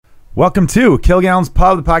Welcome to Kilgallen's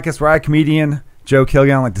Pub, the podcast where I, comedian Joe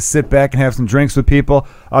Kilgallen, like to sit back and have some drinks with people.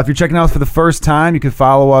 If you're checking out for the first time, you can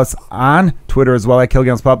follow us on Twitter as well at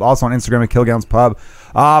Kilgallen's Pub, also on Instagram at Kilgallen's Pub.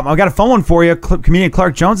 I've got a phone one for you. Comedian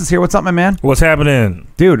Clark Jones is here. What's up, my man? What's happening?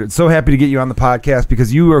 Dude, so happy to get you on the podcast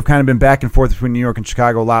because you have kind of been back and forth between New York and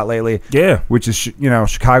Chicago a lot lately. Yeah. Which is,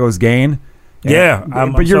 Chicago's gain. Yeah,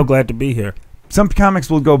 I'm so glad to be here. Some comics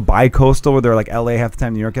will go bi-coastal where they're like LA half the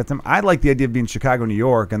time, New York half the time. I like the idea of being Chicago, New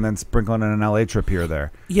York, and then sprinkling in an LA trip here or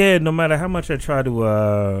there. Yeah, no matter how much I try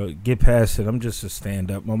to get past it, I'm just a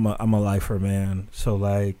stand-up. I'm a lifer, man. So,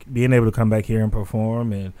 like, being able to come back here and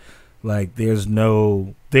perform and, like, there's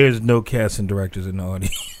no casting directors in the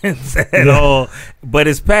audience at all. But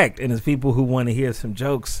it's packed, and it's people who want to hear some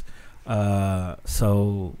jokes.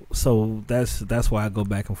 So that's why I go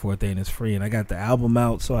back and forth there, and it's free. And I got the album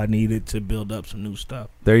out, so I needed to build up some new stuff.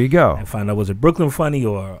 There you go. And find out, was it Brooklyn funny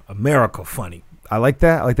or America funny? I like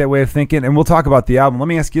that. I like that way of thinking. And we'll talk about the album. Let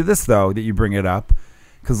me ask you this, though, that you bring it up.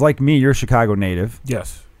 Because like me, you're a Chicago native.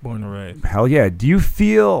 Yes, born and raised. Hell yeah. Do you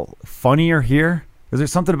feel funnier here? Is there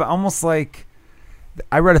something about almost like,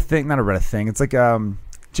 not a read a thing. It's like,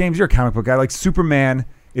 James, you're a comic book guy. Like Superman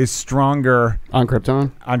is stronger on Krypton.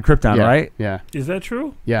 Yeah, right? Yeah. Is that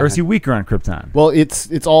true? Yeah. Or is he weaker on Krypton? Well, it's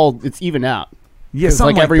even out. Yeah,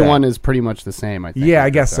 like like everyone that. is pretty much the same, I think. Yeah, I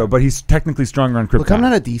guess so. But he's technically stronger on Krypton. Look, I'm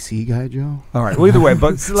not a DC guy, Joe. All right. Well, either way,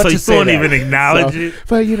 but let's so just you say don't that. even acknowledge it.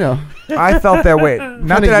 But I felt that way.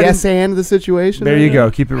 Not that I yes didn't. and the situation. There you go.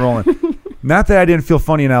 Keep it rolling. Not that I didn't feel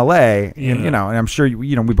funny in L.A. Yeah. And I'm sure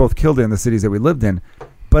we both killed it in the cities that we lived in.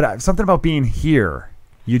 But something about being here.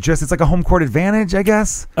 It's like a home court advantage, I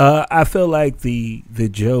guess. I feel like the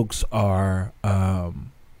jokes are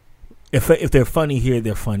if they're funny here,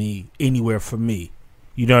 they're funny anywhere for me.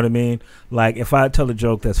 You know what I mean? Like if I tell a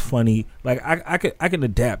joke that's funny, like I can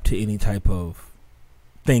adapt to any type of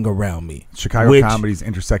thing around me. Chicago comedy's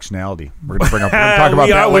intersectionality. We're gonna talk about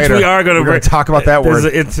that later. Which we are going to talk about that word.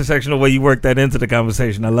 There's an intersectional way you work that into the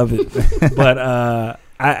conversation. I love it. But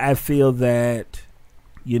I feel that.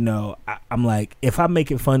 I'm like, if I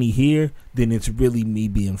make it funny here, then it's really me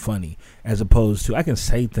being funny, as opposed to I can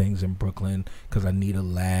say things in Brooklyn because I need a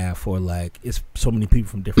laugh, or like it's so many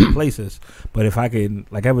people from different places. But if I can,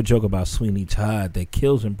 like, I have a joke about Sweeney Todd that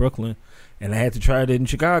kills in Brooklyn, and I had to try it in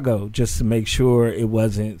Chicago just to make sure it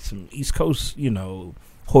wasn't some East Coast,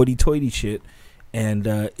 hoity-toity shit. And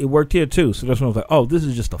it worked here too. So that's when I was like, oh, this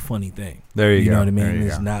is just a funny thing. There you go. You know what I mean? There you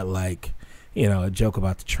It's go. not like, a joke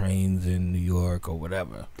about the trains in New York or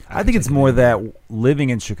whatever. I think it's more that living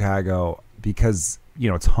in Chicago, because,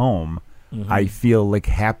 it's home, I feel like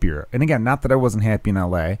happier. And again, not that I wasn't happy in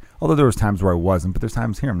LA, although there was times where I wasn't, but there's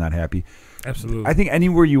times here I'm not happy. Absolutely. I think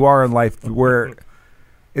anywhere you are in life where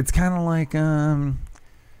it's kind of like,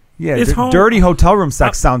 It's home. dirty hotel room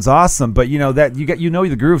sex sounds awesome, but that you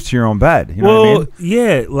the grooves to your own bed. You know what I mean?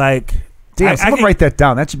 Yeah, like damn, someone write that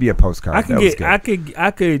down. That should be a postcard.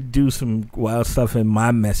 I could do some wild stuff in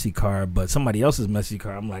my messy car, but somebody else's messy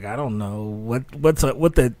car, I'm like, I don't know what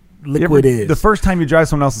the liquid is. The first time you drive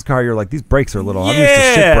someone else's car, you're like, these brakes are a little. I'm used to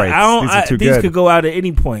shit brakes. These are too good. These could go out at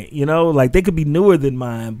any point. Like they could be newer than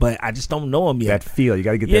mine, but I just don't know them yet. That feel, you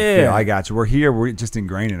got to get that feel. I got you. We're here. We're just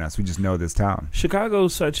ingrained in us. We just know this town.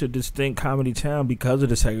 Chicago's such a distinct comedy town because of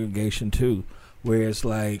the segregation too, where it's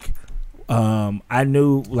like. I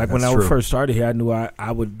knew, like, That's when I true. first started here, I knew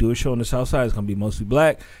I would do a show on the south side, it's going to be mostly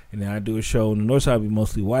black, and then I do a show on the north side, it'll be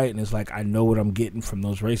mostly white, and it's like, I know what I'm getting from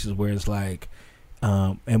those races, where it's like,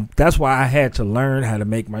 and that's why I had to learn how to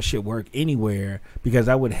make my shit work anywhere, because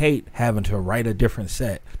I would hate having to write a different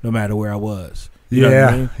set, no matter where I was. You know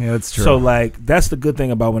what I mean? Yeah, that's true. So, like, that's the good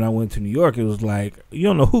thing about when I went to New York, it was like, you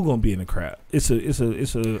don't know who's going to be in the crowd.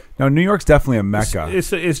 No, New York's definitely a mecca.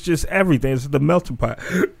 It's just everything. It's the melting pot.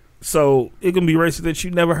 So it can be races that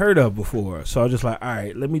you never heard of before. So I was just like, all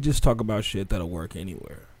right, let me just talk about shit that'll work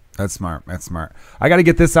anywhere. That's smart. I got to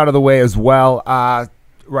get this out of the way as well.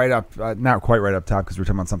 Right up, not quite right up top because we're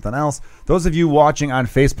talking about something else. Those of you watching on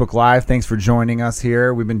Facebook Live, thanks for joining us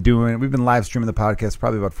here. We've been live streaming the podcast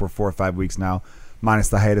probably about for 4 or 5 weeks now, minus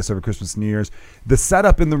the hiatus over Christmas and New Year's. The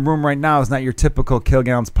setup in the room right now is not your typical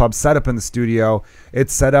Kilgallen's Pub setup in the studio.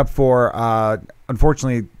 It's set up for,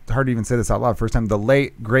 unfortunately, hard to even say this out loud, first time, the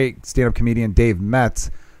late, great stand-up comedian Dave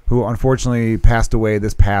Metz, who unfortunately passed away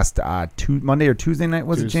this past Monday or Tuesday night,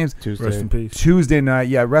 was it, James? Tuesday. Rest in peace. Tuesday night,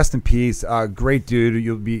 yeah, rest in peace. Great dude.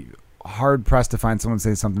 You'll be hard-pressed to find someone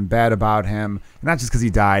say something bad about him. Not just because he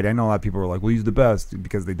died. I know a lot of people were like, well, he's the best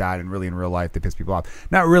because they died, and really in real life they pissed people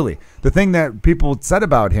off. Not really. The thing that people said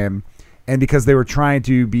about him, and because they were trying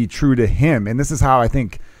to be true to him, and this is how I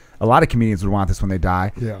think a lot of comedians would want this when they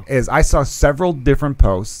die, is I saw several different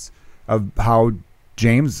posts of how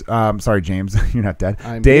James, James, you're not dead.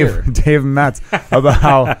 I'm Dave here. Dave Metz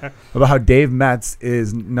about how Dave Metz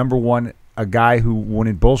is number one, a guy who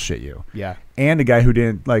wouldn't bullshit you. Yeah. And a guy who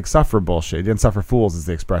didn't like suffer bullshit. He didn't suffer fools, as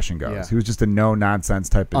the expression goes. Yeah. He was just a no nonsense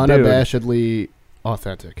type of dude. Unabashedly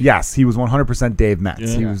authentic. Yes, he was 100% Dave Metz.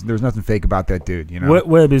 Yeah. There was nothing fake about that dude. You know.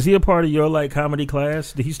 Webb, is he a part of your like comedy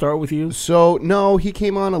class? Did he start with you? So no, he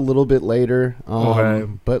came on a little bit later. Okay.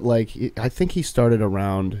 But like, I think he started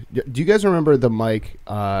around. Do you guys remember the mic?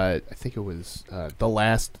 I think it was The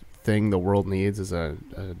Last Thing the World Needs is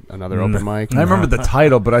another open mic. I remember the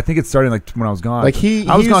title, but I think it started like when I was gone. Like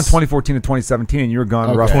I was gone 2014 to 2017, and you were gone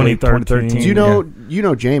Okay. roughly 2013. 2013. Do you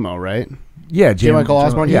know JMO, right? Yeah, J. Michael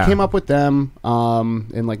Osborne. Yeah. He came up with them,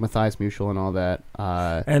 and like Matthias Mutual and all that.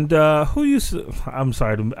 And who used to, I'm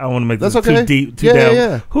sorry, I want to make this That's too okay. deep, too Yeah, down.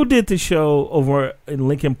 yeah. Who did the show over in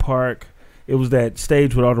Lincoln Park? It was that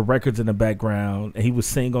stage with all the records in the background, and he was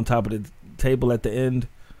singing on top of the table at the end.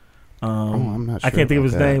 I'm not I sure can't think of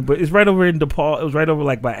his about that. name, but it's right over in DePaul. It was right over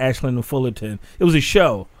like by Ashland and Fullerton. It was a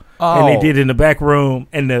show, Oh. and they did it in the back room,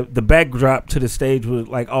 and the backdrop to the stage was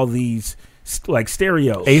like all these like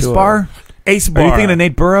stereos. Ace Sure. Bar? Ace Are Bar. you thinking of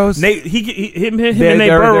Nate Burrows? Nate, him They- and Nate they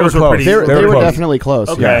were Burrows were close. pretty. They They were were close. definitely close.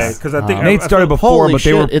 Okay, yes. 'cause I think Nate started before, Holy but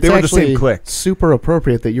shit, they it's were the same actually clique. super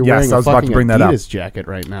appropriate that you're Yes, wearing I a was about to fucking bring that up. Adidas jacket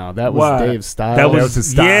right now. That was Why? Dave's style. That That was his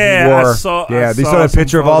style. Yeah, he I wore. saw- I Yeah, they saw saw that some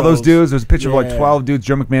picture of all those photos. dudes. There's a picture of like Yeah. 12 dudes.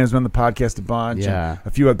 Joe McMahon has been on the podcast a bunch. Yeah. And a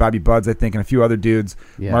few Bobby Buds, I think, and a few other dudes.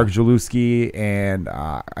 Yeah. Mark Jaluski and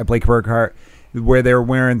Blake Burkhart, where they were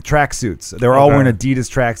wearing tracksuits. They were all Okay. wearing Adidas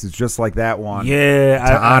tracksuits, just like that one. Yeah,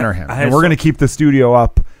 to honor him. And we're going to keep the studio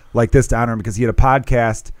up like this to honor him because he had a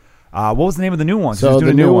podcast. What was the name of the new one? He So was the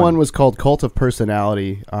doing a new one was called Cult of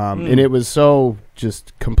Personality, and it was so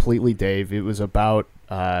just completely Dave. It was about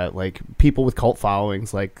like people with cult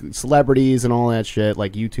followings, like celebrities and all that shit,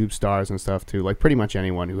 like YouTube stars and stuff too. Like pretty much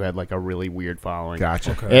anyone who had like a really weird following.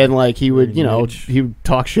 Gotcha. And like he would, Very niche. he would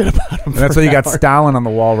talk shit about him. And that's for why you got hours. Stalin on the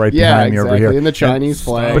wall right Yeah, behind me exactly. over here. And the Chinese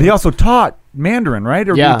flag. But he also taught Mandarin, right?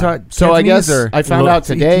 Or Yeah. he taught So I Cantonese, guess or I found Look, out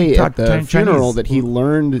today he taught at the Chinese. funeral that he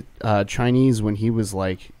learned Chinese when he was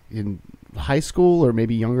like in high school or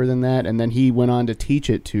maybe younger than that, and then he went on to teach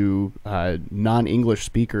it to non-English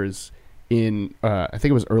speakers in I think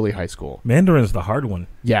it was early high school. Mandarin's the hard one,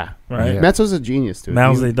 Yeah, right? Yeah. Metz was a genius too.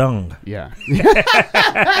 Mao He- Zedong. Yeah,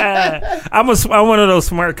 I'm one of those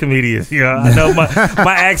smart comedians. Yeah, I know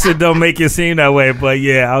my accent don't make it seem that way, but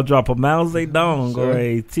yeah, I'll drop a Mao Zedong or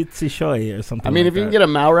a Tzi Shoy or something. I mean, like if you that. can get a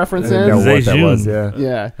Mao I reference didn't know in, what that Zhejiang. was. Yeah.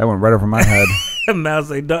 yeah. That went right over my head. Mao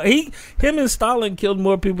Zedong, him and Stalin killed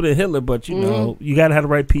more people than Hitler, but you know, you gotta have the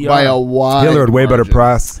right PR. By a wide Hitler had way better margin.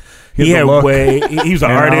 press. He had had the look. he was an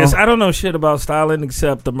You know? artist. I don't know shit about Stalin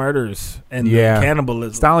except the murders and Yeah. the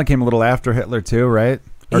cannibalism. Stalin came a little after Hitler too, right?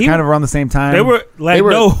 Or He- kind of around the same time. They were like, They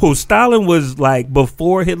were- no, Stalin was like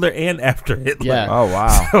before Hitler and after Hitler. Yeah. Oh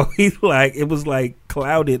wow. So he like it was like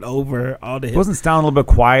clouded over all the Hitler. Wasn't Stalin a little bit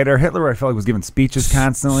quieter? Hitler, I felt like, was giving speeches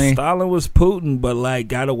constantly. Stalin was Putin, but like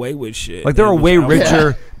got away with shit. Like they were It was way out-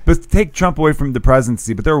 richer. But take Trump away from the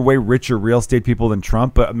presidency, but there were way richer real estate people than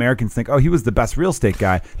Trump. But Americans think, oh, he was the best real estate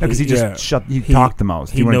guy because he just Yeah. he talked the most.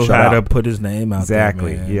 He wouldn't knew shut how up. to put his name out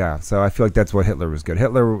Exactly. there, man. Yeah. So I feel like that's what Hitler was good.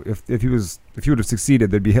 Hitler, if he would have succeeded,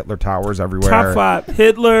 there'd be Hitler towers everywhere. Top 5: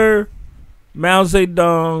 Hitler, Mao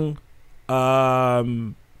Zedong,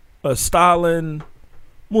 Stalin,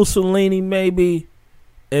 Mussolini, maybe,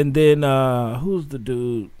 and then who's the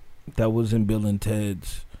dude that was in Bill and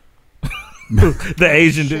Ted's? The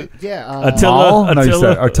Asian dude. Yeah, Attila. No, you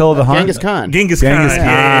said Attila the Hun. Genghis Khan. Genghis Khan. Genghis Khan.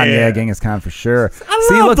 Yeah. Yeah, Genghis Khan for sure. I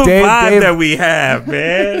See, love look, the Dave, vibe that we have,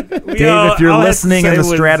 man. Dave, if you're listening in the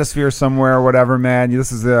stratosphere somewhere or whatever, man,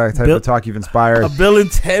 this is the type Bill- of talk you've inspired. a Bill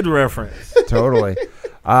and Ted reference. Totally. They're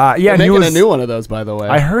Yeah, and he making was. a new one of those, by the way.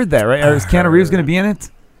 I heard that, right? Is Keanu Reeves going to be in it?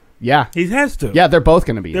 yeah, He has to. yeah, they're both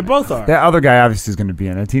going to be. They in it. both are. That other guy obviously is going to be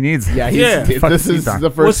in it. He needs. Yeah, Yeah. this is Fuck, the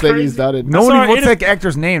What's first thing crazy- he's done. No I one saw even, what's it- that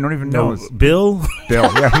actor's name? Don't even know. No, It's Bill.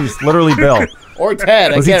 Bill. Yeah, he's literally Bill. Or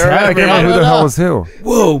Ted. Was he Ted? I can't remember who the hell was who.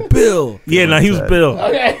 Whoa, Bill. Yeah, no, he was Ted. Bill.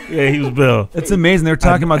 Okay. Yeah, he was Bill. It's amazing. They were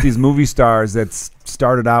talking about these movie stars that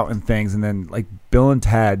started out in things, and then like Bill and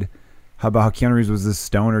Ted. How about how Keanu Reeves was this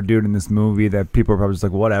stoner dude in this movie that people were probably just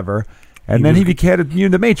like whatever. And He then was- he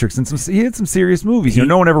became The Matrix, and he had some serious movies. He-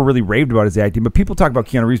 no one ever really raved about his acting, but people talk about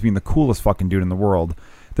Keanu Reeves being the coolest fucking dude in the world.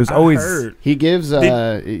 There's I always heard. He gives.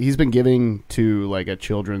 He's been giving to like a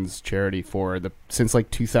children's charity since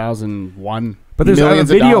like 2001. But there's a millions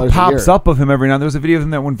of video dollars a pops year. up of him every now and then. There's a video of him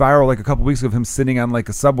that went viral like a couple weeks ago of him sitting on like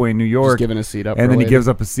a subway in New Just York, giving a seat up. and for then a he lady. gives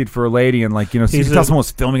up a seat for a lady, and like you He's can tell a- someone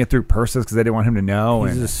was filming it through purses because they didn't want him to know.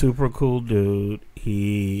 He's And a super cool dude.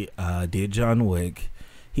 He did John Wick.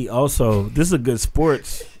 He also, this is a good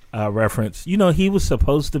sports reference. You know, he was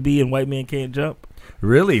supposed to be in White Man Can't Jump.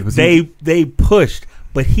 Really? They pushed,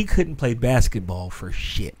 but he couldn't play basketball for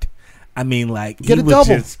shit. I mean, like, Get he a was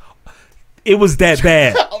double. just. It was that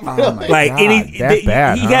bad. Oh my Like, God, any, that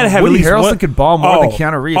bad. You gotta have Woody at least Harrelson one. could ball more than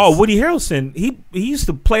Keanu Reeves. Oh, Woody Harrelson. He used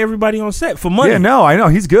to play everybody on set for money. Yeah, no, I know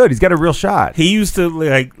he's good. He's got a real shot. He used to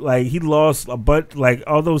like he lost a bunch, like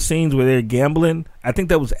all those scenes where they're gambling. I think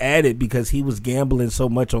that was added because he was gambling so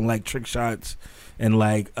much on like trick shots and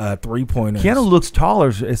like 3-pointers. Keanu looks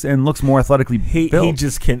taller and looks more athletically built. He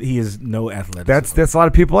just can't. He is no athleticism. That's a lot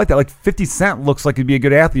of people like that. Like 50 Cent looks like he'd be a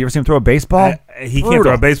good athlete. You ever see him throw a baseball? He can't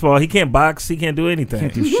throw a baseball. He can't box. He can't do anything.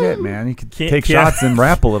 Can't do shit, man. He could take Keanu- shots and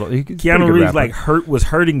rap a little. Keanu Reeves was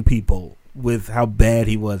hurting people with how bad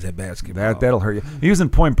he was at basketball. That'll hurt you. He was in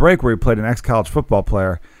Point Break where he played an ex-college football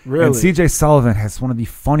player. Really? And C.J. Sullivan has one of the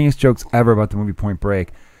funniest jokes ever about the movie Point Break.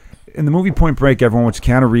 In the movie Point Break, everyone, which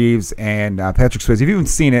Keanu Reeves and Patrick Swayze, if you haven't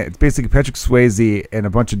seen it, it's basically Patrick Swayze and a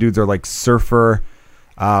bunch of dudes are like surfer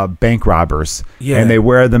bank robbers. Yeah. And they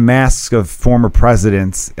wear the masks of former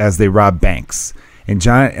presidents as they rob banks. And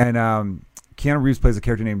Keanu Reeves plays a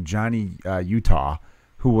character named Johnny Utah,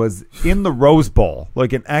 who was in the Rose Bowl,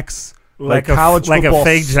 like an college football a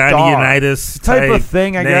fake Johnny star Unitas type of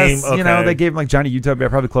thing, I name. guess. You know, they gave him like Johnny Utah,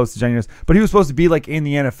 probably close to Johnny Unitas, but he was supposed to be like in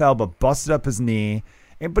the NFL, but busted up his knee.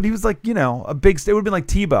 But he was like, you know, a big. It would have been like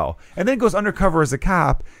Tebow, and then goes undercover as a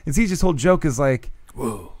cop. And CJ's whole joke is like,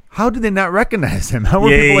 "Whoa, how did they not recognize him? How were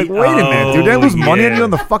people like, wait a minute, dude, did I lose money on you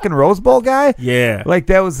on the fucking Rose Bowl guy?" Yeah, like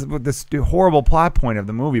that was this horrible plot point of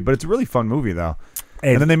the movie. But it's a really fun movie though.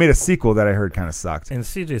 And then they made a sequel that I heard kind of sucked. And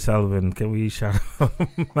C.J. Sullivan, can we shout out?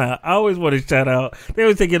 I always want to shout out. They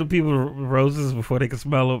always take people roses before they can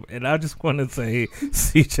smell them. And I just want to say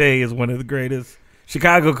C.J. is one of the greatest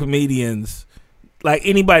Chicago comedians. Like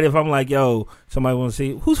anybody, if I'm like, yo, somebody want to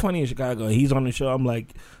see who's funny in Chicago, and he's on the show, I'm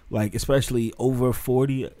like especially over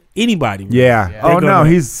 40, anybody. Really. Yeah. Oh no,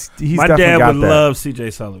 he's my definitely dad got would that. love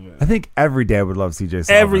C.J. Sullivan. I think every dad would love C.J.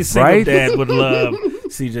 Sullivan. Every single right? dad would love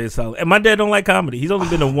C.J. Sullivan. And my dad don't like comedy. He's only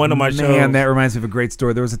been to one of my shows. Man, that reminds me of a great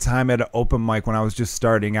story. There was a time at an open mic when I was just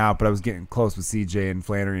starting out, but I was getting close with C.J. and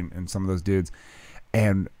Flannery and some of those dudes,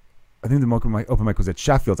 and I think the open mic was at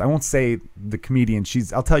Sheffield's. I won't say the comedian.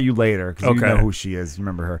 I'll tell you later because you know who she is. You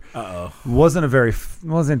remember her? Wasn't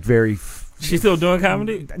very. She's still doing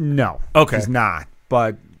comedy? No. Okay. She's not.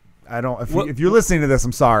 But I don't. If you're listening to this,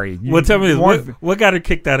 I'm sorry. Well, tell me this. What got her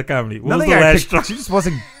kicked out of comedy? What was the last straw? She just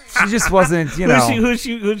wasn't. She just wasn't. You know. Who's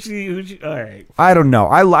she? All right. I don't know.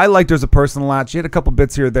 I liked her as a person a lot. She had a couple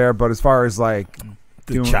bits here or there, but as far as like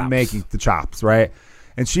making the chops, right?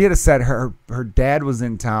 And she had a set. Her dad was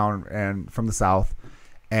in town and from the South,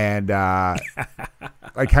 and I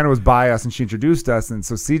kind of was by us, and she introduced us, and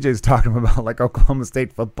so CJ's talking about like Oklahoma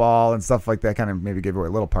State football and stuff like that. Kind of maybe gave away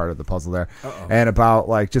a little part of the puzzle there, and about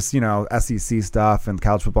like just SEC stuff and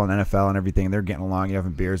college football and NFL and everything. And they're getting along,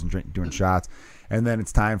 having beers and doing shots, and then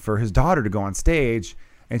it's time for his daughter to go on stage,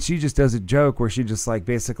 and she just does a joke where she just like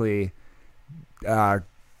basically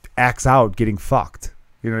acts out getting fucked.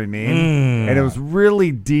 You know what I mean? And it was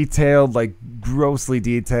really detailed, like grossly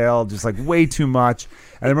detailed, just like way too much.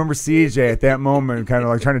 And I remember CJ at that moment kind of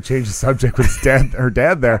like trying to change the subject with her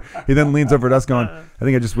dad there. He then leans over at us going, I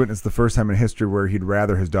think I just witnessed the first time in history where he'd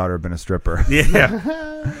rather his daughter have been a stripper.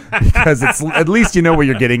 Yeah. Because it's at least you know what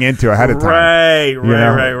you're getting into ahead of time.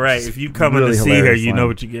 Right. If you come in to see her, you know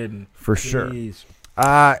what you're getting. For sure.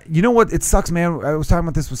 You know what? It sucks, man. I was talking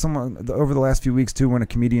about this with someone over the last few weeks, too, when a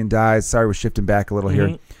comedian dies. Sorry, we're shifting back a little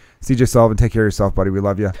here. CJ Sullivan, take care of yourself, buddy. We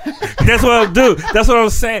love you. That's what I'll do. That's what I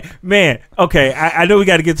was saying. Man, okay, I know we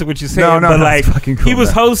got to get to what you're saying, but like, fucking cool, he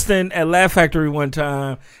was hosting at Laugh Factory one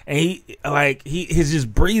time, and his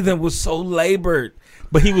just breathing was so labored,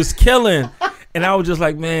 but he was killing. And I was just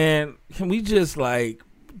like, man, can we just like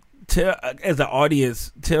tell, as an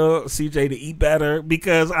audience, tell CJ to eat better,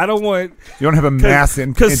 because I don't want you don't have a mass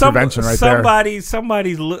intervention right there.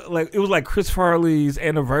 Somebody's like, it was like Chris Farley's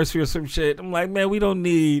anniversary or some shit. I'm like, man, we don't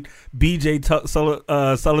need BJ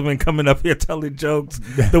Sullivan coming up here telling jokes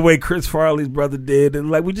the way Chris Farley's brother did, and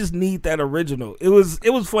like we just need that original. It was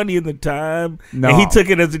funny in the time, and he took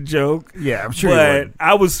it as a joke. Yeah, I'm sure. But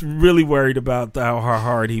I was really worried about how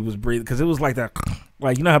hard he was breathing, because it was like that.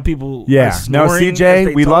 Like, you know how people no,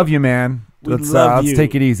 CJ, we love you, man. Let's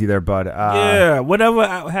take it easy there, bud. However we can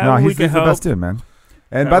help. He's the best dude, man.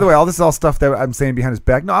 And by the way, all this is all stuff that I'm saying behind his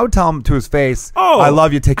back. No, I would tell him to his face, Oh. I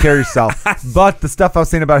love you, take care of yourself. But the stuff I was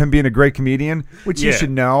saying about him being a great comedian, which he should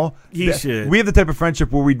know. He should. We have the type of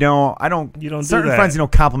friendship where you don't certain do friends,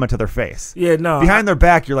 that. compliment to their face. Yeah, no. Behind their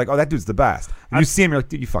back, you're like, oh, that dude's the best. And you see him, you're like,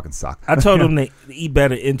 dude, you fucking suck. I told him to eat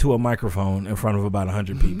better into a microphone in front of about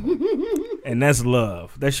 100 people. And that's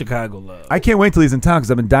love. That's Chicago love. I can't wait till he's in town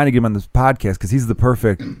because I've been dying to get him on this podcast because he's the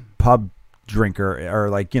perfect pub drinker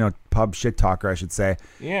or pub shit talker, I should say.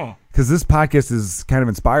 Yeah. Because this podcast is kind of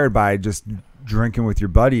inspired by just drinking with your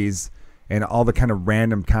buddies and all the kind of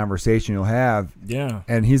random conversation you'll have. Yeah.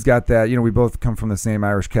 And he's got that, we both come from the same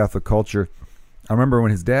Irish Catholic culture. I remember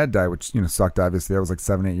when his dad died, which, sucked, obviously. That was like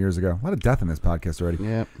 7-8 years ago. A lot of death in this podcast already.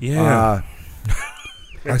 Yeah. Yeah.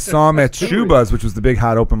 I saw him at Shuba's, which was the big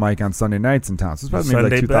hot open mic on Sunday nights in town. So it was probably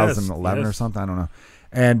maybe like Sunday 2011 best, or yes. something. I don't know.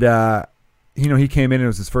 And, he came in and it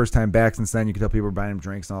was his first time back since then. You could tell people were buying him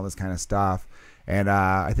drinks and all this kind of stuff. And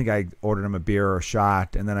I think I ordered him a beer or a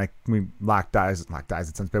shot, and then we locked eyes. It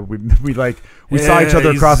sounds bad. We saw each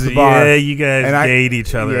other across the bar. Yeah, you guys and date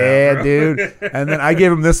each other. Yeah, out, dude. And then I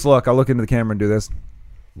gave him this look. I'll look into the camera and do this,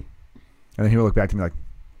 and then he would look back to me like,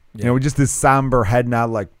 with just this somber head nod,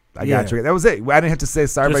 like I got you. That was it. I didn't have to say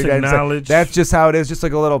sorry. Just But I didn't say, acknowledge. that's just how it is. Just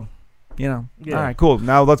like a little, All right, cool.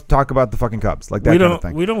 Now let's talk about the fucking Cubs, like that kind of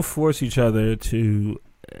thing. We don't force each other to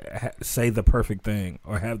say the perfect thing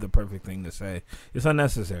or have the perfect thing to say. It's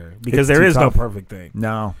unnecessary because It's there too is tough. no perfect thing.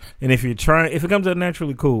 No. And if it comes out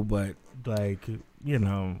naturally, cool. But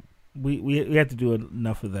we have to do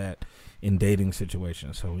enough of that in dating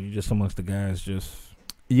situations. So you just amongst the guys, just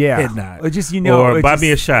head nod. It just or buy just,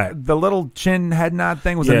 me a shot. The little chin head nod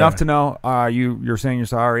thing was enough to know. You're saying you're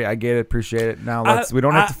sorry. I get it. Appreciate it. Now we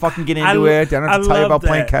don't have to fucking get into it. I don't have to tell you about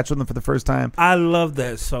playing catch with them for the first time. I love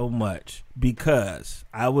that so much because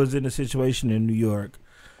I was in a situation in New York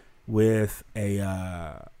with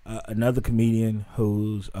another comedian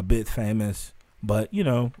who's a bit famous, but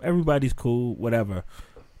everybody's cool, whatever.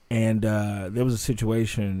 And there was a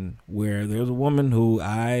situation where there was a woman who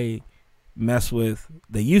I mess with.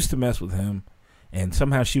 They used to mess with him, and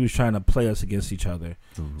somehow she was trying to play us against each other.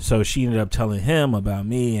 Mm-hmm. So she ended up telling him about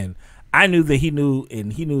me, and I knew that he knew,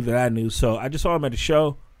 and he knew that I knew. So I just saw him at the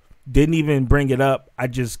show, didn't even bring it up. I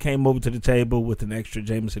just came over to the table with an extra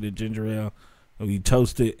Jameson and ginger ale, and we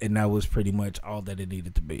toasted, and that was pretty much all that it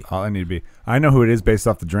needed to be. All I need to be. I know who it is based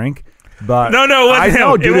off the drink. But no, it wasn't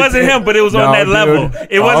him. It wasn't him, but it was on that level.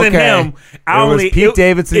 It wasn't him. It was Pete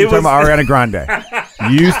Davidson. You're talking about Ariana Grande.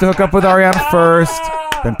 You used to hook up with Ariana first.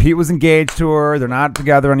 Then Pete was engaged to her. They're not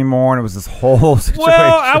together anymore, and it was this whole situation.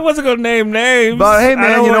 Well, I wasn't going to name names. But hey,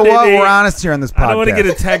 man, you know what? We're honest here on this podcast. I don't want to get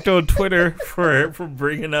attacked on Twitter for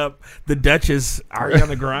bringing up the Duchess,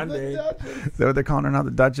 Ariana Grande. Is that what they're calling her now,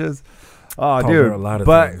 the Duchess? Oh, Call dude. her a lot of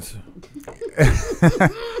things.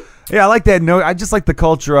 Yeah, I like that. No, I just like the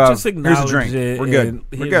culture of just here's a drink. We're good.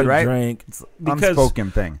 We're good, right? Drink. It's an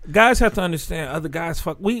unspoken thing. Guys have to understand other guys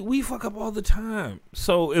fuck. We fuck up all the time.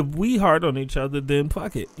 So if we hard on each other, then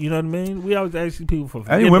fuck it. You know what I mean? We always ask people for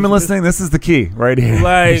Any women listening, this is the key right here.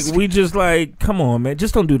 Like we just like, come on, man,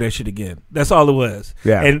 just don't do that shit again. That's all it was.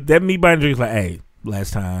 Yeah. And that me buying drinks like, hey,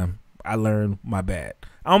 last time I learned my bad.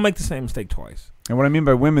 I don't make the same mistake twice. And what I mean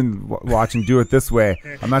by women watching do it this way,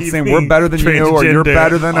 I'm not You saying mean we're better than you or you're transgender.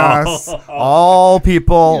 better than us. All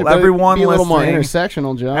people, everyone be a little more listening.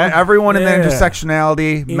 intersectional, John. Everyone in the Yeah.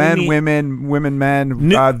 intersectionality, men, Any- women, men,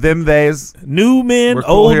 New- them, theys. New men, We're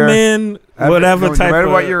cool old here. men, whatever no type matter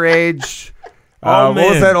of. what your age. All What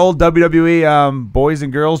was men. that old WWE boys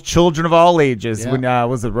and girls, children of all ages? Yeah. When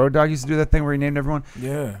was it Road Dogg used to do that thing where he named everyone?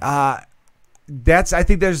 Yeah. I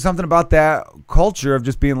think there's something about that culture of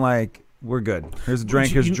just being like, we're good. Here's a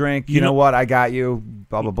drink. Here's a drink. You know what? I got you.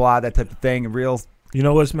 Blah blah blah. That type of thing. Real. You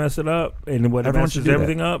know what's messing up, and what Everyone should messes do that.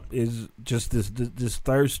 everything up is just this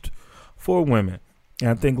thirst for women.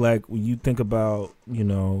 And I think like when you think about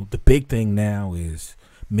the big thing now is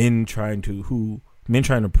men trying to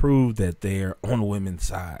prove that they're on the women's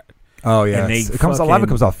side. Oh yeah. And they It comes. A lot of it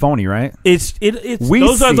comes off phony, right? It's We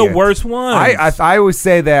those are see the it. worst ones. I always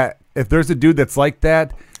say that if there's a dude that's like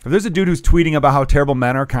that, if there's a dude who's tweeting about how terrible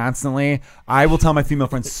men are constantly, I will tell my female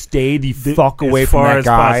friends, stay the fuck away as from far that as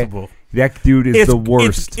guy. possible. That dude is the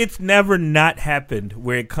worst. It's never not happened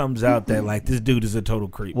where it comes out that like this dude is a total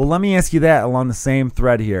creep. Well, let me ask you that along the same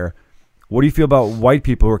thread here. What do you feel about white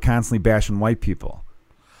people who are constantly bashing white people?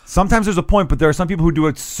 Sometimes there's a point, but there are some people who do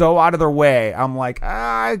it so out of their way. I'm like,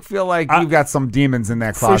 I feel like you've got some demons in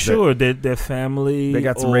that closet. For sure, their family. They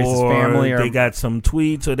got some racist family, or they got some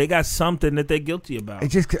tweets, or they got something that they're guilty about. It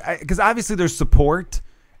just because obviously there's support,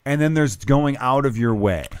 and then there's going out of your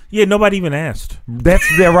way. Yeah, nobody even asked. That's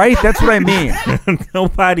right. That's what I mean.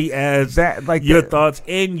 Nobody asked That like your thoughts,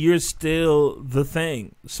 and you're still the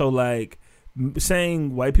thing. So like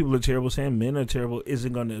saying white people are terrible, saying men are terrible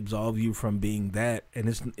isn't going to absolve you from being that. And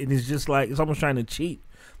it's just like it's almost trying to cheat.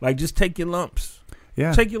 Like just take your lumps.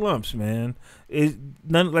 Yeah. Take your lumps, man.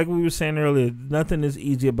 None, like we were saying earlier, nothing is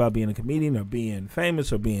easy about being a comedian or being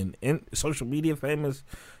famous or being in social media famous.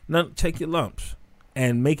 Take your lumps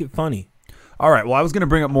and make it funny. All right. Well, I was going to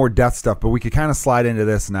bring up more death stuff, but we could kind of slide into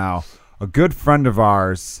this now. A good friend of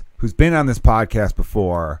ours who's been on this podcast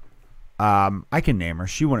before. I can name her.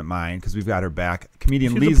 She wouldn't mind because we've got her back.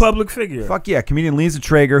 Comedian She's Lisa. a public figure. Fuck yeah. Comedian Lisa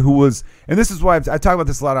Traeger, who was, and this is why I talk about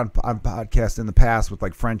this a lot on podcasts in the past with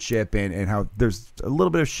like friendship and how there's a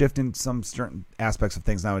little bit of shift in some certain aspects of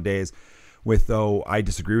things nowadays with, oh, I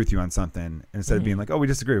disagree with you on something. And instead of being like, oh, we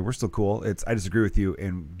disagree, we're still cool. It's, I disagree with you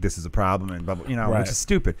and this is a problem and blah, blah, Right. which is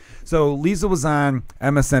stupid. So Lisa was on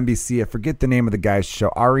MSNBC. I forget the name of the guy's show.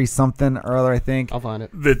 Ari something or other, I think. I'll find it.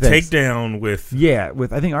 The Thanks. takedown with Yeah,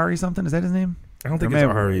 with, I think Ari something. Is that his name? I don't think Or it's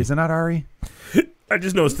maybe- Ari. Is it not Ari? I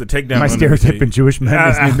just know it's the takedown. My on stereotyping NBC. Jewish men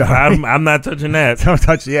is named Ari. I'm not touching that. Don't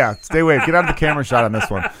touch. Yeah, stay away. Get out of the camera shot on this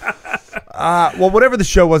one. Well, whatever the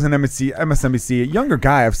show was on MSNBC, a younger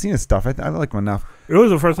guy. I've seen his stuff. I like him enough. It was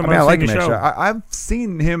the first I time mean, I I've like seen him. the show. I've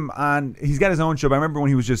seen him on. He's got his own show. But I remember when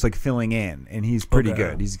he was just like filling in, and he's pretty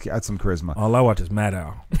Okay. good. He's got some charisma. All I watch is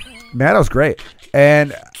Maddow. Maddow's great.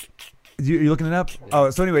 And you looking it up? Oh,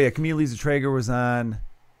 so anyway, yeah, comedian Lisa Traeger was on.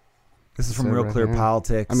 This is from Is that Real right Clear here?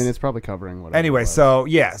 Politics. I mean, it's probably covering whatever. anyway. it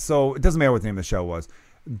was. So it doesn't matter what the name of the show was.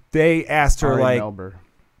 They asked her Ari like Melber.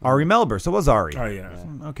 Ari Melber. So it was Ari. Oh yeah.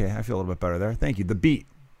 Okay, I feel a little bit better there. Thank you. The Beat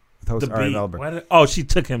with host The Ari beat. Melber. She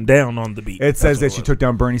took him down on the beat. It says that That's she what took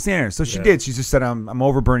down Bernie Sanders. So she Yeah. did. She just said, I'm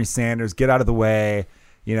over Bernie Sanders. Get out of the way.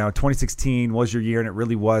 2016 was your year, and it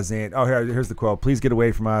really wasn't. Oh, here's the quote. Please get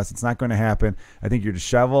away from us. It's not going to happen. I think you're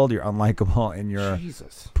disheveled, you're unlikable, and you're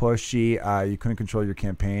Jesus. pushy. You couldn't control your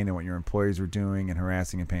campaign and what your employees were doing and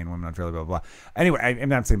harassing and paying women unfairly, blah, blah, blah. Anyway, I'm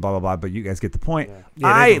not saying blah, blah, blah, but you guys get the point. Yeah.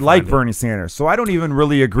 Yeah, they I can like find it. Bernie Sanders, so I don't even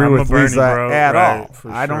really agree I'm with a Bernie Lisa bro, at right, all.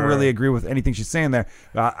 for I don't sure. really agree with anything she's saying there.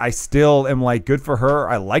 I still am like, good for her.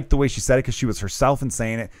 I like the way she said it because she was herself in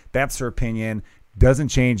saying it. That's her opinion. Doesn't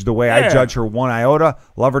change the way I Yeah. judge her one iota.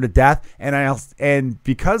 Love her to death, and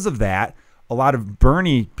because of that, a lot of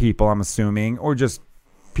Bernie people, I'm assuming, or just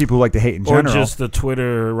people who like to hate in Or general, just the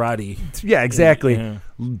Twitter Roddy, yeah, exactly, Yeah.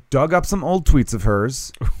 dug up some old tweets of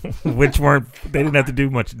hers. which they didn't have to do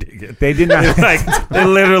much digging. They did not. Like they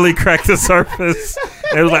literally cracked the surface.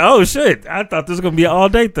 It was like, oh shit! I thought this was gonna be an all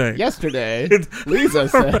day thing. Yesterday, Lisa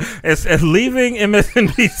said. It's leaving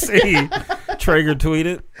MSNBC. Traeger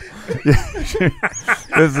tweeted.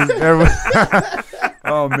 This is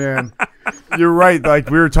oh man, you're right. Like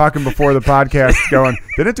we were talking before the podcast, going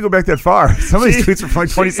they didn't have to go back that far. Some of these tweets are from like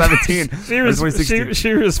 2017 or 2016.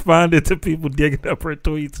 She responded to people digging up her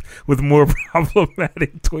tweets with more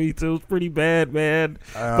problematic tweets. It was pretty bad, man.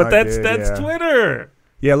 But that's yeah. Twitter.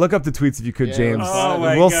 Yeah, look up the tweets if you could, Yeah, James. Oh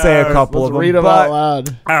my We'll say a God. couple Let's of them. read them but out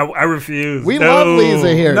loud. I refuse. We No. love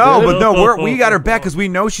Lisa here. no, dude. but no, we got her back because we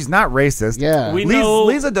know she's not racist. Yeah. We Lisa, know-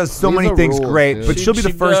 Lisa does so Lisa many things rules, great, dude. but she'll be the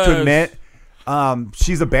She first to does. admit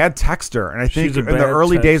she's a bad texter. And I think She's a in the bad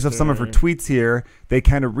early days of some of her texter. tweets here, they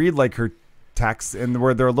kind of read like her texts, and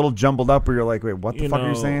where they're a little jumbled up, where you're like, wait, what the fuck are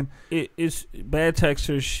you saying? It's bad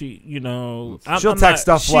texters. She'll text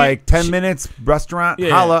stuff like 10 minutes, restaurant, Yeah.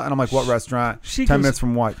 holla, and I'm like, what restaurant? She 10 can- minutes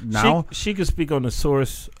from what? Now? She could speak on the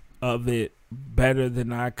source of it better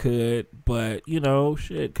than I could, but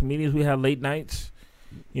shit, comedians, we have late nights.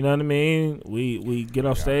 You know what I mean? We get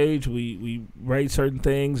off stage, we write certain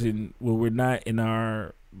things, and when we're not in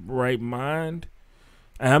our right mind,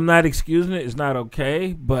 and I'm not excusing it, it's not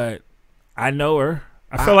okay, but I know her.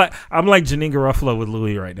 I feel like I'm like Janine Garofalo with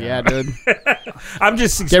Louis right now. Yeah, dude. I'm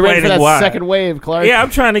just Get ready explaining for that why. second wave, Clark. Yeah, I'm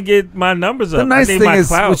trying to get my numbers up. The nice I need thing my is,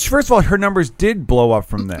 clout. which, first of all, her numbers did blow up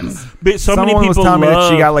from this. But so many Someone was people telling me that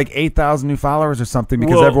love she got like 8,000 new followers or something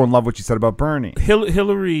because Well, everyone loved what she said about Bernie.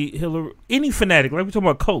 Hillary, any fanatic, like we're talking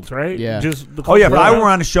about cults, right? Yeah. Just the Oh yeah, if cults I around. were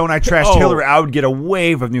on a show and I trashed Oh. Hillary, I would get a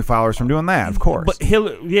wave of new followers from doing that. Of course. But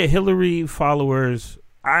Hillary followers,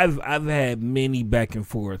 I've had many back and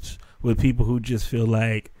forths with people who just feel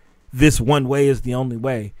like this one way is the only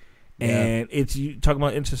way. And it's you talking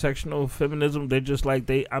about intersectional feminism, they're just like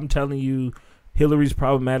I'm telling you Hillary's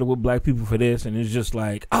problematic with black people for this, and it's just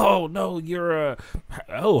like, oh no,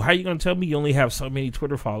 how you gonna tell me you only have so many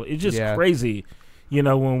Twitter followers? It's just crazy,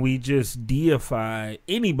 when we just deify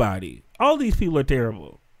anybody. All these people are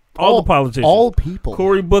terrible. All the politicians, all people,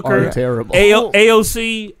 Cory Booker, are terrible.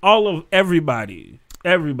 AOC, all of everybody.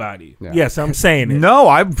 Everybody. Yeah. Yes, I'm saying it. No,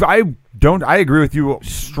 I don't. I agree with you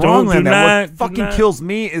strongly on that. What fucking not. kills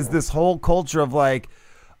me is this whole culture of like,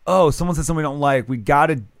 oh, someone said something we don't like. We got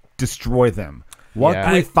to destroy them. What Yeah.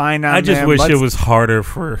 can we find on I just them? wish Let's- it was harder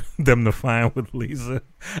for them to find with Lisa.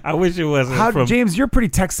 I wish it wasn't. How, from, James, you're pretty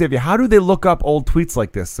tech savvy. How do they look up old tweets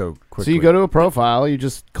like this so quickly? So you go to a profile, you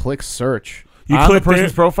just click search. you on click the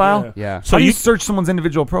person's their- profile? Yeah. So So you you search someone's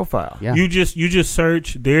individual profile. Yeah. You just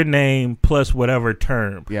search their name plus whatever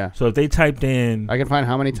term. Yeah. So if they typed in, I can find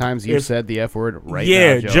how many times you've If- said the F word right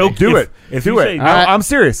yeah, now, Joey. joke. Do if, it. If Do you it. say All right. I'm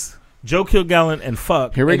serious. Joe Kilgallen and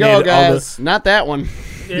fuck. Here we and go, then all the- guys. Not that one.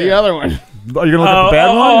 The Yeah. other one. Oh, you're gonna look up the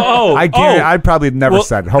bad one? I guarantee. I probably never Well,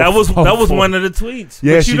 said. that was hopeful. one of the tweets.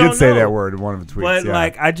 Yeah, But she you did don't say know. that word in one of the tweets. But yeah.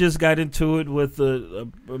 like, I just got into it with a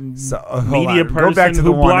So, hold media on. person Go back to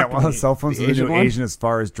the who one that blocked me. cell phones The are the Asian new one? Asian as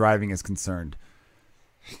far as driving is concerned.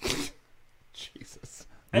 Jesus.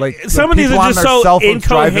 Like Some the of these people are on just their so cell phones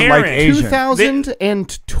driving like incoherent. Asian.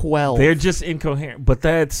 2012. They're just incoherent. But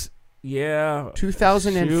that's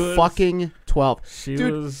 2000 and She was- fucking 12. she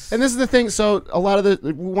Dude, was. And this is the thing. So a lot of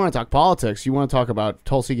we want to talk politics. You want to talk about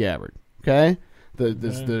Tulsi Gabbard, okay?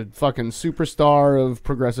 The fucking superstar of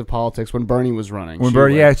progressive politics when Bernie was running. When She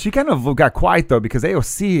Bernie, was- yeah, she kind of got quiet though because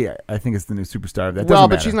AOC, I think, is the new superstar. That well, doesn't but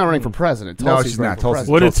matter. she's not running for president. No, Tulsi's she's running not. for Tulsi's-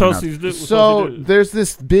 president. What did Tulsi Tulsi do? So Tulsi do? there's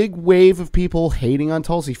this big wave of people hating on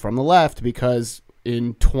Tulsi from the left because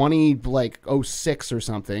in 2006 or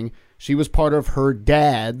something, she was part of her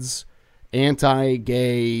dad's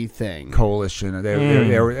anti-gay thing. coalition.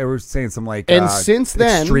 They were saying some like And since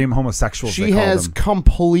then, extreme homosexuals. She they call has them.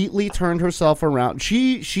 completely turned herself around.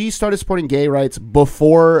 She started supporting gay rights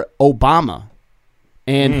before Obama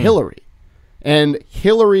and Hillary. And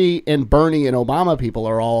Hillary and Bernie and Obama people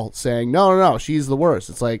are all saying, no, she's the worst.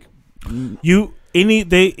 It's like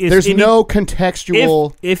there's no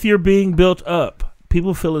contextual if you're being built up,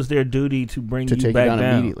 people feel it's their duty to bring to you take back it down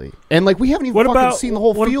down. immediately. And like we haven't even What fucking about seen the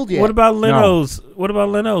whole field yet. What about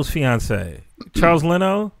Leno's fiance, Charles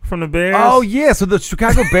Leno from the Bears? Oh yeah, so the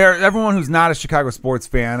Chicago Bears. Everyone who's not a Chicago sports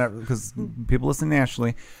fan, because people listen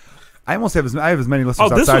nationally. I almost have I have as many listeners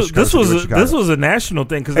this outside was Chicago. this as I do in was Chicago. this was a national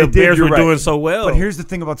thing because It the did, Bears you're were right. doing so well. But here's the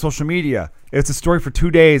thing about social media: it's a story for 2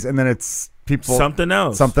 days, and then it's people something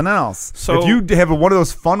else. So if you have one of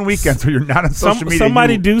those fun weekends where you're not on social media,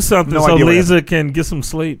 somebody you- do something no so idea what Lisa can get some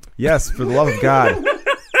sleep. Yes, for the love of God.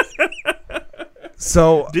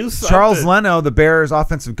 So Do something. Charles Leno, the Bears'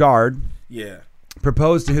 offensive guard, Yeah.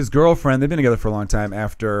 proposed to his girlfriend. They've been together for a long time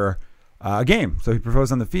after a game. So he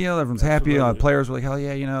proposed on the field. Everyone's happy. The players were like, hell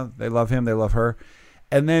yeah, they love him. They love her.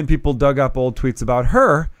 And then people dug up old tweets about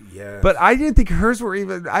her. Yeah. But I didn't think hers were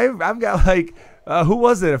even. I've got like, who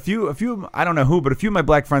was it? A few. I don't know who, but a few of my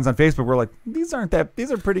black friends on Facebook were like, these are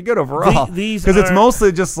pretty good overall. These Because it's are-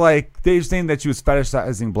 mostly just like they're saying that she was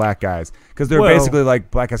fetishizing black guys because they're Well- basically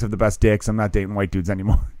like black guys have the best dicks. I'm not dating white dudes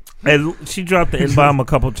anymore. And she dropped the N-bomb a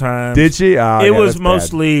couple times. Did she? It Yeah, was that's bad.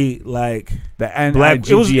 mostly like the black.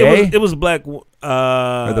 NIGGA It was black. or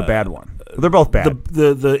the bad one. They're both bad.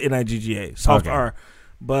 The NIGGA soft Okay. R,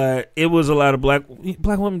 but it was a lot of black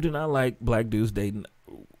women do not like black dudes dating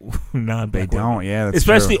non-black They don't. women. Yeah, that's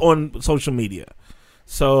especially true. on social media.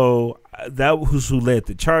 So that was who led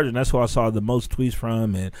the charge, and that's who I saw the most tweets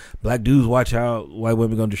from. And black dudes, watch out! White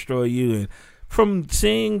women gonna destroy you. And from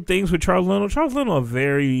seeing things with Charles Leno, are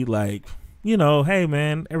very like, hey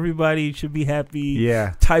man, everybody should be happy.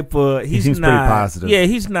 Yeah. Type of. He seems not, pretty positive. Yeah,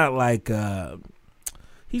 he's not like.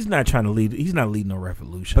 He's not trying to lead. He's not leading no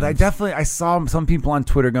revolution. But I saw some people on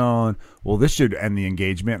Twitter going, "Well, this should end the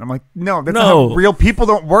engagement." And I'm like, "No, that's No. not how real people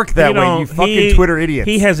don't work that way. You fucking Twitter idiots."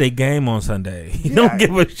 He has a game on Sunday. He Yeah. don't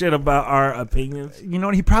give a shit about our opinions. You know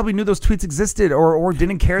what? He probably knew those tweets existed or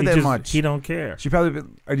didn't care He that just- much. He don't care. She probably.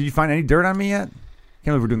 Or did you find any dirt on me yet? Can't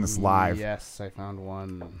believe we're doing this live. Yes, I found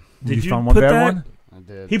one. Did you found one put bad that? one? I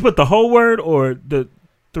did. He put the whole word or the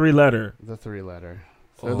 3-letter. The 3-letter.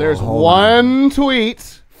 So Oh, there's hold one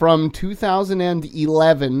tweet from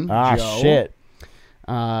 2011. Ah, Joe. shit.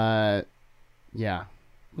 Yeah.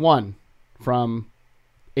 One from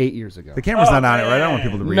 8 years ago. The camera's Oh, not on it, right? I don't want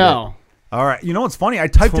man. people to read it. No. All right. You know what's funny? I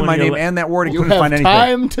typed in my name 2011. and that word and You couldn't have find anything.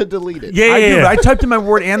 time to delete it. Yeah, I do, yeah. but I typed in my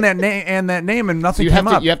word and that name and So nothing you came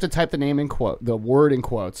have up. to you have to type the name in quote, the word in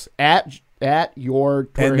quotes at your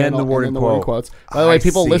Twitter And then handle, the word and in then the word in quotes. quotes. By the way, I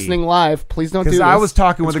people see. listening live, please don't do Because this. I was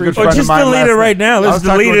talking with a good Screenshot. Or friend just of mine delete last it right now. I Let's was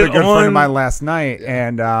talking delete with it a good friend on- of mine last night,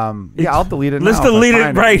 and yeah, I'll delete it. Let's now if I delete it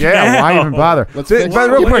find right Yeah, now. why even bother? Let's But fix-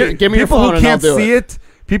 real give quick, me- give me your people phone who and I'll can't do see it. it.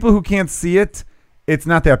 People who can't see it, it's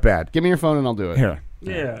not that bad. Give me your phone and I'll do it. Here,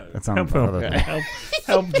 Yeah. That's on help the him. other thing.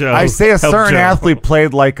 Help Joe. I say a Help certain Joe. athlete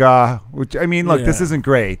played like which I mean, look, this Yeah. isn't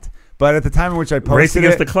great, But at the time in which I Race posted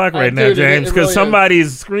against it, the clock right Dude, now, it James, because really is.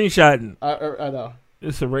 somebody's screenshotting. I know.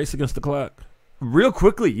 It's a race against the clock. real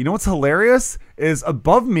quickly, you know what's hilarious is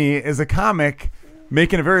above me is a comic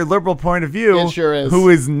making a very liberal point of view. It sure is. Who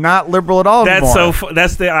is not liberal at all That's anymore.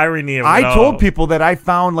 that's the irony of it I all. told people that I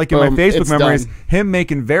found, like in my Boom, Facebook it's memories, done. him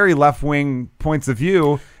making very left wing points of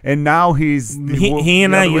view, and now he's he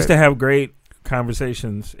and I used to have great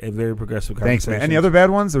conversations, a very progressive Thanks, conversation. man. Any other bad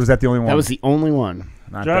ones, or was that the only one? That was the only one.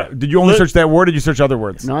 Not John- bad. Did you only look- search that word? Or did you search other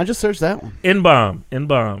words? No, I just searched that one. N-bomb.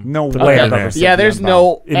 No The way. way I've of never that. said Yeah, the there's N-bomb.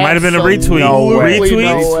 no. It might have been a retweet. No way. Retweet.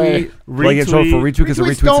 No way. Will I get in trouble for retweet because a Retweets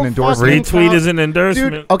retweet's an don't endorsement? fucking Retweet is an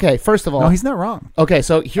endorsement. Dude, okay, first of all. No, he's not wrong. Okay,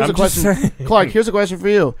 so here's I'm a just question. saying. Clark, here's a question for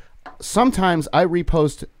you. Sometimes I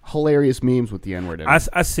repost hilarious memes with the N-word in it.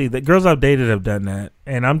 I see that girls I've dated have done that,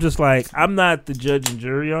 and I'm just like, I'm not the judge and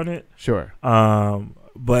jury on it. Sure.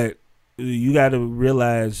 But you got to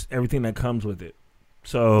realize everything that comes with it.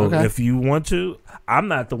 So Okay. if you want to, I'm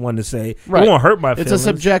not the one to say Right. it won't hurt my It's feelings. a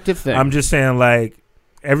subjective thing. I'm just saying, like,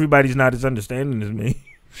 everybody's not as understanding as me.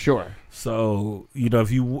 sure. So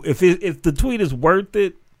if the tweet is worth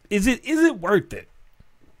it, is it worth it?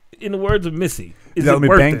 In the words of Missy, is Let it me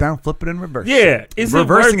worth bang it? down, flip it, and reverse. Yeah, is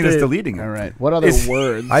reversing it it worth is deleting it. All right. What other It's-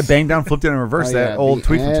 words? I banged down, flipped it, and reversed Oh, yeah, that old the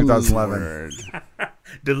tweet from N-word. 2011.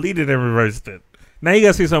 Deleted and reversed it. Now you got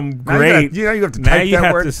to say something Now great. you have to Now type you that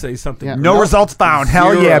have word. to say something. Yeah. No No. results found.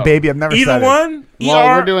 Hell Zero. yeah, baby! I've never Either said it. one. Well,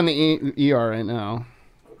 ER. we're doing the ER right now.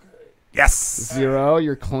 Yes, 0,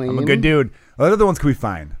 you're clean. I'm a good dude. What other ones can we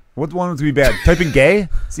find? What ones would be bad? Typing gay?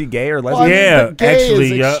 See gay or Well, I lesbian? mean, Yeah, but gay actually,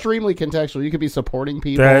 is yeah. extremely contextual. You could be supporting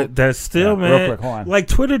people. That's still, Yeah, real man. quick, hold on. Like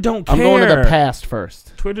Twitter don't care. I'm going to the past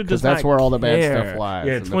first. Twitter Because does that's not where all the bad care. stuff lies.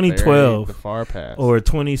 Yeah, in the 2012 the far past. or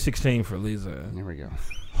 2016 for Lisa. Here we go.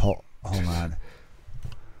 Hold on.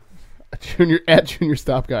 Junior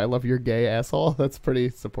Stop Guy. I love your gay asshole. That's pretty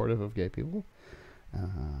supportive of gay people.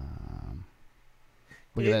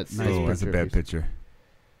 Look at that nice Oh, picture. that's a bad picture.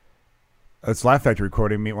 It's Laugh Factory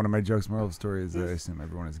quoting me. One of my jokes, moral of the story is that I assume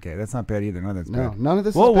everyone is gay. That's not bad either. No, that's No, bad. none of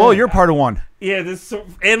this Whoa, is whoa, bad. you're part of one. Yeah,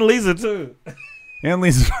 and Lisa too. And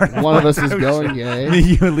Lisa's part of One of us is going gay. Me,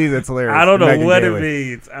 you, and Lisa. That's hilarious. I don't know Megan what Gailey. it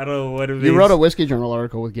means. I don't know what it means. You wrote a Whiskey Journal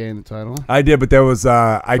article with gay in the title. I did, but there was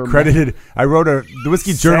I For credited. I wrote the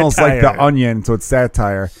Whiskey Journal's like the Satire. Onion, so it's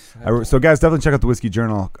satire. So guys, definitely check out the Whiskey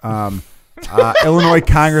Journal. Illinois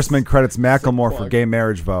congressman credits Macklemore for gay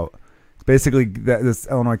marriage vote. Basically, this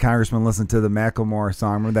Illinois congressman listened to the Macklemore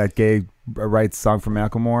song. Remember that gay rights song from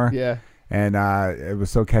Macklemore? Yeah. And it was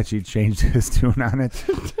so catchy, he changed his tune on it.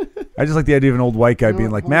 I just like the idea of an old white guy No,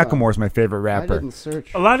 being like, hold on. Macklemore's my favorite I rapper. didn't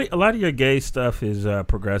search. a lot of your gay stuff is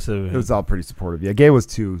progressive. It was all pretty supportive. Yeah, gay was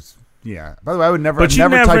too. Yeah. By the way, I would never, But I've you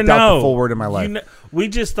never never typed out know. the full word in my life. We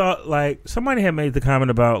just thought, like, somebody had made the comment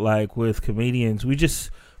about, like, with comedians,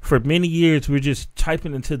 for many years, we're just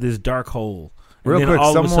typing into this dark hole. And Real then quick,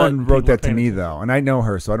 all of a someone sudden, wrote people that are to me paying though, and I know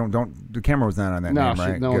her, so I don't. The camera was not on that No, name,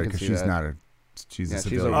 right? no one Good, can 'cause see she's that. not a. She's a Yeah, she's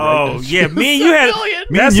civilian. a- Oh yeah, me and you had.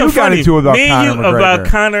 Me that's and you so got funny. into about me and Conor you about McGregor.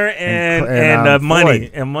 Conor and money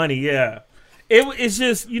Floyd. and money. Yeah, it's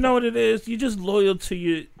just, you know what it is. You're just loyal to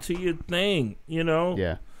your thing, you know.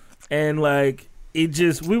 Yeah. And like it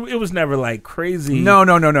just it was never like crazy. No.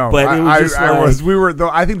 But it was just I like- was. We were. Though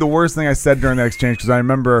I think the worst thing I said during that exchange, because I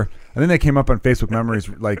remember, I think that came up on Facebook Memories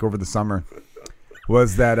like over the summer,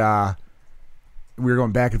 was that we were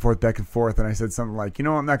going back and forth, and I said something like, you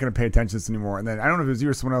know, I'm not going to pay attention to this anymore. And then I don't know if it was you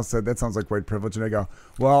or someone else said that sounds like white privilege, and I go,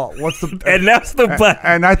 well, what's the And that's the but.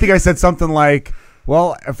 and I think I said something like,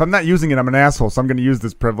 well, if I'm not using it, I'm an asshole, so I'm going to use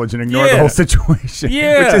this privilege and ignore the Yeah. whole situation.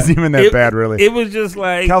 Yeah, Which isn't even that bad, really. It was just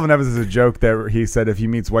like Calvin Evans is a joke that he said if he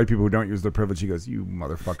meets white people who don't use their privilege, he goes, you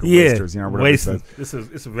motherfucker wasters, you know, whatever he wasting. says.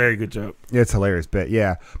 It's a very good joke. Yeah, it's a hilarious bit,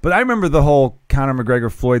 yeah. But I remember the whole Conor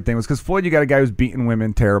McGregor Floyd thing was because Floyd, you got a guy who's beating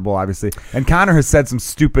women terrible, obviously, and Conor has said some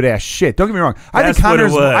stupid ass shit. Don't get me wrong. That's what it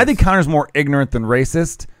was. I think Conor's more ignorant than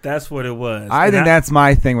racist. That's what it was. I And think that's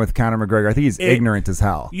my thing with Conor McGregor. I think he's It- ignorant as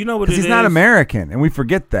hell. You know what Because it he's not is? American, and we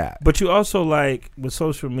forget that. But you also, like, with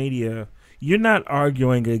social media, you're not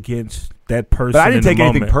arguing against that person. But I didn't in take the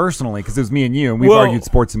anything moment. personally because it was me and you, and we've Well, argued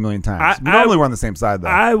sports a million times. We normally we're on the same side, though.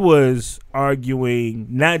 I was arguing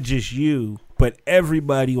not just you, but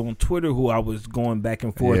everybody on Twitter who I was going back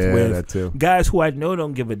and forth Yeah, with. that too. Guys who I know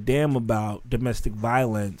don't give a damn about domestic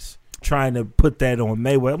violence, trying to put that on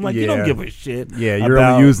Mayweather. I'm like, you don't Yeah. give a shit. Yeah, you're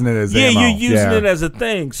about- only using it as Yeah, ammo. you're using Yeah. it as a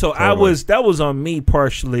thing. So Totally. that was on me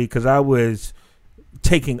partially because I was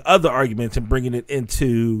taking other arguments and bringing it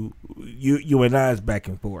into you and I's back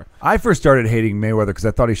and forth. I first started hating Mayweather because I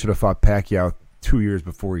thought he should have fought Pacquiao 2 years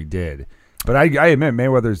before he did. But I admit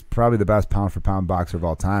Mayweather's probably the best pound for pound boxer of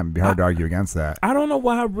all time. It'd be hard to argue against that. I don't know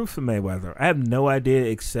why I root for Mayweather. I have no idea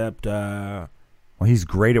except. Well, he's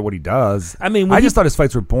great at what he does. I mean, I just thought his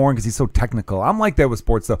fights were boring because he's so technical. I'm like that with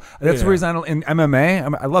sports, though. That's the reason I don't. In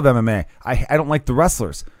MMA, I love MMA. I don't like the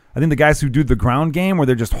wrestlers. I think the guys who do the ground game where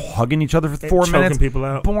they're just hugging each other for 4 minutes, people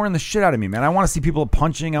out, boring the shit out of me, man. I want to see people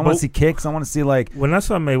punching. I want to see kicks. I want to see like. When I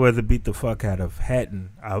saw Mayweather beat the fuck out of Hatton,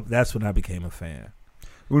 that's when I became a fan.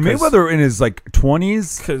 When Mayweather in his like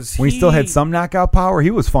 20s, when he still had some knockout power,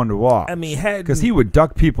 he was fun to watch. I mean, Hatton, because he would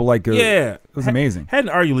duck people like it was amazing. Hatton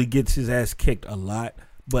arguably gets his ass kicked a lot.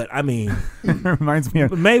 But I mean, it reminds me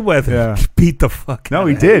of Mayweather beat the fuck. No, out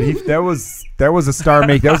he of did. That was a star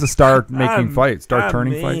making fight,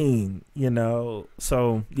 turning fight. You know,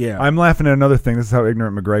 so yeah. I'm laughing at another thing. This is how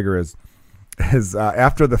ignorant McGregor is.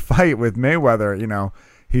 After the fight with Mayweather, you know,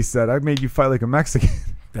 he said, "I made you fight like a Mexican."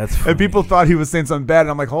 That's funny. And people thought he was saying something bad, and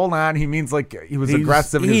I'm like, hold on, he means like he was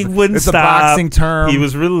aggressive. He wouldn't it's stop. a boxing term. He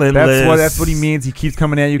was relentless. That's what he means. He keeps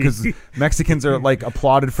coming at you because Mexicans are like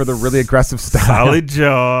applauded for the really aggressive style. Solid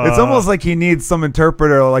jaw. It's almost like he needs some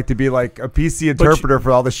interpreter, like to be like a PC interpreter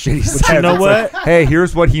for all the shit he says. You know what? Like, hey,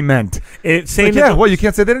 here's what he meant. It's like, you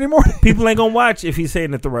can't say that anymore. People ain't gonna watch if he's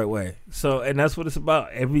saying it the right way. So, and that's what it's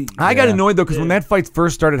about. I got annoyed though because when that fight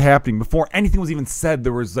first started happening, before anything was even said,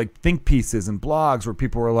 there was like think pieces and blogs where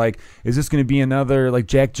people were like, "Is this going to be another like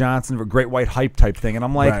Jack Johnson or Great White Hype type thing?" And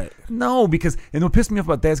I'm like, no, because and what pissed me off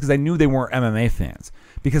about that is because I knew they weren't MMA fans.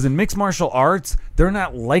 Because in mixed martial arts, they're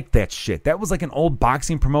not like that shit. That was like an old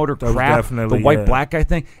boxing promoter crap, the white black guy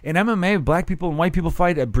thing. In MMA, black people and white people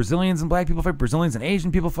fight. Brazilians and black people fight. Brazilians and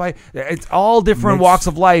Asian people fight. It's all different walks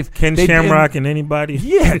of life. Ken Shamrock and anybody.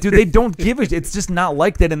 Yeah, dude, they don't give it. It's just not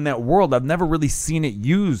like that in that world. I've never really seen it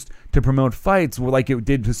used to promote fights like it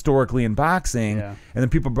did historically in boxing. Yeah. And then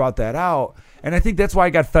people brought that out. And I think that's why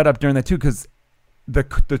I got fed up during that too, because the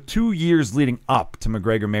 2 years leading up to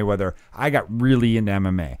McGregor Mayweather, I got really into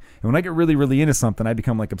MMA. And when I get really, really into something, I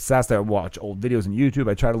become like obsessed. I watch old videos on YouTube.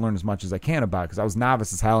 I try to learn as much as I can about it because I was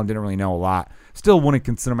novice as hell and didn't really know a lot. Still wouldn't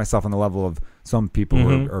consider myself on the level of some people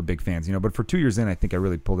who are big fans, you know. But for 2 years in, I think I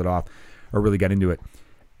really pulled it off or really got into it.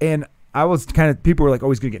 And I was people were like, oh,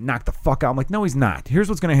 he's going to get knocked the fuck out. I'm like, no, he's not. Here's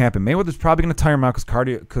what's going to happen. Mayweather's probably going to tire him out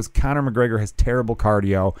because Conor McGregor has terrible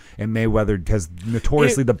cardio and Mayweather has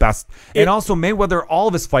notoriously the best. And also Mayweather, all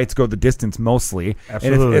of his fights go the distance mostly.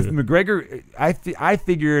 Absolutely. And if McGregor, I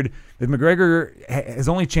figured if McGregor, his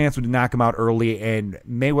only chance would knock him out early, and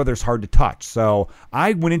Mayweather's hard to touch. So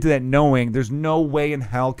I went into that knowing there's no way in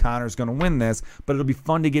hell Conor's going to win this, but it'll be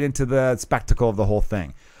fun to get into the spectacle of the whole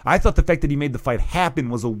thing. I thought the fact that he made the fight happen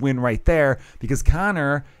was a win right there because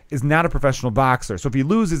Conor is not a professional boxer. So if he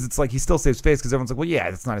loses, it's like he still saves face because everyone's like, well, yeah,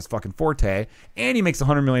 that's not his fucking forte. And he makes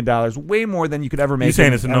 $100 million, way more than you could ever make. You're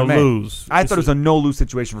saying it's a no-lose. I thought it was a no-lose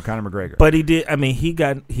situation for Conor McGregor. But he did. I mean, he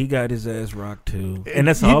got his ass rocked too. And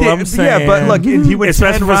that's all I'm saying. Yeah, but look, he went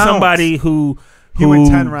especially 10 rounds. for somebody who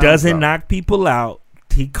doesn't knock people out.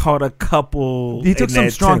 He caught a couple. He took some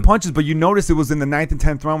strong punches, but you notice it was in the 9th and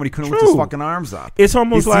 10th round when he couldn't lift his fucking arms up. It's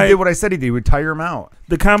almost like he did what I said he did. He would tire him out.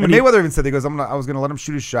 The comedy. And Mayweather even said, he goes, I was going to let him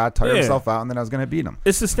shoot his shot, tire himself out, and then I was going to beat him.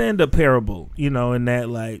 It's a stand-up parable, you know, in that,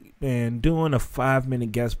 like, man, doing a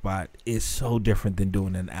 5-minute guest spot is so different than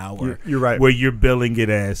doing an hour. You're right. Where you're billing it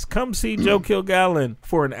as, come see Joe Kilgallen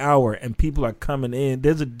for an hour, and people are coming in.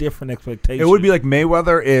 There's a different expectation. It would be like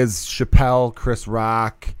Mayweather is Chappelle, Chris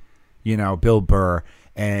Rock, you know, Bill Burr.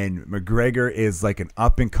 And McGregor is like an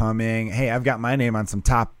up-and-coming, hey, I've got my name on some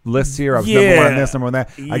top lists here. I was number one on this, number one on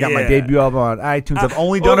that. I got my debut album on iTunes. I've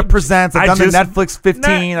only done it Presents. I've done the Netflix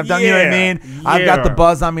 15. I've done, you know what I mean? Yeah. I've got the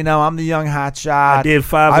buzz on me now. I'm the young hotshot. I did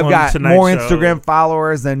 5 I've on got Tonight more Show. Instagram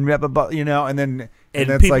followers than, you know, and then... And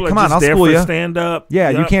it's like, come on, I'll school you. Stand up. Yeah,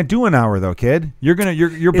 you can't do an hour though, kid. You're gonna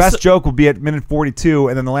your best joke will be at minute 42,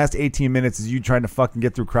 and then the last 18 minutes is you trying to fucking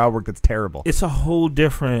get through crowd work that's terrible. It's a whole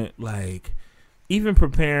different, like, even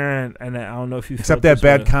preparing, and I don't know if you except that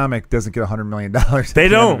bad comic doesn't get $100 million. They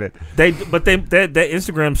don't. That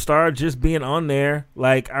Instagram star just being on there.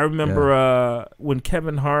 Like I remember when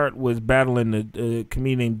Kevin Hart was battling the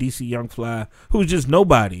comedian DC Young Fly, who was just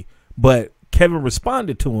nobody, but Kevin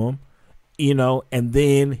responded to him. You know, and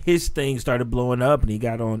then his thing started blowing up, and he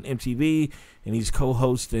got on MTV, and he's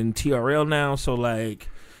co-hosting TRL now. So, like,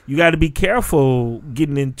 you got to be careful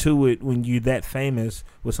getting into it when you're that famous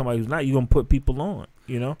with somebody who's not. You're going to put people on,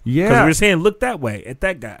 you know? Yeah. Because we're saying, look that way at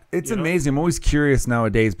that guy. It's amazing. I'm always curious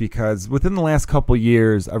nowadays because within the last couple of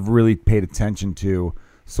years, I've really paid attention to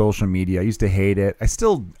social media. I used to hate it. I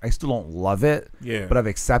still don't love it. Yeah. But I've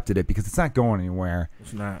accepted it because it's not going anywhere.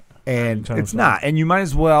 It's not. And it's not. And you might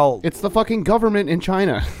as well. It's the fucking government in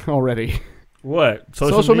China already. What?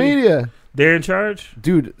 Social media. They're in charge?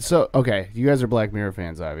 Dude, so, okay, you guys are Black Mirror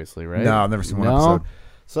fans, obviously, right? No, I've never seen one episode.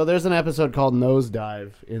 So there's an episode called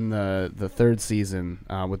Nosedive in the third season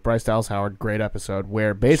with Bryce Dallas Howard. Great episode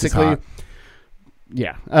where basically,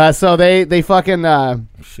 yeah. So they fucking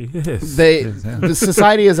She is. the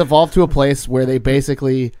society has evolved to a place where they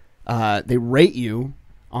basically they rate you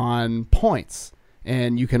on points,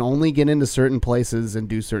 and you can only get into certain places and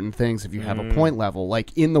do certain things if you have a point level,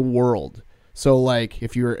 like in the world. So like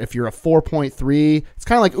if you're a 4.3, it's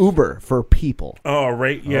kind of like Uber for people. Oh,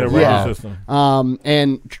 right. Yeah, the Yeah. rating system.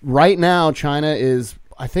 And right now, China is,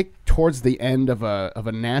 I think, towards the end of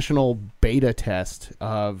a national beta test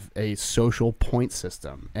of a social point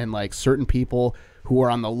system, and like certain people who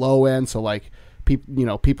are on the low end, so like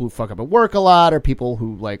people who fuck up at work a lot, or people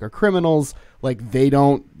who like are criminals, like they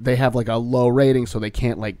have like a low rating, so they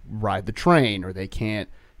can't like ride the train, or they can't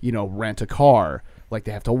rent a car. Like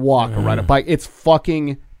they have to walk or ride a bike. It's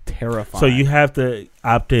fucking terrifying. So you have to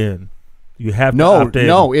opt in. You have to opt in.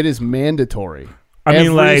 No, it is mandatory.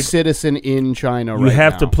 Every citizen in China you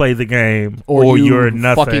have to play the game, or you're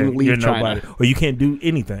nothing. Fucking leave you're China. nobody, or you can't do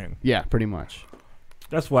anything. Yeah, pretty much.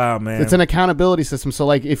 That's wild, man. It's an accountability system. So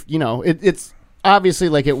like if it's obviously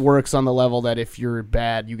like it works on the level that if you're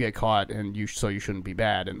bad, you get caught, and you shouldn't be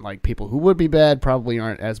bad. And like people who would be bad probably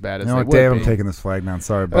aren't as bad as they would Dave, be. I'm taking this flag down.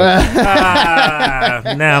 Sorry, bud.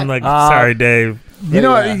 Now I'm like, sorry, Dave. You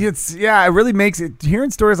know, it really makes it. Hearing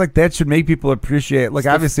stories like that should make people appreciate. Like,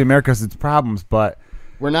 obviously, America has its problems, but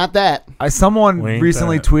we're not that. Someone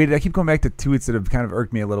recently tweeted. I keep going back to tweets that have kind of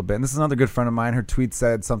irked me a little bit. And this is another good friend of mine. Her tweet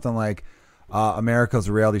said something like, "America's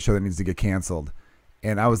a reality show that needs to get canceled."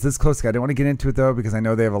 And I was this close. I didn't want to get into it, though, because I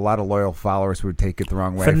know they have a lot of loyal followers who would take it the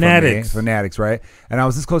wrong way. Fanatics, right? And I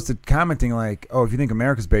was this close to commenting, like, oh, if you think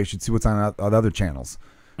America's bad, you should see what's on other channels.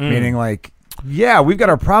 Meaning, like, yeah, we've got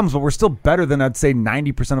our problems, but we're still better than, I'd say,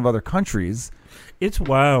 90% of other countries. It's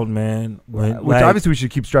wild, man. Which obviously we should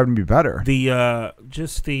keep striving to be better.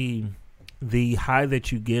 Just the high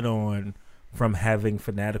that you get on from having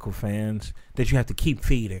fanatical fans that you have to keep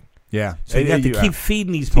feeding. Yeah. So you have to keep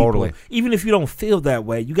feeding these people. Totally. Even if you don't feel that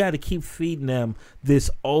way, you got to keep feeding them this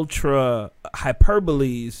ultra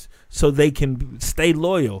hyperboles so they can stay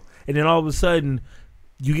loyal. And then all of a sudden,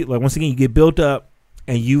 you get, like, once again, you get built up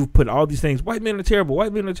and you put all these things, white men are terrible,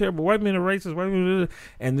 white men are terrible, white men are racist, white men are,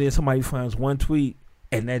 and then somebody finds one tweet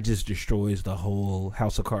and that just destroys the whole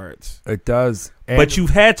house of cards. It does. But you've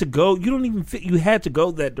had to go. You don't even fit. You had to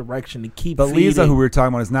go that direction to keep. But feeding. Lisa, who we were talking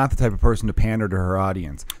about, is not the type of person to pander to her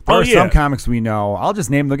audience. There are some comics we know. I'll just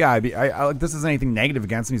name the guy. This isn't anything negative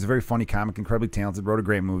against him. He's a very funny comic, incredibly talented, wrote a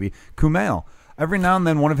great movie. Kumail. Every now and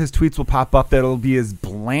then, one of his tweets will pop up that'll be as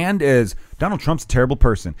bland as Donald Trump's a terrible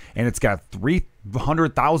person, and it's got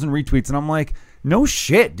 300,000 retweets, and I'm like, no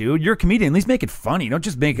shit, dude. You're a comedian. At least make it funny. Don't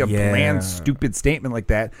just make a bland, stupid statement like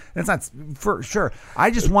that. That's not for sure. I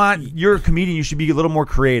just want, you're a comedian. You should be a little more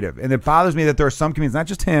creative. And it bothers me that there are some comedians, not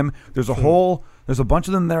just him. There's a bunch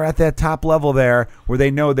of them that are at that top level there where they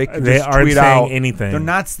know they can just tweet out anything.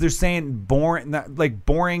 They're saying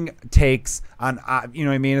boring takes on, you know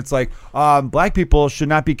what I mean? It's like, black people should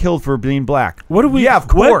not be killed for being black. What are we? Yeah, of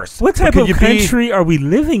course. What type of country are we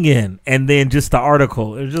living in? And then just the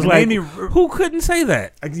article. It's just like, who couldn't say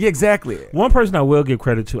that? Yeah, exactly. One person I will give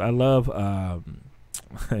credit to, I love,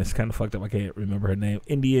 it's kind of fucked up. I can't remember her name.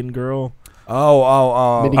 Indian girl.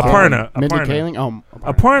 Aparna. Mindy Kaling.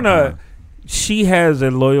 Aparna. She has a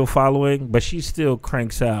loyal following, but she still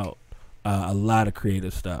cranks out a lot of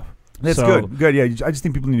creative stuff. That's good. Good, yeah. I just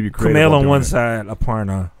think people need to be creative. Kumail on one side,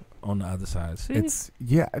 Aparna on the other side. See?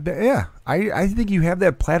 I think you have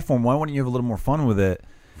that platform. Why wouldn't you have a little more fun with it?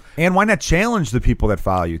 And why not challenge the people that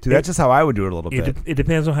follow you, too? That's just how I would do it a little bit. It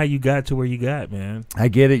depends on how you got to where you got, man. I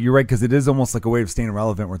get it. You're right, because it is almost like a way of staying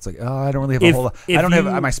relevant where it's like, oh, I don't really have a whole lot. I don't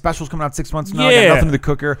have my special's coming out 6 months from now. I got nothing to the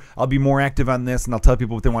cooker. I'll be more active on this, and I'll tell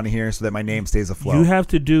people what they want to hear so that my name stays afloat. You have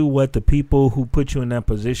to do what the people who put you in that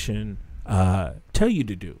position tell you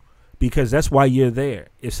to do, because that's why you're there.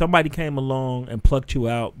 If somebody came along and plucked you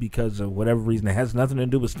out because of whatever reason that has nothing to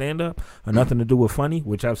do with stand-up or nothing to do with funny,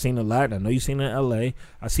 which I've seen a lot. I know you've seen it in L.A.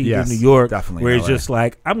 I see it in New York, where it's just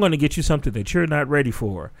like, I'm going to get you something that you're not ready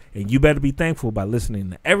for, and you better be thankful by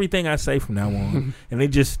listening to everything I say from now on. And they're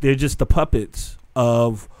just the puppets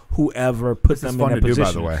of whoever put them in that position.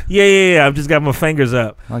 By the way. Yeah. I've just got my fingers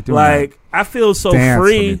up. I feel so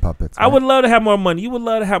free. Puppets, right? I would love to have more money. You would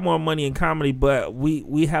love to have more money in comedy, but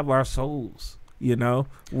we have our souls,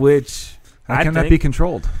 which I cannot be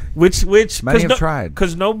controlled. Which Many have tried.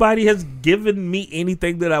 Because nobody has given me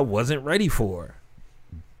anything that I wasn't ready for.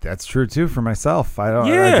 That's true too for myself. I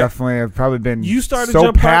Yeah. definitely have probably been You started so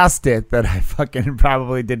your pod- past it that I fucking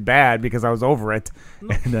probably did bad because I was over it.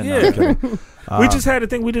 And then, no, I'm kidding. We just had a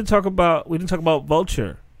thing we didn't talk about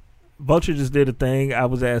Vulture. Vulture just did a thing. I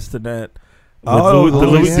was asked to that. Oh,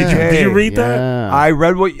 Louis did you read that?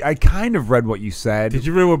 Yeah. I kind of read what you said. Did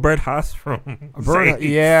you read what Brett Haas from? Zany?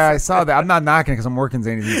 Yeah, I saw that. I'm not knocking because I'm working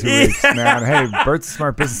Zany these 2 weeks, man. Hey, Bert's a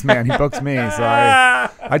smart businessman. He books me, so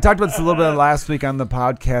I talked about this a little bit last week on the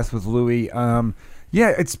podcast with Louis.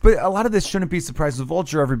 Yeah, but a lot of this shouldn't be surprised. With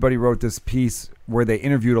Vulture, everybody wrote this piece where they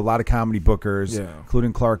interviewed a lot of comedy bookers,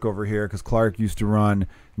 including Clark over here, because Clark used to run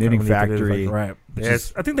Knitting Factory. Right.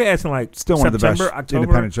 I think they asked him like still one of the best October.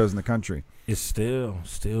 independent shows in the country. It's still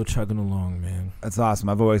chugging along, man. That's awesome.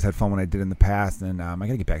 I've always had fun when I did in the past, and I got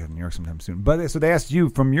to get back to New York sometime soon. But so they asked you,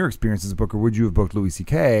 from your experience as a booker, would you have booked Louis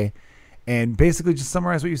C.K.? And basically just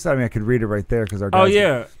summarize what you said. I mean, I could read it right there because our guys. Oh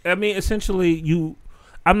yeah, I mean, essentially,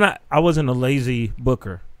 I wasn't a lazy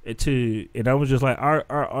booker. And I was just like,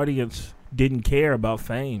 our audience didn't care about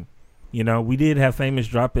fame. You know, we did have famous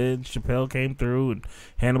drop-ins. Chappelle came through, and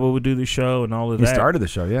Hannibal would do the show and all of that. He started the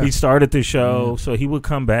show, yeah. He started the show, so he would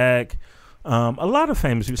come back. A lot of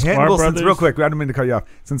famous people. Hannibal, real quick, I don't mean to cut you off.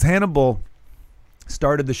 Since Hannibal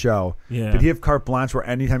started the show, did he have carte blanche where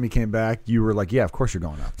anytime he came back, you were like, yeah, of course you're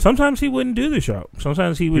going up? Sometimes he wouldn't do the show.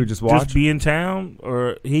 Sometimes he would just be in town,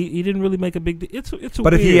 or he didn't really make a big deal. It's but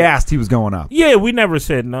weird. If he asked, he was going up. Yeah, we never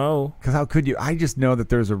said no. Because how could you? I just know that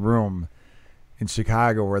there's a room in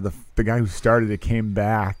Chicago where the guy who started it came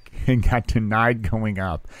back and got denied going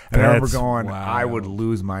up. And I remember going, wild. I would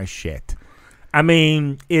lose my shit. I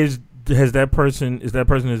mean, is that person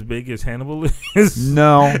as big as Hannibal is?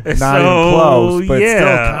 No, not even close. But still,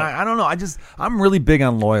 I don't know. I'm really big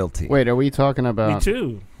on loyalty. Wait, are we talking about? Me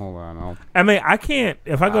too. Hold on. I mean, I can't.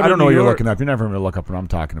 If I go to I don't know New what you're York, looking up. You're never going to look up what I'm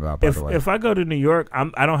talking about, by the way. If I go to New York,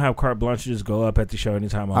 I don't have carte blanche to just go up at the show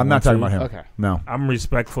anytime I want to. I'm not talking about him. Okay. No. I'm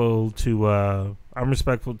respectful to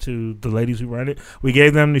the ladies who run it. We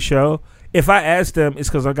gave them the show. If I asked them, it's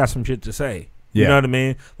because I got some shit to say. You know what I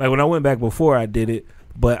mean? Like when I went back before, I did it.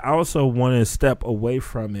 But I also wanted to step away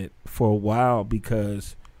from it for a while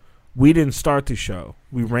because we didn't start the show.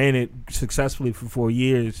 We ran it successfully for 4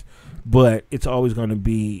 years, but it's always going to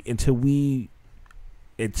be, until we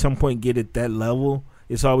at some point get at that level,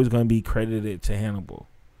 it's always going to be credited to Hannibal.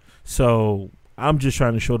 So I'm just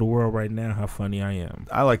trying to show the world right now how funny I am.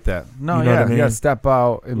 I like that. No, you know what I mean? You got to step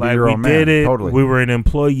out and be your we own man. did it. Totally. We were an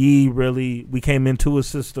employee, really. We came into a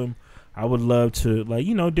system. I would love to,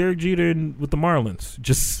 Derek Jeter with the Marlins.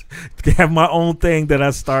 Just have my own thing that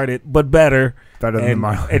I started, but better. Better than the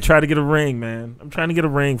Marlins. And try to get a ring, man. I'm trying to get a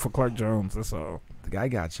ring for Clark Jones. That's all. I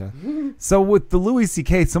gotcha. So with the Louis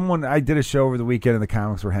C.K., I did a show over the weekend and the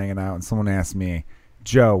comics were hanging out, and someone asked me,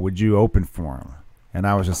 Joe, would you open for him? And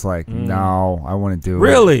I was just like, no, I wouldn't do it.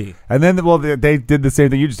 Really? And then, they did the same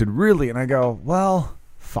thing you just did. Really? And I go, well,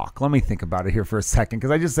 fuck, let me think about it here for a second,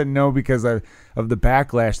 because I just said no because of the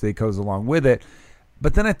backlash that goes along with it.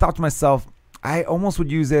 But then I thought to myself, I almost would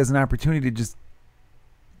use it as an opportunity to just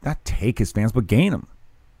not take his fans, but gain them.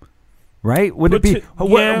 Right? Would it be?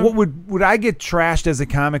 What would I get trashed as a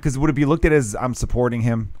comic? Because would it be looked at as I'm supporting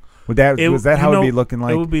him? Was that how it would be looking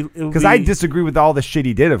like? It would be because I disagree with all the shit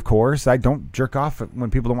he did. Of course, I don't jerk off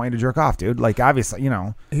when people don't want you to jerk off, dude. Like obviously,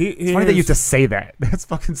 it's funny that you have to say that. That's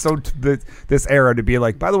fucking this era to be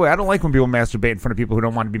like. By the way, I don't like when people masturbate in front of people who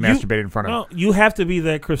don't want to be masturbated in front of. No, you have to be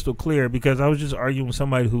that crystal clear, because I was just arguing with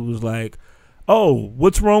somebody who was like, "Oh,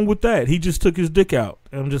 what's wrong with that? He just took his dick out."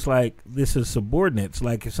 And I'm just like, "This is subordinates.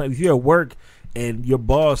 Like if you're at work and your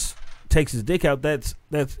boss takes his dick out, that's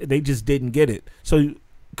they just didn't get it." So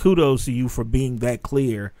kudos to you for being that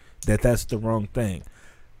clear that that's the wrong thing.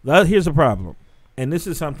 Now, here's the problem, and this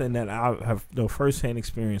is something that I have no firsthand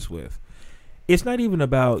experience with. It's not even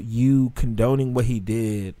about you condoning what he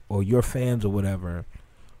did or your fans or whatever.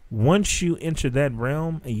 Once you enter that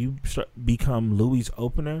realm and you become Louis'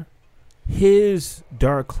 opener, his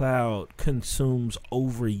dark cloud consumes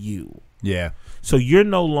over you. Yeah. So you're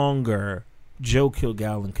no longer Joe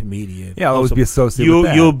Kilgallen, comedian. Yeah, I'll always be associated with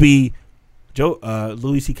that. You'll be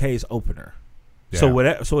Louis C.K.'s opener.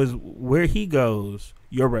 Yeah. So where he goes,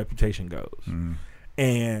 your reputation goes.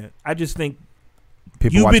 And I just think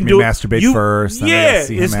people watch me masturbate first. Yeah,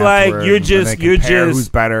 it's like you're just who's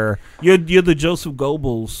better. You're the Joseph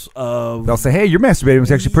Goebbels of. They'll say, "Hey, your masturbating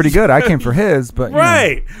was actually pretty good. I came for his," but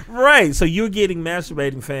right. So you're getting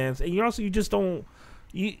masturbating fans, and you just don't.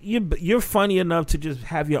 you're funny enough to just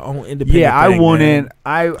have your own independent. Yeah, I thing, wouldn't.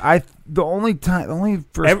 man. The only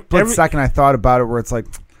for a split second I thought about it, where it's like,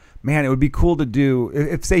 man, it would be cool to do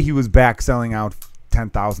if say he was back selling out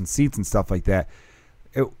 10,000 seats and stuff like that.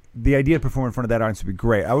 The idea of performing in front of that audience would be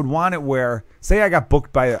great. I would want it where, say I got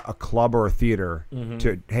booked by a club or a theater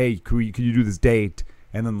to, hey, could you do this date?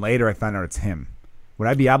 And then later I find out it's him. Would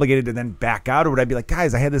I be obligated to then back out, or would I be like,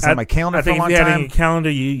 guys, I had this on my calendar for a long time? I think if you had it in your calendar,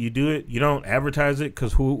 you do it. You don't advertise it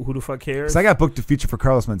because who the fuck cares? So I got booked to feature for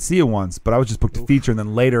Carlos Mencia once, but I was just booked to feature, and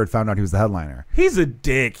then later it found out he was the headliner. He's a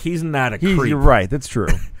dick. He's not a creep. You're right. That's true.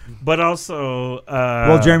 But also,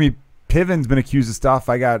 well, Jeremy Piven's been accused of stuff.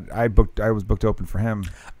 I was booked open for him.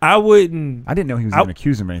 I didn't know he was even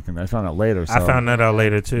accused of anything. I found out later. So. I found that out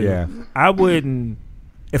later too. Yeah. I wouldn't.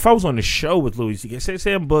 If I was on the show with Louis C.K.,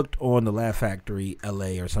 say I'm booked on the Laugh Factory,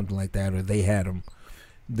 L.A. or something like that, or they had him,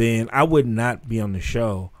 then I would not be on the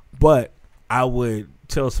show. But I would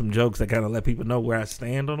tell some jokes that kind of let people know where I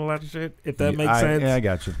stand on a lot of shit, if that makes sense. Yeah, I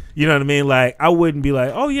got you. You know what I mean? Like, I wouldn't be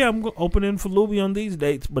like, oh, yeah, I'm opening for Louis on these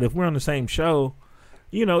dates. But if we're on the same show,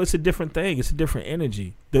 you know, it's a different thing. It's a different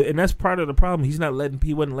energy. And that's part of the problem. He wasn't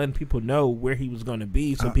letting people know where he was going to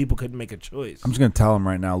be, so people couldn't make a choice. I'm just going to tell him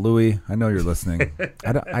right now, Louis, I know you're listening.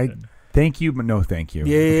 I thank you, but no thank you.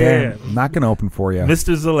 Yeah. Okay? I'm not going to open for you.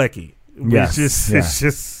 Mr. Zalecki. Yes.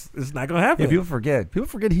 It's not going to happen. Yeah, people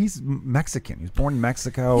forget he's Mexican. He was born in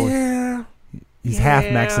Mexico. Yeah. He's half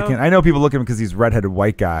Mexican. I know people look at him because he's a redheaded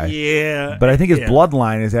white guy. Yeah. But I think his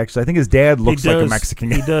bloodline is actually, I think his dad looks like a Mexican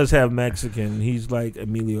guy. He does have Mexican. He's like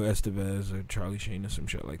Emilio Estevez or Charlie Sheen or some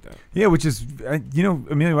shit like that. Yeah, which is,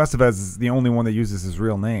 Emilio Estevez is the only one that uses his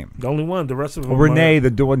real name. The only one. The rest of them Renee,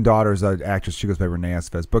 the one daughter's an actress. She goes by Renee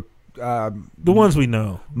Estevez. But the ones we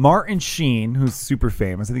know. Martin Sheen, who's super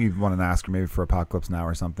famous. I think he won an Oscar maybe for Apocalypse Now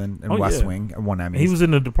or something. And West Wing. And won Emmys. He was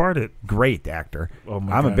in The Departed. Great actor. Oh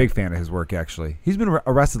my I'm God. a big fan of his work, actually. He's been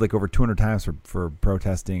arrested like over 200 times for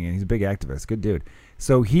protesting, and he's a big activist. Good dude.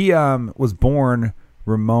 So he was born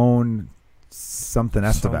Ramon something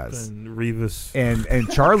Estevez. Rivas. And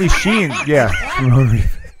Charlie Sheen, yeah. Ramon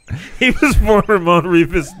Rivas. He was born Ramon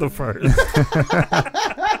Rivas the first.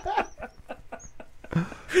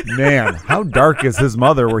 Man, how dark is his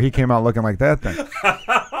mother where he came out looking like that thing?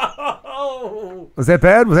 Was that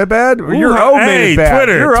bad? Ooh, Your O made it bad.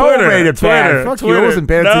 Twitter, Your Twitter, O made it bad. Fuck you. It wasn't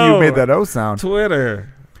bad until you made that O sound.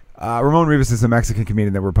 Twitter. Ramon Rivas is a Mexican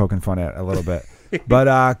comedian that we're poking fun at a little bit.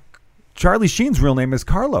 But Charlie Sheen's real name is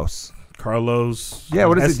Carlos. Yeah,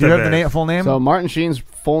 what is it? Do you have the full name? So Martin Sheen's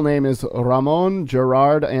full name is Ramon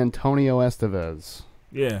Gerard Antonio Estevez.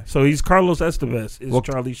 Yeah, so he's Carlos Estevez. Is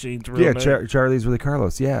Charlie Sheen's real name? Charlie's really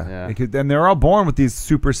Carlos. Yeah. And they're all born with these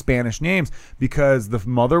super Spanish names because the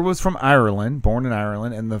mother was from Ireland, born in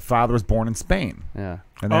Ireland, and the father was born in Spain. Yeah.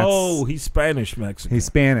 And he's Spanish Mexican. He's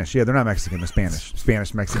Spanish. Yeah, they're not Mexican. They're Spanish.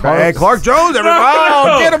 Spanish Mexican. Hey, Clark Jones, everybody!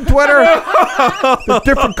 Oh, get him, Twitter. There's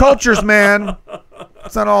different cultures, man.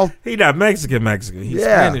 It's not all. He's not Mexican. He's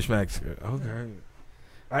Spanish Mexican. Okay.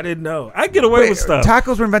 I didn't know. I get away with stuff.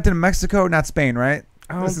 Tacos were invented in Mexico, not Spain, right?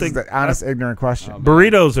 I don't think the honest, ignorant question.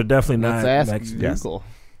 Burritos are definitely not Mexican. Yes.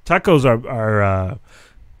 Tacos are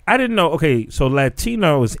I didn't know. Okay, so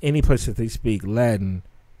Latino is any place that they speak Latin.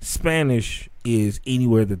 Spanish is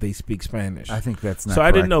anywhere that they speak Spanish. I think that's not so. I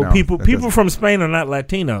didn't know no, people from Spain are not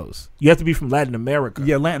Latinos. You have to be from Latin America.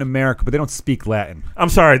 Yeah, Latin America, but they don't speak Latin. I'm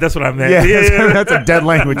sorry, that's what I meant. Yeah. That's a dead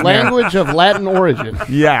language. Language of Latin origin.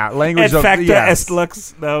 Yeah, language of facta est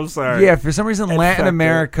lux. No, I'm sorry. Yeah, for some reason, Latin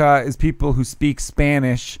America is people who speak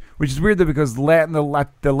Spanish, which is weird though because the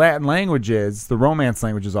Latin languages, the Romance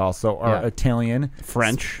languages also are Italian,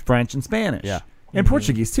 French, and Spanish. Yeah. And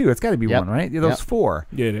Portuguese too. It's got to be one, right? Yeah, those four.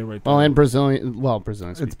 Yeah, they're right there. Well, and Brazilian. Well,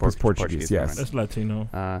 Brazilian. It's Portuguese. Yes, that's Latino.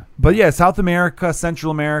 But yeah, South America,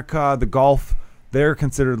 Central America, the Gulf, they're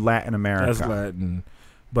considered Latin America. That's Latin.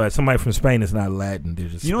 But somebody from Spain is not Latin. They're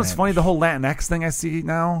just what's funny? The whole Latinx thing I see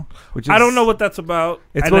now, which is, I don't know what that's about.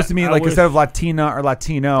 It's supposed to mean like instead of Latina or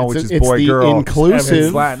Latino, which is boy, girl, inclusive.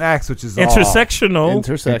 It's Latinx, which is intersectional.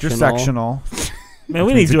 Intersectional. Man,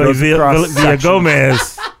 we need Joey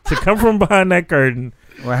Villagomez to come from behind that curtain.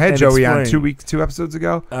 Well, I had Joey on 2 episodes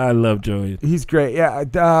ago. I love Joey. He's great. Yeah,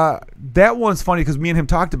 that one's funny because me and him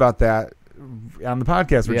talked about that on the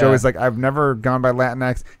podcast where Joey's like, I've never gone by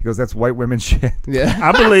Latinx. He goes, that's white women shit. Yeah,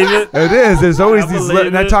 I believe it. It is. There's always these.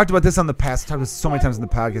 And I talked about this on the past. I talked about this so many times in the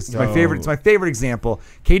podcast. It's my favorite. It's my favorite example.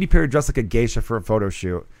 Katy Perry dressed like a geisha for a photo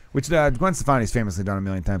shoot, which Gwen Stefani's famously done a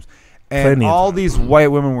million times. And all these white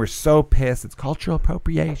women were so pissed. It's cultural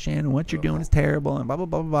appropriation. And what you're doing is terrible. And blah, blah,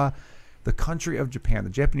 blah, blah, blah. The country of Japan, the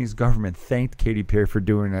Japanese government thanked Katy Perry for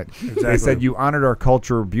doing it. Exactly. They said, you honored our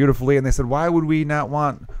culture beautifully. And they said, why would we not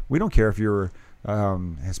want, we don't care if you're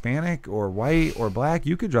Hispanic or white or black.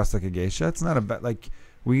 You could dress like a geisha. It's not a, like,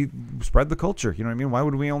 we spread the culture. You know what I mean? Why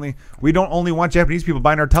would we don't only want Japanese people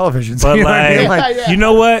buying our televisions. But you know what I mean? like- you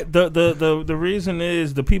know what? The reason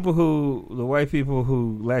is the white people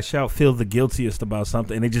who lash out feel the guiltiest about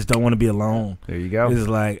something, and they just don't want to be alone. There you go. It's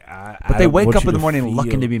like, But they wake up in the morning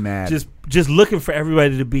looking to be mad. just looking for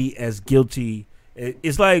everybody to be as guilty.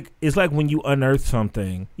 It's like when you unearth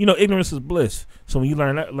something. You know, ignorance is bliss. So when you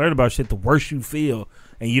learn about shit, the worse you feel,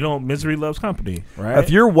 and you don't. Misery loves company, right?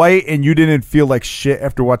 If you're white and you didn't feel like shit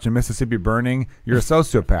after watching Mississippi Burning, you're a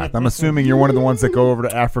sociopath. I'm assuming you're one of the ones that go over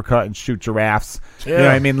to Africa and shoot giraffes. You know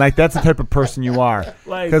what I mean? Like, that's the type of person you are.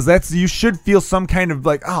 Like- Because you should feel some kind of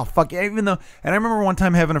like, oh, fuck. Even though, and I remember one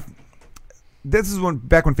time having this is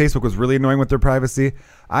back when Facebook was really annoying with their privacy.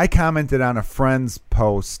 I commented on a friend's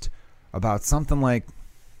post about something like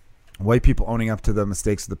white people owning up to the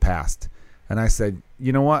mistakes of the past. And I said,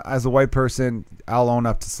 you know what? As a white person, I'll own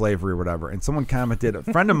up to slavery or whatever. And someone commented, a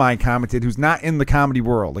friend of mine commented, who's not in the comedy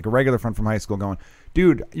world, like a regular friend from high school, going,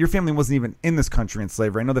 dude, your family wasn't even in this country in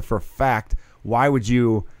slavery. I know that for a fact. Why would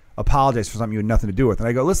you apologize for something you had nothing to do with? And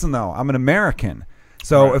I go, listen, though, I'm an American.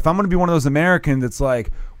 So if I'm going to be one of those Americans that's like,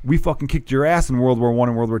 we fucking kicked your ass in World War I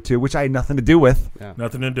and World War II, which I had nothing to do with. Yeah.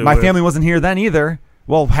 Nothing to do. My with family wasn't here then either.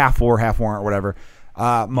 Well, half war, half weren't, or whatever.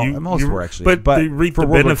 Most were actually, but they reap for the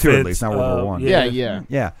World War II benefits. at least, not World War I.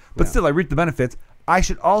 Yeah. But still, I reap the benefits. I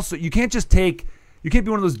should also. You can't just take. You can't be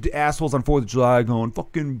one of those assholes on 4th of July going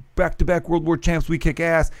fucking back-to-back World War champs. We kick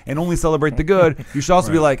ass and only celebrate the good. You should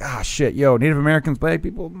also be like, shit, yo, Native Americans, black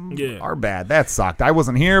people are bad. That sucked. I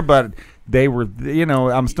wasn't here, but they were. You know,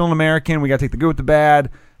 I'm still an American. We got to take the good with the bad.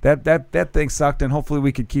 That thing sucked, and hopefully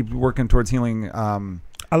we could keep working towards healing.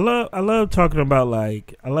 I love talking about,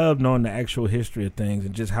 like, I love knowing the actual history of things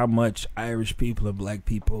and just how much Irish people and black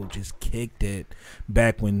people just kicked it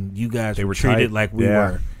back when you guys were treated tight. like we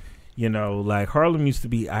were. You know, like Harlem used to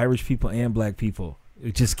be Irish people and black people.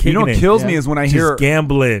 It just kicking You know what it. kills me is when I Just hear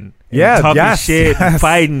gambling, and talking shit, and yes.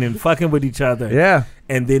 fighting and fucking with each other. Yeah,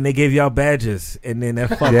 And then they gave y'all badges, and then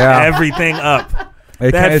that fucked Yeah. everything up.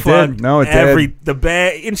 it That fucked did. No, it did. the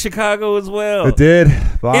bad in Chicago as well. It did.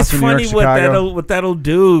 Boston, It's New York, funny Chicago. what that'll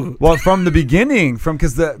do. Well, from the beginning,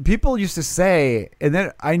 because the people used to say, and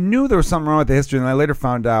then I knew there was something wrong with the history, and I later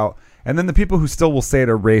found out. And then the people who still will say it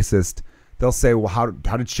are racist. They'll say, well, how did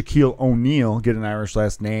Shaquille O'Neal get an Irish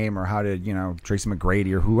last name, or how did Tracy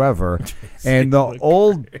McGrady or whoever? And the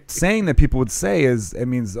old saying that people would say is, it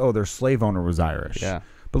means, their slave owner was Irish. Yeah.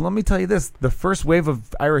 But let me tell you this: the first wave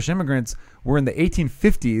of Irish immigrants were in the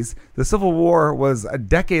 1850s. The Civil War was a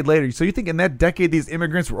decade later. So you think in that decade these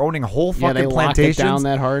immigrants were owning whole fucking they locked plantations? it down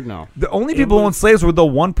that hard? No. The only people who owned slaves were the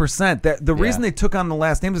 1%. The reason they took on the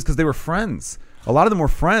last names is because they were friends. A lot of them were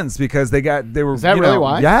friends because they were. Is that really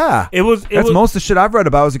why? Yeah, That's most of the shit I've read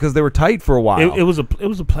about is because they were tight for a while. It was a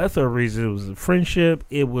plethora of reasons. It was a friendship.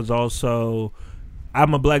 It was also,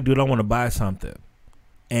 I'm a black dude. I want to buy something,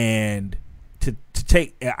 and to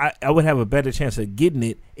take, I would have a better chance of getting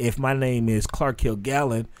it if my name is Clark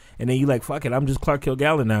Kilgallen, and then you like, fuck it, I'm just Clark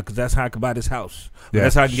Kilgallen now because that's how I can buy this house. Yeah,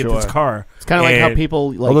 that's how I can get this car. It's kind of like how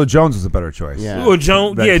people like. Although Jones was a better choice. Yeah. Well,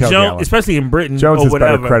 Jones, Than Jones, Kilgallen. especially in Britain Jones or has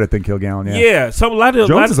whatever. better credit than Kilgallen. Yeah. Yeah, so a lot of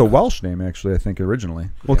Jones is a Welsh name, actually. I think originally.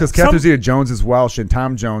 Well, because Catherine Zeta-Jones is Welsh, and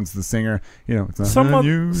Tom Jones, the singer, it's not some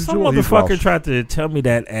unusual. He's motherfucker Welsh. tried to tell me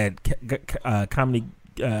that at comedy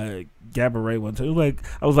Gabaret one time. It was like,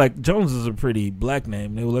 I was like, Jones is a pretty black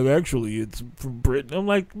name. They were like, actually, it's from Britain. I'm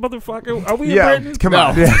like, motherfucker, are we in Britain? Come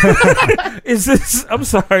on. Yeah. Is this? I'm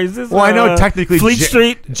sorry. Is this? Well, I know technically Fleet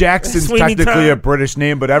Street. Jackson's Sweeney technically Todd. a British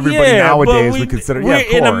name, but everybody Yeah, nowadays but would consider. we're Yeah,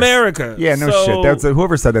 of in course. America. Yeah, no so shit. That's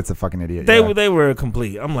whoever said that's a fucking idiot. They were a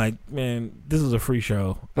complete. I'm like, man, this is a free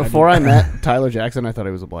show. Before I met Tyler Jackson, I thought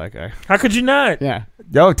he was a black guy. How could you not? Yeah.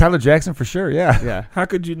 Tyler Jackson for sure. Yeah. Yeah. How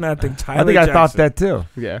could you not think Tyler? I think Jackson? I thought that too.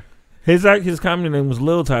 Yeah. His comedy name was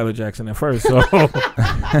Lil Tyler Jackson at first. So I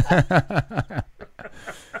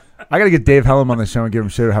got to get Dave Hellum on the show and give him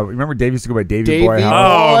shit. Remember Dave used to go by Davey Boy Davey Hellum?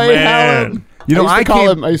 Oh, Boy man. Hellum. You know, I used to call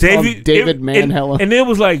him David Man Hellum. And it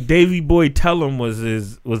was like Davey Boy Tell Him was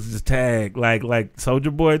his tag. Like Soldier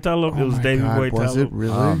Boy Tell Him. It was Davey Boy was Tell it Him.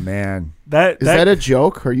 really? Oh man, Is that a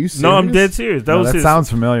joke? Are you serious? No, I'm dead serious. That was his. sounds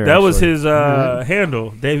familiar. That was actually. his handle,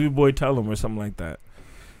 Davey Boy Tell Him or something like that.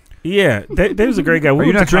 Yeah, Dave's a great guy. Are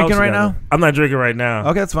you not drinking right now? I'm not drinking right now.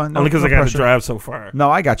 Okay, that's fine. Only because no I got pressure. to drive so far.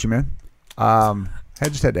 No, I got you, man. I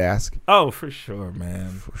just had to ask. Oh, for sure, man.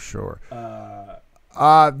 For sure.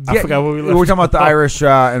 I forgot what we left were talking about the Irish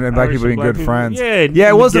and black Irish people being and black good people. friends. Yeah,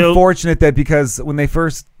 it was guilt. unfortunate that because when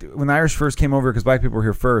the Irish first came over, because black people were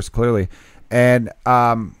here first, clearly, and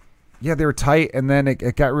they were tight, and then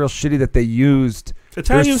it got real shitty that they used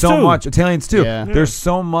Italians Italians too. Yeah. There's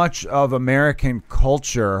so much of American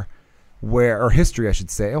culture or history, I should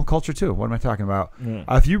say. Oh, culture too. What am I talking about? Yeah.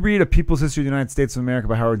 If you read A People's History of the United States of America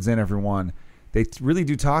by Howard Zinn, everyone, they really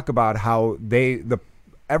do talk about how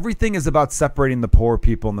everything is about separating the poor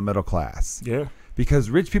people and the middle class. Yeah. Because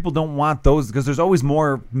rich people don't want those, because there's always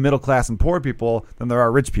more middle class and poor people than there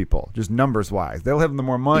are rich people, just numbers wise. They'll have the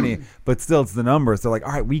more money, but still it's the numbers. They're like,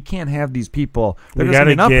 all right, we can't have these people. They're just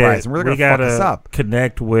going to be an uprising. We're going to fuck us up.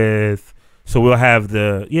 Connect with, so we'll have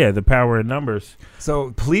the power in numbers.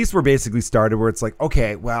 So police were basically started where it's like,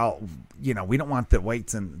 okay, well, we don't want the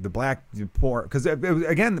whites and the black, the poor. Because,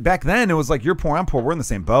 again, back then, it was like, you're poor, I'm poor, we're in the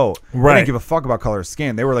same boat. Right. They didn't give a fuck about color of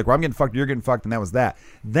skin. They were like, well, I'm getting fucked, you're getting fucked, and that was that.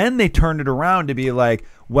 Then they turned it around to be like,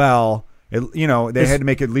 well, they had to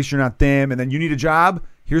make it, at least you're not them, and then you need a job,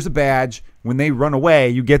 here's a badge. When they run away,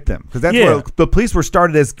 you get them. Because that's where the police were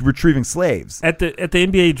started as retrieving slaves. At the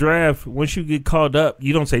NBA draft, once you get called up,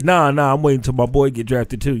 you don't say, nah, I'm waiting until my boy get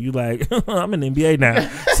drafted too. You like, I'm in the NBA now.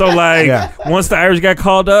 So once the Irish got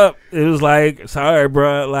called up, it was like, sorry,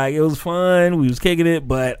 bro. Like, it was fun. We was kicking it,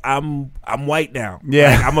 but I'm white now.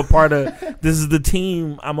 Yeah. Like, I'm a part of, this is the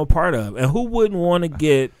team I'm a part of. And who wouldn't want to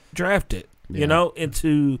get drafted,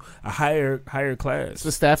 into a higher class? It's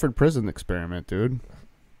the Stafford prison experiment, dude.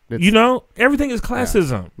 Everything is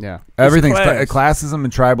classism. Yeah. Everything's class. classism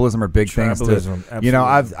and tribalism are big things too.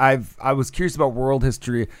 Absolutely. I was curious about world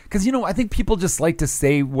history because I think people just like to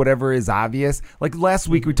say whatever is obvious. Like last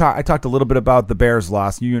week I talked a little bit about the Bears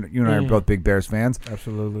loss. You and I are both big Bears fans.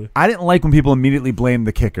 Absolutely. I didn't like when people immediately blame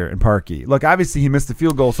the kicker and Parkey. Look, obviously he missed the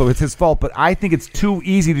field goal, so it's his fault. But I think it's too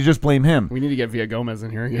easy to just blame him. We need to get Villa Gomez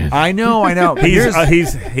in here again. I know. he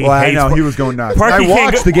was going nuts. I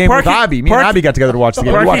watched the game with Abby. Me and Abby got together to watch the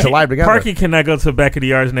game. We watched it live together. Parkey cannot go to the back of the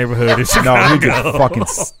yards neighborhood in Chicago. No,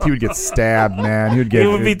 he would get stabbed, man. He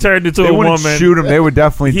would be turned into a woman. They wouldn't shoot him. They would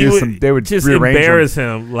definitely they would just rearrange embarrass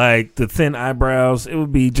him. Like the thin eyebrows. It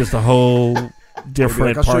would be just a whole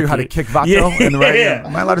different. I'll show you how to kick Vato in the right.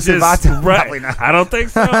 Am I allowed to say Vato? Right. Probably not. I don't think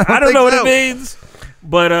so. I don't know what it means.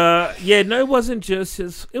 But it wasn't just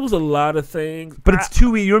his. It was a lot of things. But it's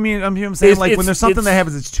too easy. You know what I mean? I'm saying, like when there's something that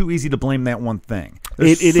happens, it's too easy to blame that one thing.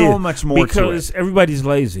 There's so much more to it because everybody's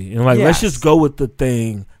lazy and let's just go with the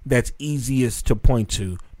thing that's easiest to point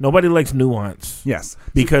to. Nobody likes nuance. Yes,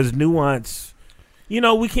 because nuance.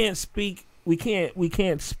 We can't speak. We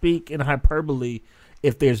can't speak in hyperbole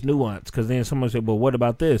if there's nuance. Because then someone say, "Well, what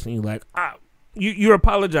about this?" And you're like, You're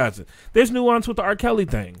apologizing. There's nuance with the R. Kelly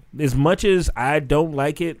thing. As much as I don't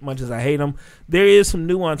like it, much as I hate him, there is some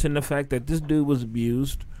nuance in the fact that this dude was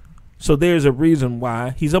abused. So there's a reason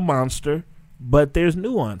why he's a monster, but there's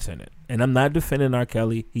nuance in it. And I'm not defending R.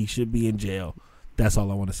 Kelly. He should be in jail. That's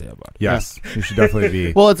all I want to say about it. Yes, he should definitely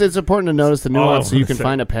be. Well, it's important to notice the nuance so you can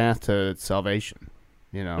find a path to salvation.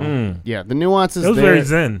 Yeah, the nuances. It was there. very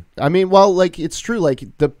zen. I mean, it's true. Like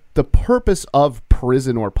the purpose of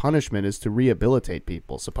prison or punishment is to rehabilitate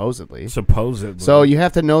people, supposedly. So you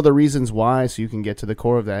have to know the reasons why, so you can get to the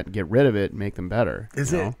core of that and get rid of it and make them better.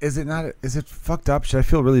 Is it fucked up? Should I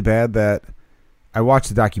feel really bad that I watched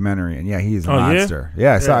the documentary and he's a monster.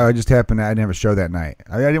 Yeah, I just happened. I didn't have a show that night.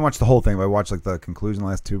 I didn't watch the whole thing, but I watched like the conclusion, the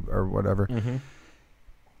last two or whatever. Mm-hmm.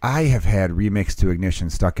 I have had Remix to Ignition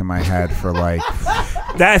stuck in my head for like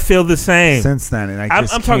that. I feel the same since then, and I'm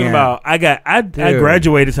talking about. I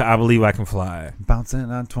graduated to I Believe I Can Fly.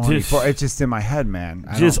 Bouncing on 24. It's just in my head, man.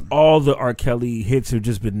 All the R. Kelly hits have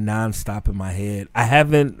just been nonstop in my head. I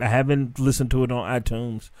haven't listened to it on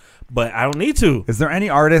iTunes, but I don't need to. Is there any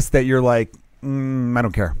artist that you're like, I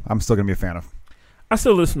don't care, I'm still gonna be a fan of? I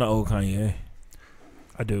still listen to old Kanye.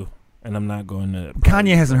 I do. And I'm not going to.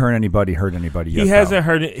 Kanye hasn't hurt anybody yet. He hasn't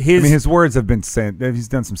hurt it. His words have been saying he's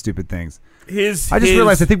done some stupid things. I just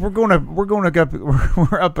realized. I think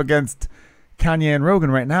we're up against Kanye and Rogan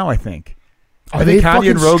right now. I think. I think Kanye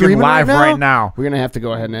and Rogan live right now. We're gonna have to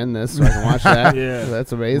go ahead and end this so I can watch that. Yeah,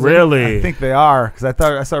 that's amazing. Really, I think they are because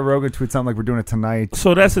I saw Rogan tweet something like we're doing it tonight.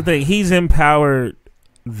 So that's the thing. He's empowered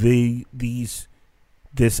this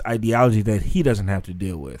ideology that he doesn't have to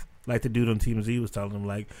deal with. Like the dude on TMZ was telling him,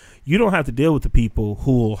 like, you don't have to deal with the people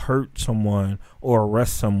who will hurt someone or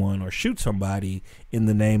arrest someone or shoot somebody in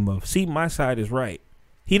the name of, see, my side is right.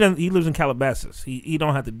 He lives in Calabasas. He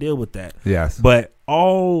don't have to deal with that. Yes. But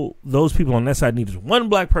all those people on that side need is one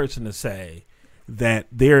black person to say that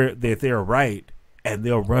they're right and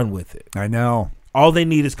they'll run with it. I know. All they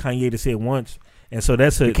need is Kanye to say it once And so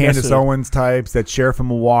that's the Candace Owens types, that sheriff from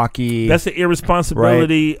Milwaukee. That's the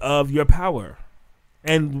irresponsibility of your power.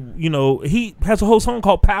 And, he has a whole song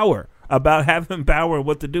called Power about having power and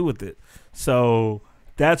what to do with it. So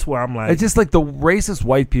that's where I'm like. It's just like the racist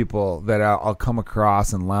white people that I'll come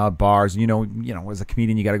across in loud bars. As a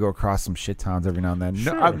comedian, you got to go across some shit towns every now and then.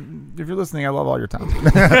 Sure. If you're listening, I love all your towns.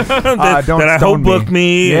 that don't I stone hope book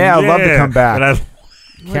me. Yeah, I'd love to come back.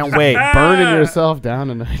 Can't wait. Burning yourself down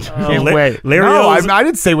tonight. Can't wait. No, I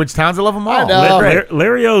didn't say which towns. I love them all.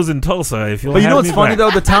 Larry O's in Tulsa. If you but you know what's funny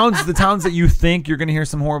though? The towns that you think you're going to hear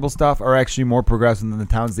some horrible stuff are actually more progressive than the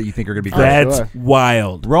towns that you think are going to be great. That's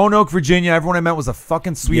wild. Roanoke, Virginia. Everyone I met was a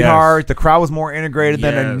fucking sweetheart. Yes. The crowd was more integrated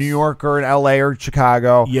than in New York or in L.A. or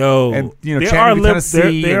Chicago. And Chattanooga,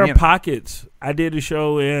 Tennessee. There are pockets. I did a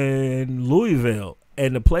show in Louisville.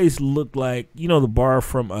 And the place looked like, the bar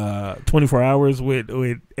from 24 Hours with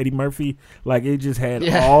Eddie Murphy. Like, it just had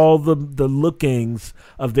all the lookings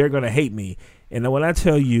of they're going to hate me. And then when I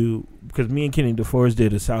tell you, because me and Kenny DeForest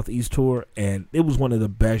did a Southeast tour, and it was one of the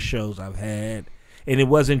best shows I've had. And it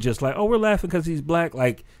wasn't just like, oh, we're laughing because he's black.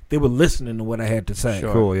 Like, they were listening to what I had to say.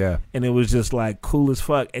 Sure. Cool, yeah. And it was just, like, cool as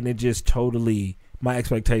fuck. And it just totally, my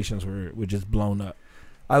expectations were just blown up.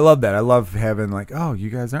 I love that. I love having like, oh, you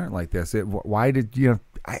guys aren't like this. Why did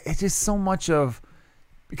it's just so much of,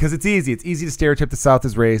 because it's easy. It's easy to stereotype the South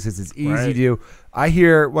as racist. It's easy to do. I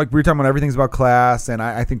hear, like we were talking about, everything's about class, and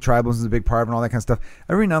I think tribalism is a big part of it and all that kind of stuff.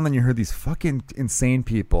 Every now and then you hear these fucking insane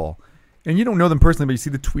people, and you don't know them personally, but you see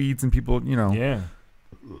the tweets and people, Yeah.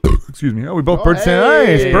 Excuse me. Oh, we both bird saying,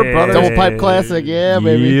 hey, Burp Brothers. Double pipe classic, yeah,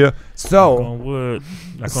 baby. Yeah. So, on wood.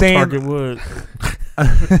 Not on target wood.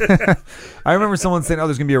 I remember someone saying, oh,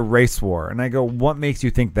 there's going to be a race war. And I go, what makes you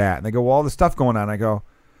think that? And they go, well, all the stuff going on. I go,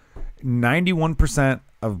 91%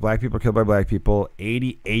 of black people are killed by black people.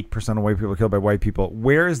 88% of white people are killed by white people.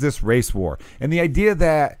 Where is this race war? And the idea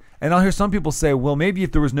that, and I'll hear some people say, well, maybe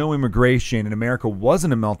if there was no immigration and America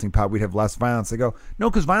wasn't a melting pot, we'd have less violence. I go, no,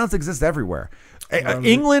 because violence exists everywhere.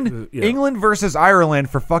 England versus Ireland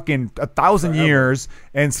for fucking 1,000 years,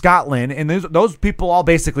 and Scotland, and those people all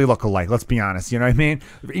basically look alike. Let's be honest. You know what I mean?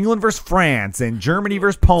 England versus France, and Germany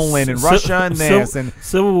versus Poland, and Russia, and this. And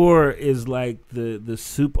Civil War is like the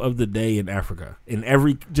soup of the day in Africa. In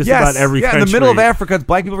about every country. In the middle of Africa, it's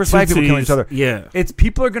black people versus black people killing each other. Yeah, it's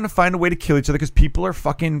people are going to find a way to kill each other because people are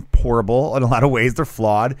fucking horrible in a lot of ways. They're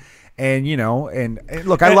flawed. And and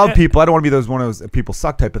look, I love people. I don't want to be one of those people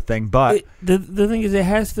suck type of thing. But the thing is,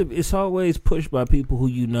 it's always pushed by people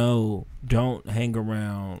who don't hang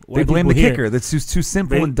around. They blame the kicker. That's just too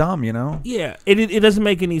simple and dumb. Yeah, it doesn't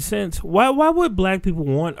make any sense. Why would black people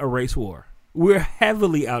want a race war? We're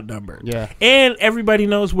heavily outnumbered. Yeah, and everybody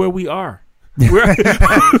knows where we are.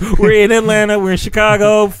 We're in Atlanta, we're in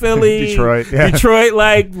Chicago, Philly, Detroit.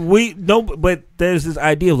 Like but there's this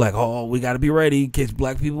idea of like, oh, we got to be ready in case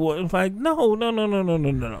black people. It's like, no.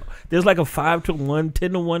 There's like a 5-1,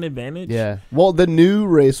 10-1 advantage. Yeah. Well, the new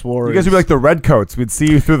race war. You guys would be like the redcoats. We'd see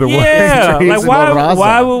you through the like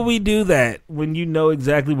why would we do that when you know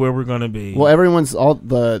exactly where we're gonna be? Well, everyone's all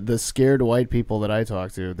the scared white people that I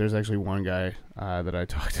talk to. There's actually one guy that I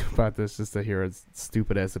talked to about this just to hear his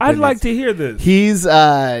stupid ass opinions. I'd like to hear this. He's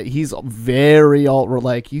very alt.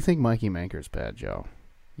 Like, you think Mikey Manker's bad, Joe?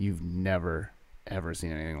 You've never ever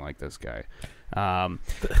seen anything like this guy. That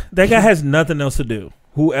guy has nothing else to do.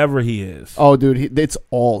 Whoever he is. Oh, dude, it's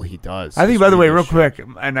all he does. I think, by the way, real quick,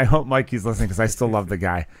 and I hope Mikey's listening because I still love the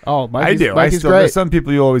guy. Oh, I do. Mikey's great. There's some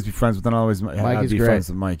people you'll always be friends with, and I'll always be great. friends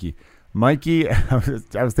with Mikey. Mikey,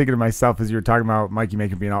 I was thinking to myself as you were talking about Mikey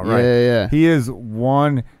making being outright. Yeah. He is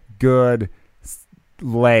one good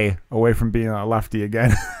lay away from being a lefty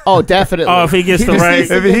again. Oh, definitely. Oh, if he gets the right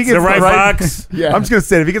box. Yeah. I'm just gonna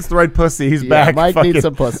say, if he gets the right pussy, he's back. Mike needs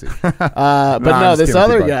some pussy. But no, this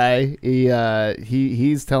other guy,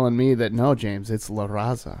 he's telling me that no, James, it's La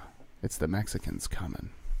Raza. It's the Mexicans coming.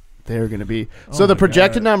 They're going to be the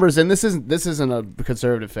projected numbers, and this isn't a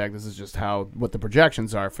conservative fact. This is just what the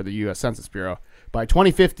projections are for the U.S. Census Bureau. By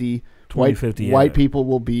 2050, white people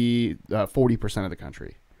will be 40% of the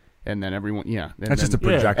the and then everyone, that's just a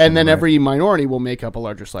projection. And then every minority will make up a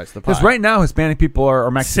larger slice of the pie. Because right now, Hispanic people are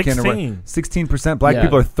Mexican 16%, black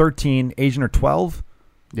people are 13%, Asian are 12%.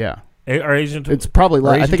 Yeah. Are Asian? It's probably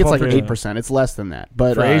less. I think it's like 8%. It's less than that.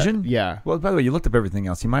 But for Asian, yeah. Well, by the way, you looked up everything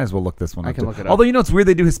else. You might as well look this one up. I can look it up. Although it's weird.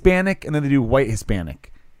 They do Hispanic and then they do white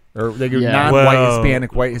Hispanic, or they do non-white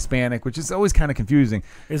Hispanic, white Hispanic, which is always kind of confusing.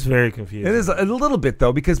 It's very confusing. It is a little bit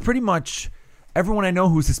though, because pretty much everyone I know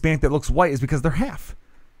who's Hispanic that looks white is because they're half.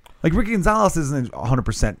 Like Ricky Gonzalez isn't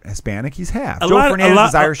 100% Hispanic; he's half. Joe Fernandez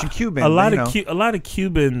is Irish and Cuban. A lot of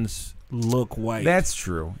Cubans look white. That's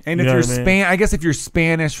true. And You if know you're what I mean? I guess if you're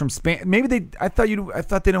Spanish from Spain, maybe I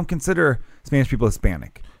thought they don't consider Spanish people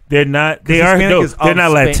Hispanic. They're not. They 'Cause are. Hispanic No, is they're of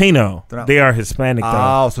not Spain. Latino. They're not- They are Hispanic. Oh,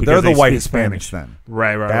 though, so they're because the they white speak Hispanics Spanish. then.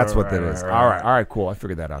 Right. That's right, what right, that right, is. right, All right. right, all right, cool. I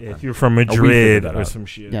figured that out. Yeah, Then. if you're from we figured Madrid that or out. some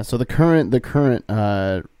shit. Yeah, so the current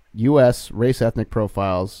U.S. race ethnic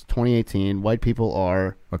profiles 2018, white people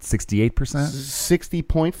are What, 68%?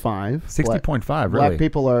 60.5. 60.5, really? Black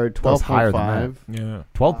people are was higher than 12.5. Yeah.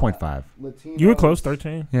 12.5. Latinos, You were close.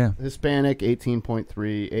 13. Yeah. Hispanic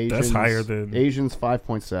 18.3. Asians, That's higher than. Asians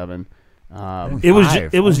 5.7. It was.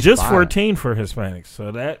 Five, It was only just five. 14 for Hispanics.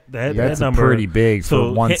 So that That's number pretty big so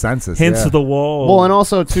for one hen- census. Hence yeah. the wall. Well, and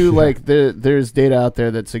also too, like there's data out there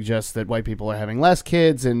that suggests that white people are having less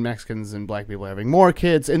kids, and Mexicans and black people are having more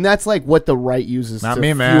kids, and that's like what the right uses Not to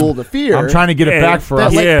me, man. fuel the fear. I'm trying to get it Yeah, back for that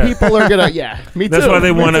us. like Yeah. people are gonna, me That's too. why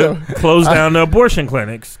they me want too. to close down the abortion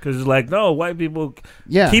clinics because it's like, no, white people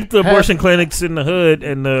keep the abortion clinics in the hood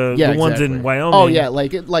and the ones in exactly. Wyoming. Oh yeah,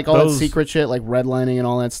 like all Those- that secret shit, like redlining and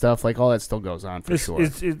all that stuff, like all that still goes on for sure.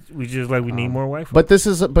 We just like we need more white folks. But this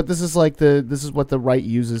is what the right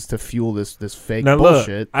uses to fuel this fake Now, look,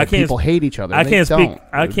 bullshit. I that can't people hate each other. I They can't speak. don't,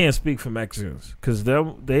 I dude. can't speak for Mexicans because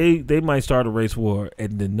they might start a race war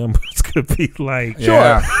and the numbers could be like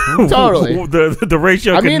Yeah. Totally. the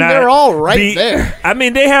ratio. I could mean, not they're all right be- there. I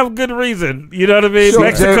mean, they have good reason. You know what I mean? Sure.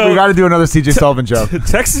 Mexico. We got to do another CJ Sullivan joke.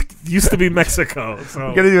 Texas used to be Mexico. So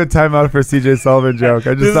We got to do a timeout for a CJ Sullivan joke.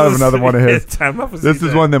 I just This thought of is- another one of his. Timeout for This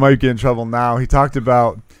is CJ. one that might get in trouble now. He talked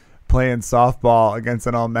about playing softball against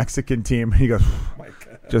an all-Mexican team. He goes,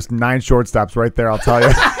 just 9 shortstops right there, I'll tell you.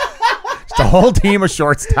 Just a whole team of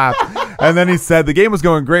shortstop. And then he said the game was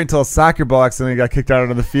going great until a soccer ball accidentally got kicked out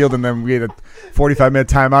onto the field, and then we had a 45-minute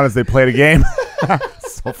timeout as they played a game.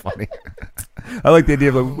 So funny. I like the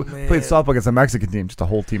idea of played softball against a Mexican team, just a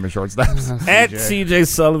whole team of shortstops. At CJ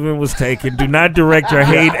Sullivan was taken. Do not direct your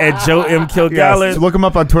hate at Joe M. Kilgallen. Yes, look him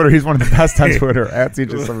up on Twitter. He's one of the best on Twitter. At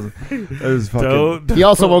CJ Sullivan. That is fucking. Don't- He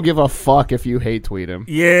also won't give a fuck if you hate tweet him.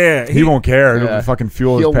 Yeah, He won't care. It'll Yeah. fucking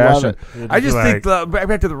fuel He'll his love passion. it. I just Like- think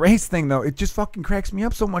back to the race thing though. It just fucking cracks me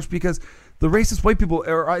up so much because the racist white people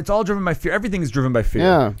it's all driven by fear. Everything is driven by fear.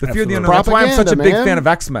 Yeah. The fear of the Absolutely. unknown. That's why I'm such a Propaganda, big man. fan of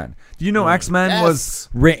X-Men. Do you know X-Men was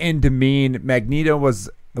Yes. written to mean Magneto was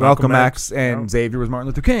Malcolm X and Yep. Xavier was Martin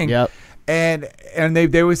Luther King. Yep. And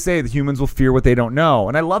they always say the humans will fear what they don't know.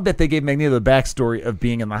 And I love that they gave Magneto the backstory of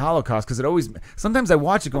being in the Holocaust because it always sometimes I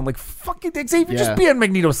watch it going like, fuck it, Xavier, just Yeah. be on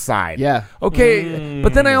Magneto's side. Yeah. Okay,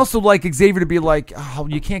 but then I also like Xavier to be like, oh,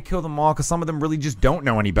 you can't kill them all because some of them really just don't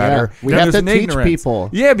know any better. Yeah. We And have there's to an teach ignorance. people.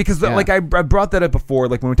 Yeah, because Yeah. like I brought that up before,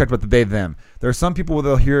 like when we talked about the they them. There are some people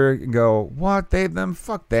they'll hear and go, what they them?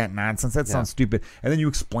 Fuck that nonsense. That sounds stupid. And then you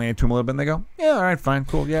explain it to them a little bit, and they go, yeah, all right, fine,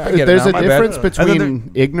 cool, yeah, I get There's it now, a my bad." difference And then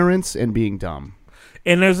between ignorance and being dumb.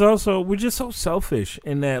 And there's also we're just so selfish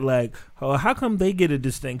in that like how come they get a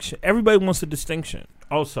distinction? Everybody wants a distinction.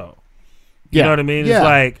 Also, you know what I mean? Yeah. It's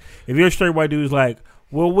like if you're a straight white dude, it's like,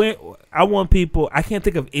 well, when I want people, I can't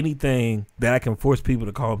think of anything that I can force people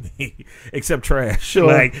to call me except trash. Sure.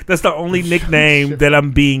 Like that's the only nickname that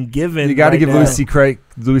I'm being given. You got to right give now.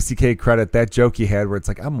 Louis C.K. credit. That joke he had where it's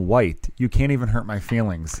like, I'm white. You can't even hurt my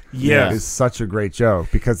feelings. Yeah. Is such a great joke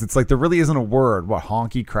because it's like there really isn't a word. What,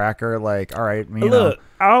 honky cracker? Like, all right, you Look, know.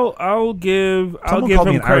 I'll give Someone called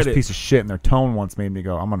me him an Irish credit. piece of shit, and their tone once made me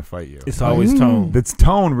go, I'm going to fight you. It's always tone. Its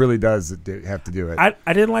tone really does have to do it.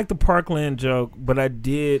 I didn't like the Parkland joke, but I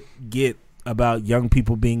did get about young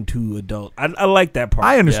people being too adult. I like that part.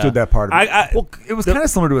 I understood Yeah. that part of it. I- Well, it was kind of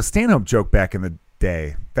similar to a stand-up joke back in the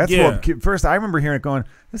day. That's Yeah. what first I remember hearing it going,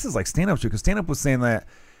 this is like stand-up joke, because stand-up was saying that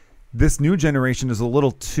this new generation is a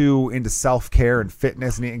little too into self-care and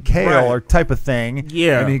fitness and eating kale Right. or type of thing.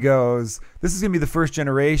 Yeah. And he goes, this is going to be the first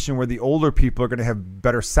generation where the older people are going to have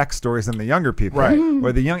better sex stories than the younger people. Right.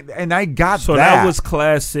 Where the young, and I got So that. that was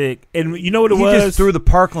classic. And you know what it he was? just threw the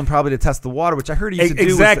Parkland probably to test the water, which I heard he used to do.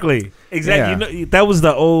 Exactly. Exactly. Yeah. You know, that was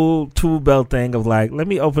the old tool belt thing of like, let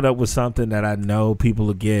me open up with something that I know people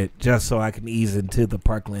will get just so I can ease into the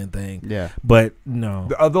Parkland thing. Yeah. But no.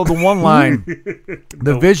 Although the one line,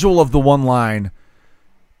 the visual of the one line,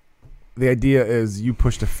 the idea is you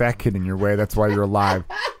pushed a fat kid in your way. That's why you're alive.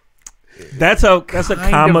 That's a Kind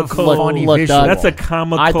of comical funny Look, visual. That's a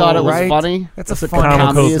comical. I thought it was Right? funny. That's a It's fun comical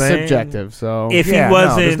comedy is thing. subjective. So If Yeah, he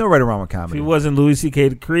wasn't, there's no right or wrong with if comedy. he wasn't Louis C.K.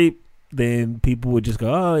 the creep, then people would just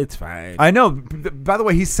go, "Oh, it's fine." I know. By the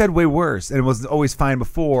way, he said way worse, and it was always fine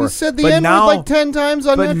before. he said the but N word now, like 10 times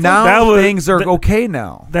on but Netflix. now That was- things are that- okay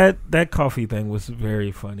now. that coffee thing was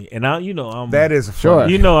very funny, and now I'm That is Sure.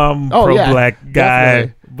 funny. you know I'm Oh, pro yeah, black guy,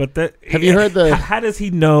 definitely. but that Have you heard the- How does he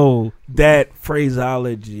know that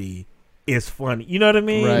phraseology is funny. You know what I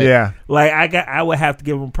mean? Right. Yeah. Like I would have to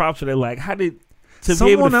give them props for that. Like how did to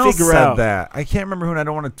Someone be able to else figure said out that. I can't remember who, and I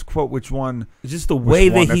don't want to quote which one. just the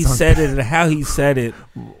way one? that he That sounds said it and how he said it.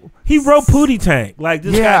 He wrote Pootie Tank. Like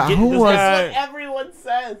this Yeah, guy. who This was- guy Everyone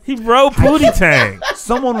says. he wrote Pootie Tank.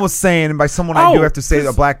 Someone was saying, and by someone I do Oh, have to say a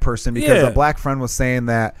 'cause- black person, because yeah. a black friend was saying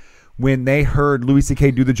that when they heard Louis C.K.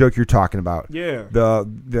 do the joke you're talking about, Yeah. the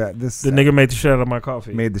nigga made the shit out of my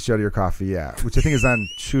coffee. made the shit out of your coffee, yeah, which I think is on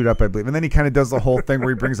Shoot Up, I believe. And then he kind of does the whole thing where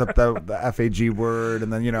he brings up the FAG word,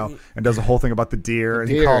 and then and does a whole thing about the deer, and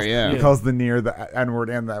he deer, calls yeah. he calls the near the N word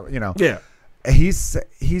and the Yeah. He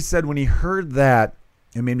said when he heard that,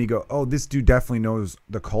 it made me go, oh, this dude definitely knows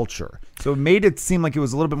the culture. So it made it seem like it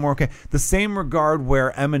was a little bit more okay. The same regard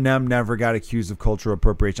where Eminem never got accused of cultural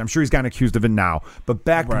appropriation. I'm sure he's gotten accused of it now. But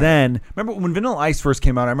back then, remember when Vanilla Ice first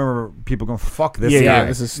came out, I remember people going, fuck this guy. Yeah,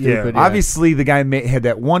 this is stupid. Yeah. Obviously, the guy had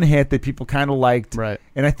that one hit that people kind of liked. Right.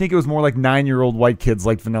 And I think it was more like 9-year-old white kids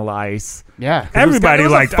liked Vanilla Ice. Yeah. Everybody It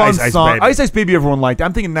was a liked fun Ice Ice song. Baby. Ice Ice Baby everyone liked.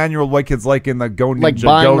 I'm thinking 9-year-old white kids liking the Go Ninja, Like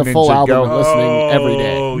buying Go the full Ninja, album Go. and listening every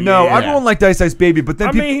day. No, yeah. everyone liked Ice Ice Baby, but then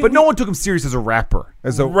I mean, but no one took him serious as a rapper,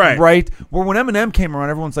 right. Where when Eminem came around,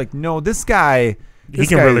 everyone's like, no, this guy, He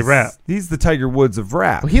can really rap. He's the Tiger Woods of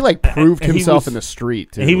rap. Well, he like proved And he himself was- in the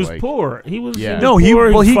street too. And he was like, poor. He was Yeah. No,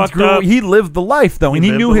 poor, he fucked grew. up. He lived the life though, and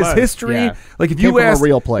he lived knew the his life. history. Yeah. Like if Came you from a asked,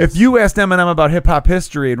 real place. if you asked Eminem about hip hop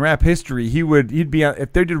history and rap history, he'd be on,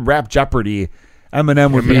 if they did Rap Jeopardy,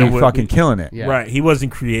 Eminem would Eminem be would fucking be- killing it. Yeah. Right. He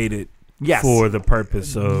wasn't created Yes. for the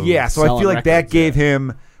purpose of Yeah, so I selling feel like that records, gave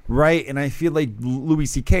him right, and I feel like Louis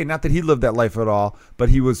C.K. Not that he lived that life at all, but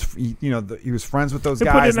he was, he was friends with those He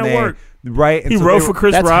put guys. in and that work. right? And He so wrote they for were-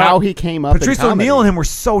 Chris That's Rock. how he came up. Patrice in comedy. O'Neal and him were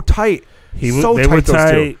so tight. He was- so they tight, were those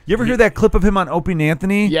tight. two. You ever hear that clip of him on Opie and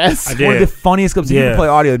Anthony? Yes, I One of did. the funniest clips. If you Yeah. can play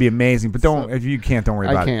audio, that'd be amazing. But if you can't, don't worry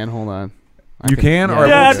I about it. can. Hold on. You can? All right,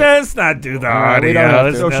 Yeah, we'll do it. let's not do the right, we audio. don't have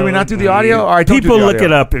Let's to. So should we not do the not- audio? All right, don't do people the look audio.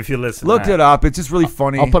 it up if you listen. Looked it up. It's just really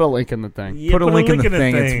funny. I'll put a link in the thing. Yeah, Put a link in the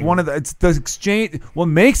thing. It's one of the. It's the exchange. What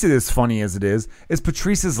makes it as funny as it is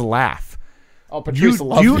Patrice's laugh. Oh, Patrice Do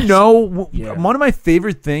loves you it. know Yeah. one of my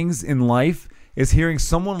favorite things in life is hearing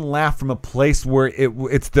someone laugh from a place where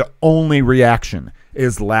it's the only reaction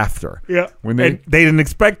is laughter. Yeah, When and they didn't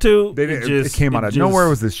expect to. it came out of just- nowhere. It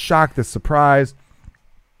was this shock, this surprise.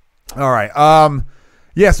 All right.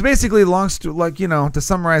 Yeah. So basically, to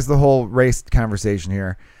summarize the whole race conversation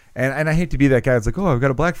here, and I hate to be that guy that's like, oh, I've got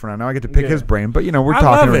a black friend now. I get to pick his brain. But we're I talking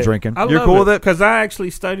love and it. drinking. I You're love cool with it? Because I actually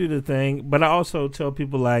studied the thing, but I also tell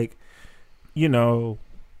people like, don't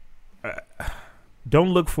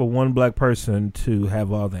look for one black person to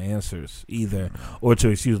have all the answers either, or to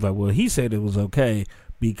excuse like, well, he said it was okay,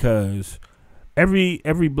 because every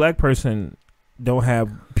black person don't have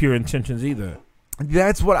pure intentions either.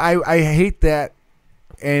 That's what I hate that.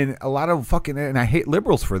 And a lot of and I hate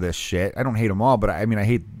liberals for this shit. I don't hate them all, but I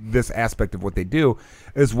hate this aspect of what they do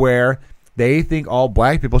is where they think all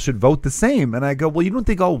black people should vote the same. And I go, well, you don't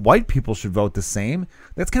think all white people should vote the same?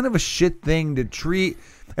 That's kind of a shit thing to treat.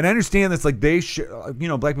 And I understand that's like they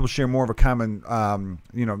black people share more of a common, they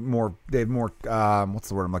have more, what's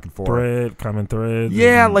the word I'm looking for? Common thread.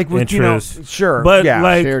 Yeah, like with, interests. sure. But yeah.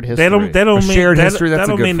 like Shared they don't history. mean shared that, history, that's that a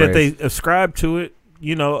don't good mean phrase. that they ascribe to it.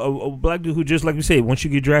 A black dude who, just like you said, once you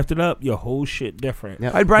get drafted up, your whole shit different. Yeah.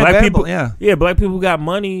 I'd Brian Black Babel, people, yeah. black people got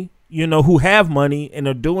money, who have money and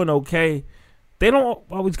are doing okay. They don't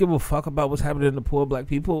always give a fuck about what's happening to poor black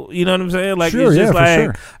people. You know what I'm saying? Like, Sure, it's just for like,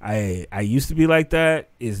 sure. I used to be like that.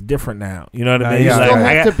 It's different now. You know what I mean? You Yeah, still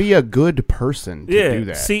Like, have to be a good person to do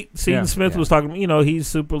that. Seton Smith was talking. He's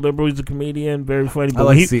super liberal. He's a comedian, very funny. But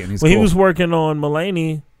like when Seton. He's when he cool. was working on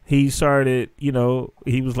Mulaney, he started. He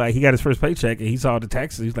was like, he got his first paycheck and he saw the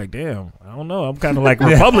taxes. He's like, damn, I don't know. I'm kind of like a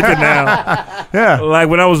Republican now. Yeah. Like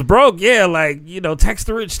when I was broke, tax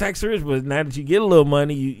the rich. But now that you get a little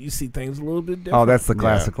money, you see things a little bit different. Oh, that's the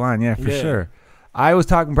classic line. Yeah, for sure. I was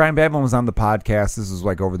talking, Brian Babylon was on the podcast. This was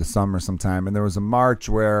like over the summer sometime. And there was a march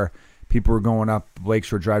where people were going up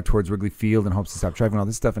Lakeshore Drive towards Wrigley Field in hopes to stop traffic and all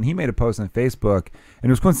this stuff. And he made a post on Facebook. And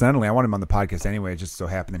it was coincidentally, I wanted him on the podcast anyway. It just so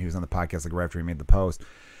happened that he was on the podcast like right after he made the post.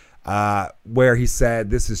 Where he said,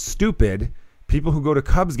 this is stupid. People who go to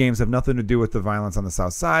Cubs games have nothing to do with the violence on the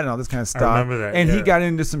South Side and all this kind of stuff. remember that, And he yeah. got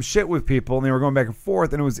into some shit with people, and they were going back and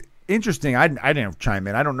forth. And it was interesting. I didn't chime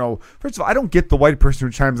in. I don't know. First of all, I don't get the white person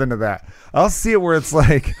who chimes into that. I'll see it where it's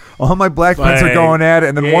like all my black friends are going at it,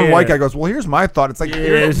 and then one white guy goes, "Well, here's my thought." It's like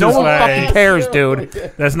it's no one like, fucking cares, dude.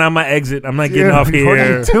 That's not my exit. I'm not getting off here. What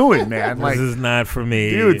are you doing, man? This Like, is not for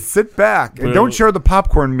me, dude, sit back and Well, don't share the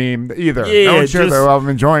popcorn meme either. Yeah, don't share just- the. I'm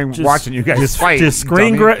enjoying watching you guys fight. Just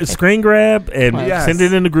screen grab and Yes. send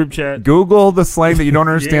it in the group chat. Google the slang that you don't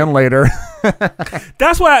understand later.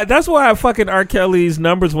 That's why fucking R. Kelly's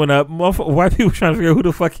numbers went up. White people trying to figure out who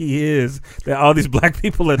the fuck he is that all these black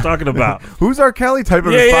people are talking about. Who's R. Kelly? Type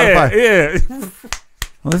of Spotify. Yeah.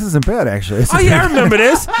 Well, this isn't bad actually. Oh yeah, I remember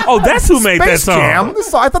this. Oh, that's who made that Space song. Jam.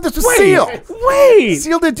 I thought this was Seal. Wait.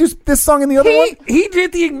 Seal did do this song in the other one. He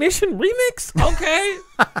did the Ignition remix? Okay.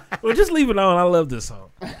 Well, just leave it on. I love this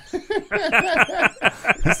song.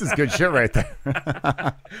 This is good shit right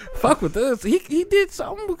there. Fuck with this. He did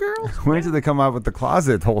something with girls. Wait till they come out with the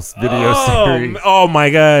Closet whole video series. Oh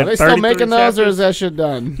my God. Are they still 33 making those, or chapters? is that shit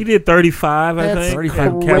done? He did 35, I That's think.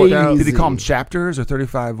 35 and crazy. capped out. Did he call them chapters or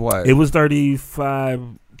 35 what? It was 35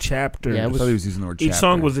 chapters. Yeah, I thought he was using the word Each chapter.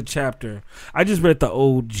 song was a chapter. I just read the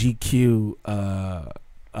old GQ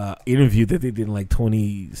interview that they did in like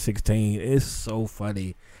 2016. It's so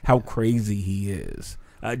funny how crazy he is.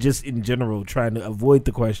 Just in general, trying to avoid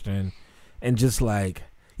the question, and just like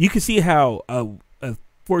you can see how a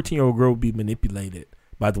 14-year-old girl will be manipulated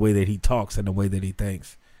by the way that he talks and the way that he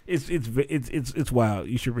thinks. It's wild.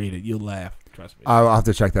 You should read it. You'll laugh. Trust me. I'll have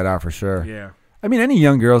to check that out for sure. Yeah. I mean, any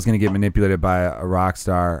young girl is going to get manipulated by a rock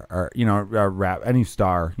star or, a rap, any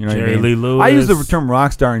star. You know Jerry what I mean? Lee Lewis. I use the term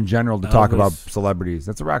rock star in general to talk about Elvis. celebrities.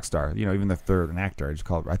 That's a rock star. Even if they're an actor, I just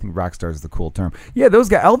call it, I think rock star is the cool term. Yeah, those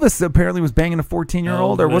guys. Elvis apparently was banging a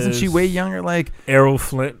 14-year-old, or wasn't she Elvis. way younger? Like, Errol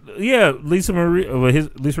Flynn. Yeah, Lisa Marie. Lisa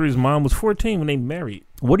Marie's mom was 14 when they married.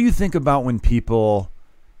 what do you think about when people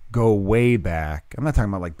go way back? I'm not talking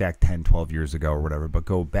about like back 10, 12 years ago or whatever, but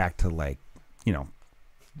go back to like,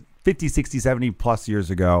 50, 60, 70 plus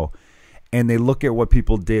years ago, and they look at what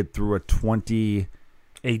people did through a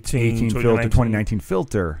 2018 filter, 2019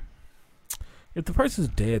 filter. If the person's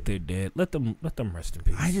dead, they're dead. Let them rest in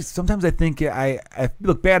peace. Sometimes I think I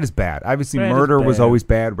look, bad is bad. Obviously, Bad is murder was bad. always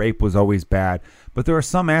bad, rape was always bad, but there are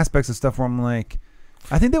some aspects of stuff where I'm like,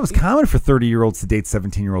 I think that was common for 30-year-olds to date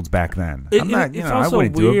 17-year-olds back then. I'm not, it's I also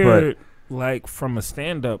wouldn't weird, do it, but like from a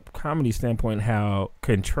stand-up comedy standpoint, how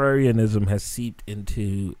contrarianism has seeped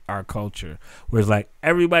into our culture, where it's like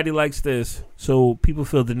everybody likes this, so people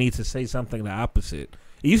feel the need to say something the opposite.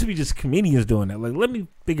 It used to be just comedians doing that. Like, let me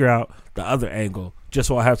figure out the other angle, just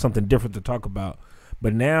so I have something different to talk about.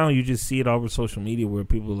 But now you just see it all over social media, where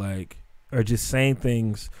people like are just saying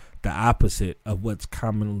things the opposite of what's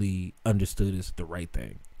commonly understood as the right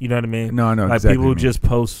thing. You know what I mean? No, I know Like exactly people what you mean. just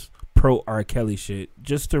post pro R. Kelly shit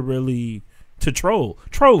just to really trolling.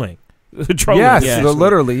 Trolling, yes, yeah.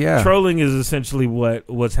 literally, yeah. Trolling is essentially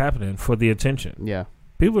what's happening for the attention. Yeah.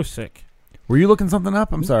 People are sick. Were you looking something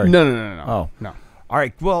up? I'm sorry. No. Oh. No. All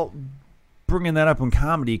right. Well, bringing that up in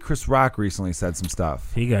comedy, Chris Rock recently said some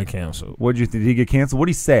stuff. He got canceled. What did you think? Did he get canceled? What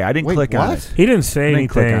did he say? I didn't Wait, click on what? it. He didn't say I didn't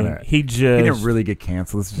click anything. on it. He just He didn't really get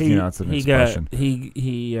canceled. This is, it's an expression.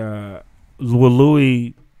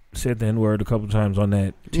 Louis said the N-word a couple times on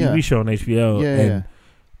that TV show on HBO. Yeah, and yeah.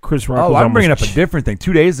 Chris Rock Oh, was I'm bringing up almost a different thing.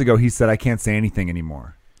 2 days ago, he said, I can't say anything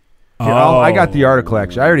anymore. Here, I got the article,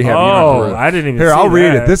 actually. I already have it. You don't have to read it. I didn't even Here, see I'll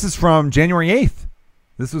read that. it. This is from January 8th.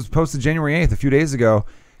 This was posted January 8th, a few days ago.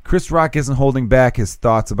 Chris Rock isn't holding back his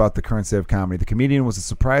thoughts about the current state of comedy. The comedian was a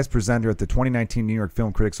surprise presenter at the 2019 New York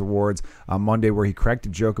Film Critics Awards on Monday, where he cracked a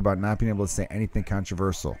joke about not being able to say anything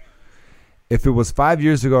controversial. If it was 5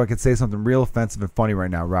 years ago, I could say something real offensive and funny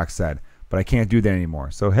right now, Rock said. But I can't do that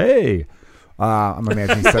anymore. So, hey. I'm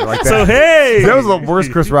imagining he said it like that. So, hey. That was the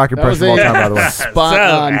worst Chris Rock impression of all time, by the way. Spot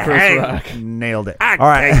on, Chris Rock. Nailed it. I All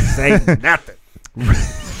right. can't say nothing.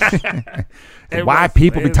 Why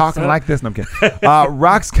people be talking like this? No, I'm kidding.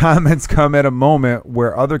 Rock's comments come at a moment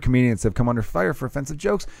where other comedians have come under fire for offensive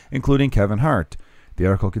jokes, including Kevin Hart. The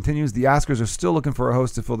article continues, the Oscars are still looking for a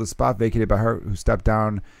host to fill the spot vacated by Hart, who stepped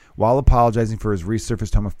down while apologizing for his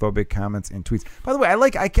resurfaced homophobic comments and tweets. By the way,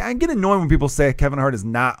 I get annoyed when people say Kevin Hart is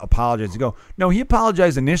not apologizing. You go, no, he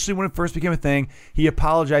apologized initially when it first became a thing. He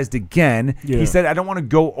apologized again. Yeah. He said, I don't want to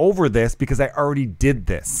go over this because I already did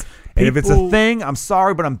this. And if it's a People- thing, I'm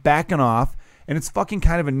sorry, but I'm backing off. And it's fucking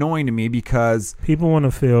kind of annoying to me because, People want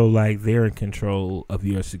to feel like they're in control of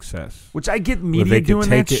your success. which I get Where media they can doing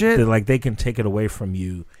that take it, shit. that, like they can take it away from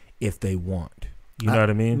you if they want. You know what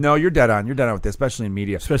I mean? No, you're dead on. You're dead on with this, especially in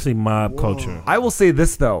media. Especially mob culture. I will say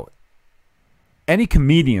this, though. Any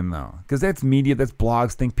comedian, though, because that's media, that's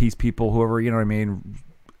blogs, think piece people, whoever, you know what I mean?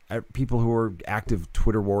 people who are active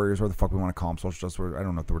Twitter warriors, or the fuck we want to call them, social justice warriors, I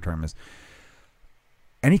don't know what the term is.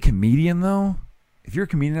 Any comedian, though, if you're a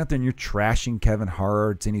comedian out there and you're trashing Kevin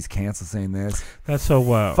Hart and he's canceled saying this, that's so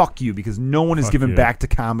wild. Fuck you, because no one is Fuck giving you. back to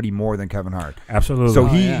comedy more than Kevin Hart. Absolutely. So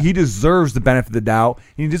he deserves the benefit of the doubt.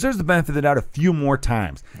 And he deserves the benefit of the doubt a few more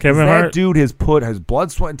times. Kevin that Hart, dude has put his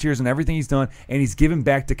blood, sweat, and tears in everything he's done, and he's given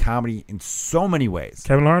back to comedy in so many ways.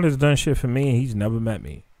 Kevin Hart has done shit for me, and he's never met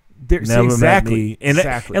me. Never met me. And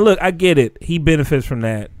exactly. And look, I get it. He benefits from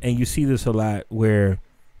that, and you see this a lot where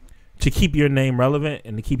to keep your name relevant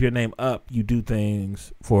and to keep your name up, you do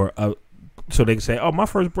things for so they can say, "Oh, my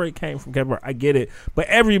first break came from Kevin Hart." I get it, but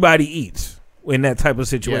everybody eats in that type of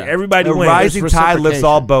situation. Yeah. Everybody The wins. rising tide lifts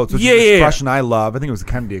all boats, which is an expression I love. I think it was a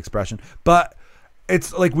Kennedy expression, but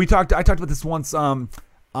it's like I talked about this once. To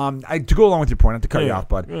go along with your point, not to cut you off,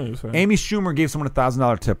 bud. Amy Schumer gave someone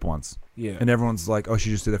 $1,000 tip once. Yeah. And everyone's like, "Oh, she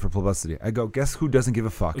just did that for publicity." I go, "Guess who doesn't give a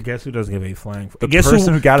fuck?" Guess who doesn't give a flying fuck? The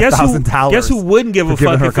person who got $1,000. Guess who wouldn't give a for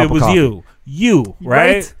giving fuck her a if cup it of was coffee. you? You,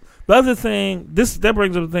 right? Right? The other thing, that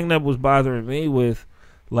brings up the thing that was bothering me with,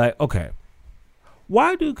 like, okay,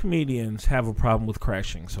 why do comedians have a problem with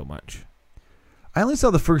crashing so much? I only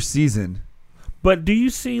saw the first season. But do you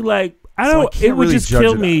see, like, So I can't it would really just judge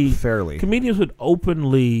kill it me. fairly. Comedians would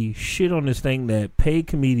openly shit on this thing that paid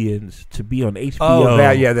comedians to be on HBO.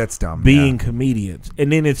 Oh, that's dumb. Being comedians.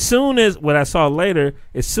 And then as soon as, what I saw later,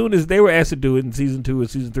 as soon as they were asked to do it in season 2 or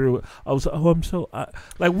season 3, I was like, oh, I'm so,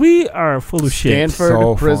 like, we are full of shit. Stanford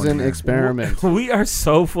So prison funny. experiment. We are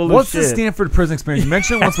so full What's of shit. the Stanford prison experience? You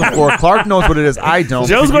mentioned it once before. Clark knows what it is. I don't.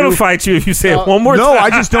 Joe's Could going you- to fight you if you say it one more No, time. I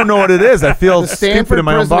just don't know what it is. I feel The stupid Stanford in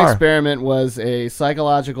my own prison bar. experiment was a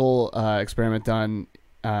psychological experiment done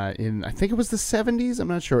in, I think it was the 70s. I'm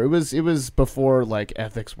not sure. It was before like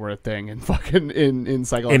ethics were a thing and fucking in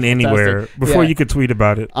psychological In anywhere. testing. Before Yeah. you could tweet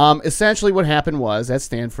about it. Essentially, what happened was at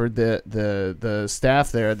Stanford, the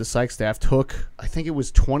staff there, the psych staff, took, I think it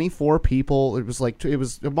was 24 people. It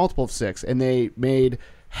was a multiple of 6, and they made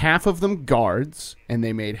half of them guards and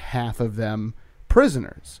they made half of them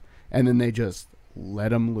prisoners, and then they just let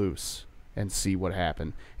them loose and see what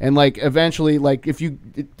happened. And like eventually, like if you,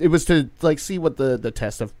 it was to like see what the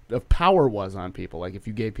test of power was on people. Like if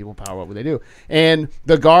you gave people power, what would they do? And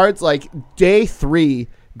the guards, like day 3,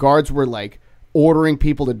 guards were like ordering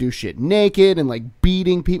people to do shit naked and like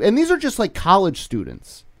beating people. And these are just like college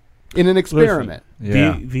students in an experiment.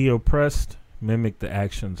 Yeah. The oppressed mimic the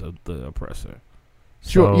actions of the oppressor.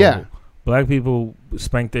 Sure, So, yeah. Black people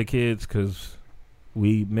spank their kids because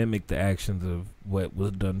we mimic the actions of what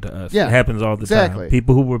was done to us. Yeah, it happens all the exactly. time.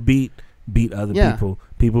 People who were beat other Yeah. people.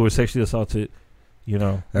 People who were sexually assaulted. You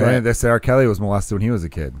know, They say R. Kelly was molested when he was a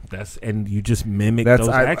kid. and you just mimic That's those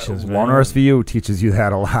actions. Man. One RSVU teaches you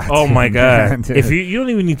that a lot. Oh my god! Dude. If you don't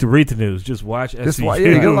even need to read the news, just watch. Just SVU.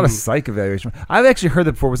 you get a lot of psych evaluation. I've actually heard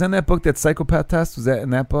that before. Was that in that book, that psychopath test? Was that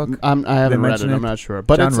in that book? I haven't read mention it. it? I'm not sure,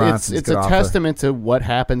 but John it's Ronson's good a author. testament to what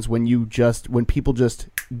happens when people just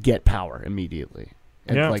get power immediately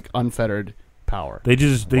and Yeah. like unfettered power. They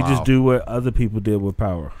just Wow. do what other people did with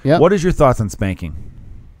power. Yeah. What is your thoughts on spanking?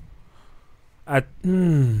 I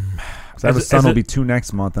 'Cause I have a As son a- will be 2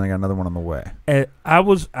 next month, and I got another one on the way. And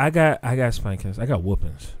I got spankings. I got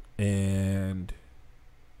whoopings, and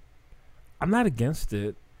I'm not against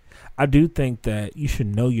it. I do think that you should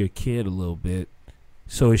know your kid a little bit,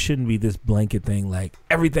 so it shouldn't be this blanket thing like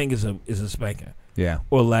everything is a spanking, Yeah.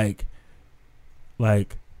 or like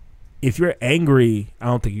if you're angry, I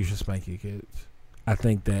don't think you should spank your kids. I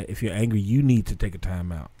think that if you're angry, you need to take a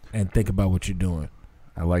time out and think about what you're doing.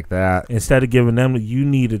 I like that. Instead of giving them, you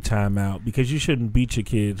need a timeout because you shouldn't beat your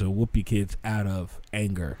kids or whoop your kids out of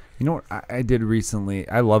anger. You know what I did recently?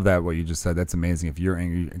 I love that, what you just said. That's amazing. If you're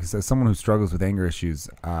angry, because as someone who struggles with anger issues,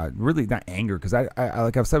 really not anger, because I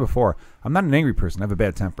like I've said before, I'm not an angry person. I have a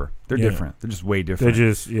bad temper. They're Yeah. different. They're just way different. They're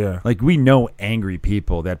just, yeah. Like, we know angry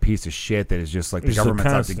people, that piece of shit that is just like the It's a government's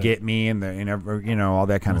out to constant. get me and all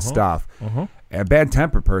that kind of Uh-huh. stuff. Uh-huh. A bad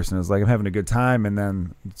tempered person is like, I'm having a good time, and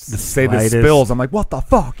then say this slightest- spills. I'm like, what the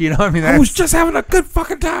fuck? You know what I mean? I was That's- just having a good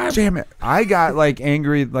fucking time. Damn it. I got like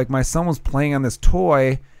angry. Like, my son was playing on this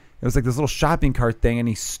toy. It was like this little shopping cart thing, and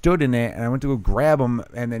he stood in it, and I went to go grab him,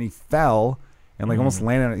 and then he fell and like almost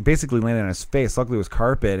landed. He basically landed on his face. Luckily, it was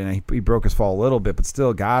carpet, and he broke his fall a little bit, but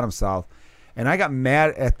still got himself. And I got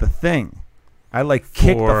mad at the thing. I like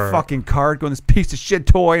kicked the For- fucking cart, going, this piece of shit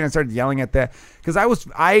toy, and I started yelling at that because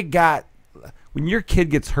when your kid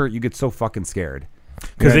gets hurt, you get so fucking scared.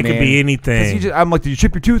 Because it could be anything. I'm like, did you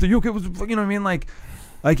chip your tooth? Are you okay? You know what I mean? Like,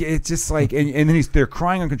 Like it's just like, and then they're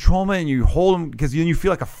crying uncontrollably, and you hold them because then you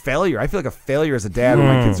feel like a failure. I feel like a failure as a dad when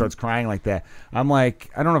my kid starts crying like that. I'm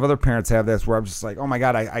like, I don't know if other parents have this where I'm just like, oh my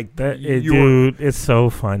god, dude, it's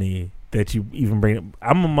so funny that you even bring it.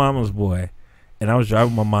 I'm a mama's boy, and I was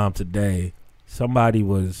driving my mom today. Somebody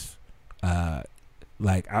was,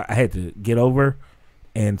 like, I had to get over,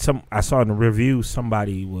 and I saw in the review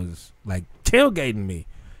somebody was like tailgating me.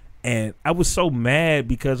 And I was so mad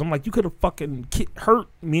because I'm like, you could have fucking hurt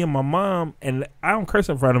me and my mom, and I don't curse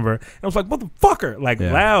in front of her. And I was like, motherfucker, like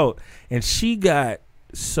loud. And she got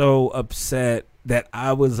so upset that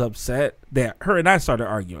I was upset that her and I started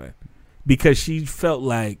arguing because she felt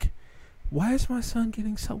like, why is my son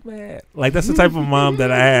getting so mad? Like, that's the type of mom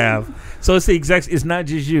that I have. So it's the exact. It's not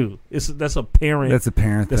just you. That's a parent. That's a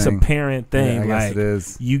parent. That's thing. a parent thing. Yeah, I like, guess it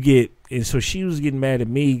is. You get, and so she was getting mad at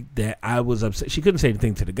me that I was upset. She couldn't say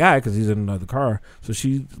anything to the guy because he's in another car. So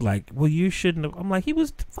she's like, "Well, you shouldn't have." I'm like, "He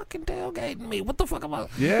was fucking tailgating me. What the fuck am I?"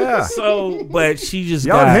 Yeah. So, but she just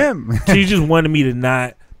yelled at him. She just wanted me to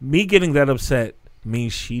not. Me getting that upset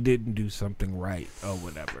means she didn't do something right or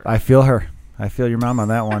whatever. I feel her. I feel your mom on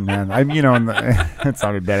that one, man. I'm, it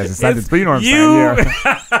sounded bad as a sentence, but you know what I'm saying.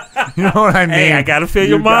 Yeah. You know what I mean? Hey, I gotta feel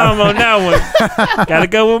your mom on that one. Gotta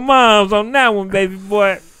go with moms on that one, baby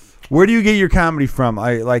boy. Where do you get your comedy from?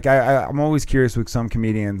 I'm always curious with some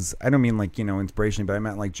comedians. I don't mean like, inspiration, but I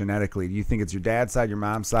meant like genetically. Do you think it's your dad's side, your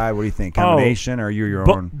mom's side? What do you think? Combination, or you're your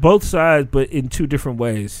own? Both sides, but in two different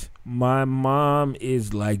ways. My mom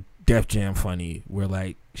is like Def Jam funny, where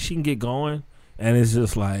like she can get going, and it's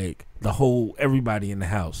just like everybody in the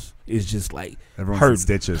house is just like everyone's hurt. In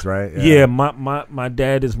stitches, right? Yeah. My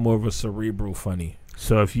dad is more of a cerebral funny.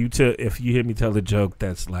 So if you hear me tell a joke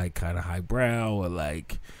that's like kind of highbrow or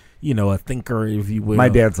like, a thinker, if you will. My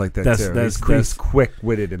dad's like that too. That's He's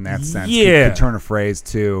quick-witted in that sense. Yeah. He could turn a phrase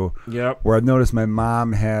too. Yep. Where I've noticed my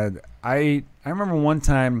mom had. I remember one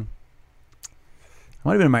time. I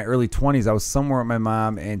might have been in my early 20s. I was somewhere with my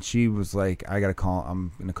mom, and she was like, I'm going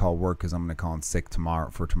to call work because I'm going to call in sick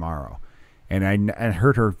tomorrow. And I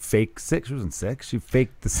heard her fake sick. She wasn't sick. She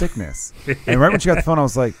faked the sickness. And right when she got the phone, I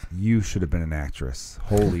was like, you should have been an actress.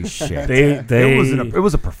 Holy shit. It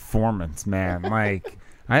was a performance, man. Like,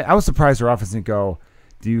 I was surprised her office didn't go,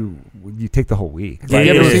 you take the whole week? Have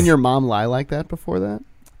you ever seen your mom lie like that before that?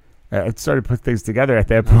 I started to put things together at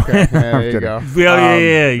that point. Okay. There you go.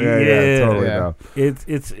 Yeah, totally. Yeah.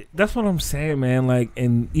 It's that's what I'm saying, man. Like,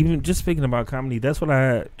 and even just speaking about comedy, that's what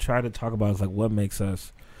I try to talk about. Is like what makes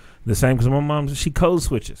us the same. Because my mom, she code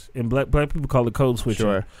switches, and black people call it code switching.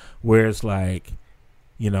 Sure. Where it's like,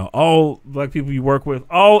 all black people you work with,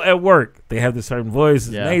 all at work, they have this certain voice.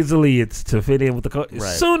 Yeah. Nasally, it's to fit in with the code.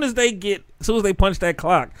 As soon as they punch that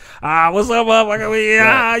clock, what's up,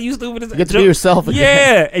 motherfucker? You stupid as you get to be yourself again.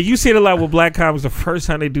 Yeah, and you see it a lot with black comics. The first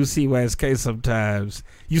time they do CYSK, sometimes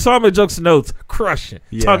you saw them at Jokes and Notes, crushing,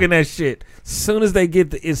 talking that shit. As soon as they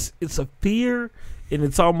get it's a fear, and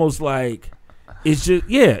it's almost like. It's just,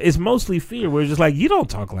 it's mostly fear. Where it's just like, you don't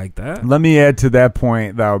talk like that. Let me add to that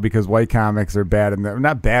point, though, because white comics are bad. And they're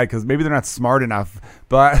not bad because maybe they're not smart enough.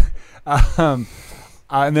 But, and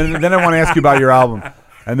then I want to ask you about your album.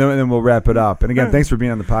 And then we'll wrap it up. And again, thanks for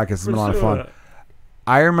being on the podcast. It's been a lot of fun.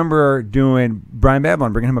 I remember doing Brian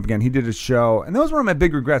Babylon, bringing him up again. He did a show. And that was one of my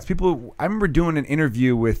big regrets. I remember doing an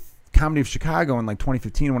interview with Comedy of Chicago in like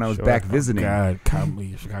 2015 when I was back visiting. God,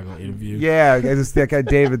 Comedy of Chicago interview. Yeah, that guy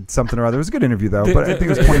David something or other. It was a good interview though, but I think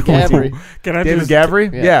it was 2014. David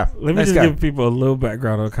Gavry? Yeah. Let me just give people a little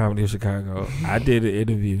background on Comedy of Chicago. I did an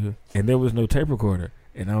interview and there was no tape recorder,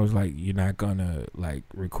 and I was like, "You're not gonna like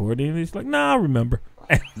record it?" And he's like, "Nah, I remember."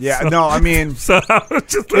 Yeah, so, no, I mean, so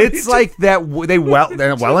it's like that.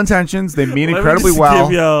 They're well intentions. They mean incredibly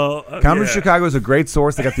well. Comedy Chicago is a great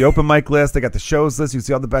source. They got the open mic list. They got the shows list. You can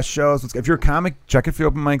see all the best shows. If you're a comic, check it for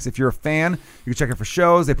open mics. If you're a fan, you can check it for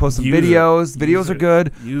shows. They post some videos. Videos are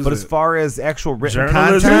good. But as far as actual written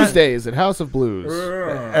content, Tuesdays at House of Blues.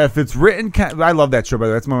 If it's written, I love that show. By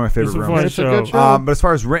the way, that's one of my favorite rooms. It's a good show. But as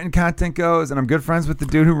far as written content goes, and I'm good friends with the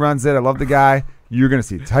dude who runs it. I love the guy. You're going to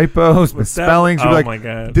see typos, misspellings. You're my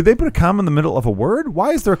God. Did they put a comma in the middle of a word?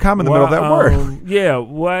 Why is there a comma in the middle of that word? Yeah,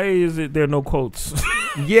 why is it there are no quotes?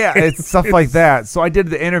 Yeah, it's stuff like that. So I did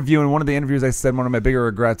the interview, and one of the interviews I said one of my bigger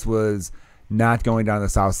regrets was not going down the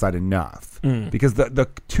South Side enough. Because the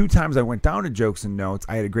two times I went down to Jokes and Notes,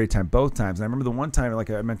 I had a great time both times. And I remember the one time, like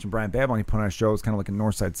I mentioned, Brian Babylon, he put on a show. It was kind of like a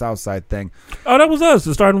North Side, South Side thing. Oh, that was us,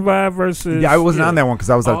 the Starting Vibe versus... Yeah, I wasn't on that one because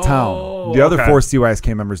I was out of town. The other four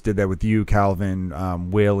CYSK members did that with you, Calvin,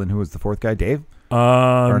 Will, and who was the fourth guy, Dave?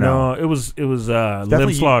 No, it was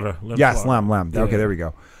Lem Slaughter. Lem. Okay, there we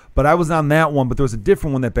go. But I was on that one, but there was a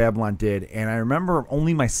different one that Babylon did, and I remember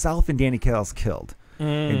only myself and Danny Kales killed.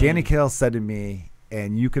 And Danny Kales said to me,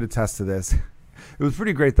 and you could attest to this, it was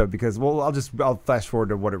pretty great though, because I'll flash forward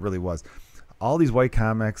to what it really was. All these white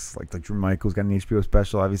comics, like Drew Michaels got an HBO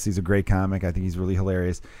special. Obviously, he's a great comic. I think he's really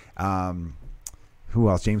hilarious. Who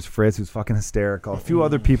else? James Fritz, who's fucking hysterical. A few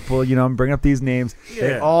other people, I'm bringing up these names. Yeah.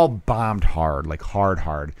 They all bombed hard, like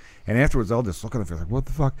hard. And afterwards, I'll just look at them like, what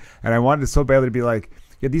the fuck? And I wanted so badly to be like,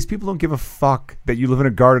 yeah, these people don't give a fuck that you live in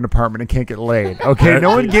a garden apartment and can't get laid. Okay,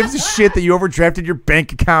 no one gives a shit that you overdrafted your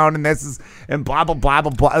bank account and blah blah blah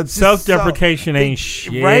blah blah. Self-deprecation ain't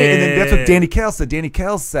shit, right? And then that's what Danny Kales said. Danny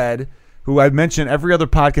Kales said, who I've mentioned every other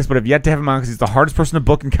podcast, but I've yet to have him on because he's the hardest person to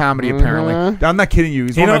book in comedy. Apparently, I'm not kidding you.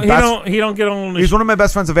 He's one of my best. He don't get on. He's one of my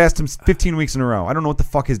best friends. I've asked him 15 weeks in a row. I don't know what the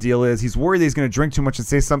fuck his deal is. He's worried that he's going to drink too much and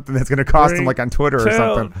say something that's going to cost him, like on Twitter or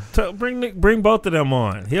something. Bring both of them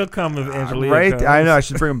on. He'll come if Angelina right? comes. I know. I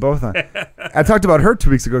should bring them both on. I talked about her 2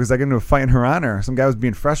 weeks ago because I got into a fight in her honor. Some guy was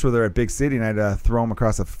being fresh with her at Big City, and I had to throw him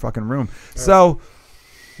across the fucking room. So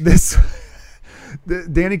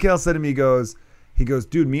Danny Kale said to me, he goes,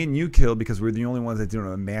 dude, me and you killed because we're the only ones that don't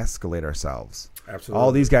emasculate ourselves. Absolutely.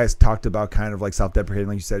 All these guys talked about kind of like self-deprecating,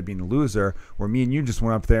 like you said, being a loser, where me and you just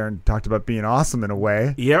went up there and talked about being awesome in a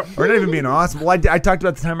way. Yep. Or not even being awesome. Well, I talked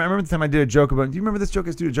about the time. I remember the time I did a joke about, do you remember this joke?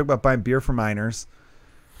 I did a joke about buying beer for minors.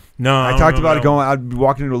 No. I talked about it going, I'd be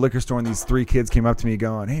walking into a liquor store and these 3 kids came up to me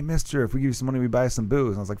going, hey, mister, if we give you some money, we buy some booze.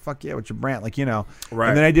 And I was like, fuck yeah, what's your brand? Like, Right.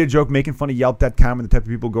 And then I did a joke making fun of Yelp.com and the type of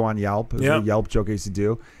people go on Yelp. It was a Yelp joke I used to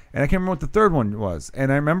do. And I can't remember what the third one was.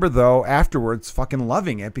 And I remember, though, afterwards fucking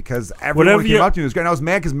loving it because everyone came up to me. It was great. And I was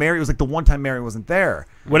mad because Mary, it was like the one time Mary wasn't there.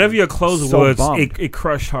 Whatever your close was, it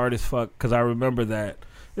crushed hard as fuck because I remember that.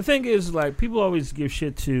 The thing is, like, people always give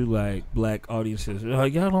shit to, like, black audiences. They're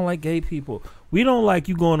like, y'all don't like gay people. We don't like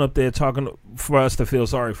you going up there talking for us to feel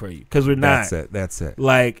sorry for you because we're not. That's it.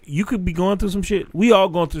 Like, you could be going through some shit. We all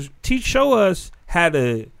going through. Show us how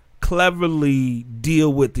to cleverly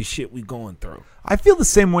deal with the shit we going through. I feel the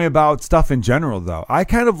same way about stuff in general, though. I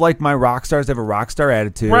kind of like my rock stars to have a rock star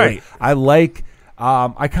attitude. Right. I like.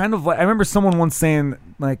 I remember someone once saying,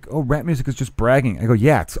 like, oh, rap music is just bragging. I go,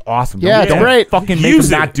 yeah, it's awesome. Yeah, it's great. Fucking make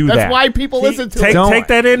them not do that. That's why people listen to it. Take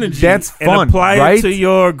that energy. That's fun, and apply right? it to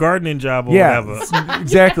your gardening job or whatever.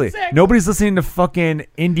 Exactly. Nobody's listening to fucking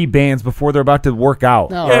indie bands before they're about to work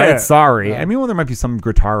out. No. Right? Yeah. Sorry. No. I mean, well, there might be some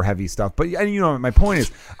guitar heavy stuff, but my point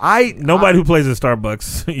is, nobody who plays at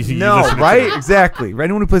Starbucks. No, right? Exactly.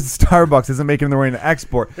 Anyone who plays at Starbucks isn't making their way into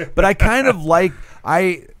export. But I kind of like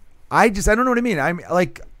I don't know what I mean. I'm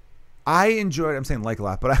like. I enjoyed, I'm saying like a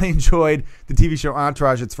lot, but I enjoyed the TV show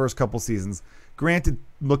Entourage its first couple seasons. Granted,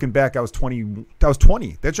 looking back, I was 20.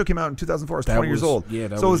 That show came out in 2004. I was 20 years old.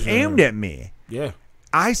 Yeah, so it was aimed at me. Yeah.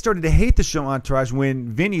 I started to hate the show Entourage when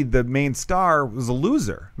Vinny, the main star, was a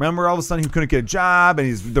loser. Remember, all of a sudden he couldn't get a job,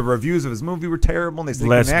 and the reviews of his movie were terrible. And they said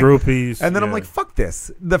less groupies. And then I'm like, fuck this.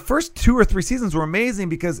 The first 2 or 3 seasons were amazing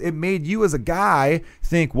because it made you as a guy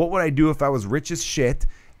think, what would I do if I was rich as shit?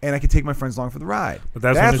 And I could take my friends along for the ride. But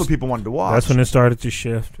that's what people wanted to watch. That's when it started to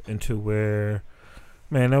shift into where,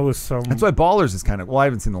 man, that was some. That's why Ballers is kind of. Well, I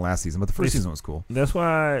haven't seen the last season, but the first season was cool. That's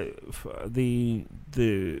why they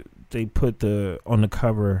put on the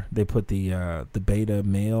cover. They put the beta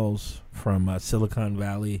males from Silicon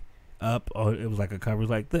Valley up. Or it was like a cover. It was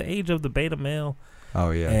like the age of the beta male. Oh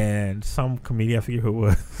yeah. And some comedian, I forget who it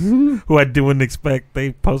was, who I didn't expect.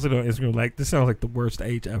 They posted on Instagram like, this sounds like the worst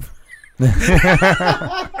age ever.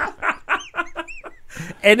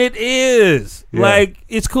 And it is like,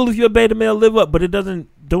 it's cool if you're a beta male, live up, but it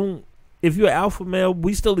don't if you're an alpha male,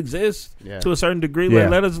 we still exist to a certain degree.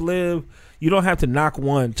 Like, let us live. You don't have to knock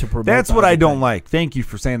one to promote. That's what I don't like. Thank you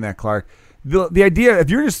for saying that, Clark. The idea,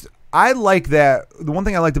 if you're just, I like that. The one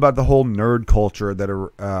thing I liked about the whole nerd culture that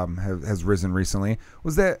has risen recently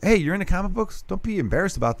was that, hey, you're into comic books. Don't be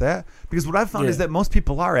embarrassed about that, because what I've found is that most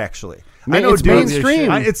people are actually. I know, it's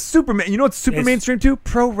mainstream. It's super. You know what's super mainstream too?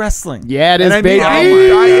 Pro wrestling. Yeah, it is, baby.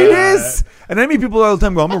 It is. And I mean, people all the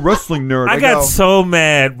time go, "I'm a wrestling nerd." I got so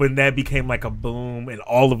mad when that became like a boom, and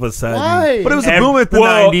all of a sudden, why? But it was a boom at the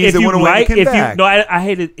 '90s. It went away. I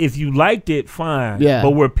hate it. If you liked it, fine. Yeah.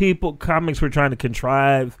 But where comics were trying to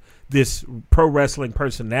contrive this pro wrestling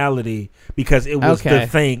personality because it was the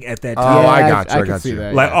thing at that time. Oh, I got you. I got you.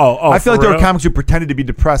 That, like, I feel like there were comics who pretended to be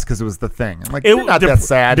depressed because it was the thing. I'm like, you're not that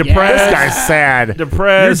sad. Depressed. This guy's sad.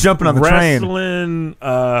 Depressed. You're jumping on the train. Wrestling.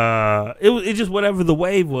 It just whatever the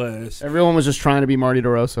wave was. Everyone was just trying to be Marty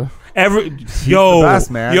DeRosa. the best,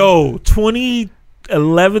 man. 20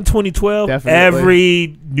 2012, Definitely.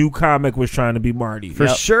 every new comic was trying to be Marty. For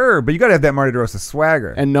sure, but you got to have that Marty DeRosa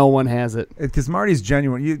swagger. And no one has it. Because Marty's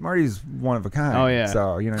genuine. Marty's one of a kind. Oh, yeah.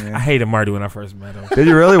 So, you know what I I mean? hated Marty when I first met him. Did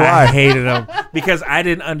you really? I Why? hated him because I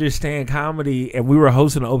didn't understand comedy, and we were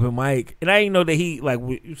hosting an open mic, and I didn't know that he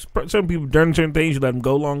certain people during certain things you let him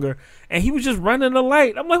go longer, and he was just running the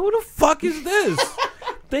light. I'm like, who the fuck is this?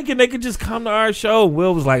 Thinking they could just come to our show.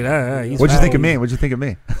 Will was like, he's What'd you think of fine. me? What'd you think of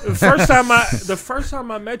me? The first time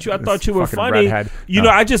I met you, I thought you were fucking funny. redhead. You No.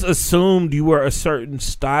 know, I just assumed you were a certain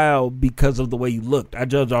style because of the way you looked. I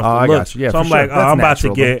judged off I the got looks. you. Yeah, so for I'm sure. like, That's I'm about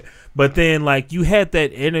natural, to get. But then, like, you had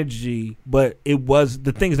that energy, but it was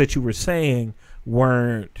the things that you were saying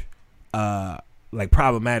weren't like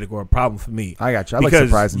problematic or a problem for me. I got you. I like Because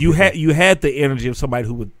surprising you people. had the energy of somebody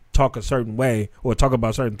who would talk a certain way or talk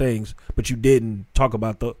about certain things, but you didn't talk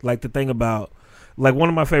about the thing about, like, one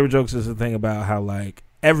of my favorite jokes is the thing about how, like,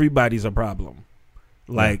 everybody's a problem.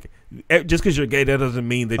 Like, just because you're gay, that doesn't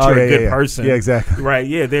mean that you're a good person. Yeah, exactly. Right?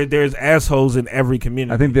 Yeah, there's assholes in every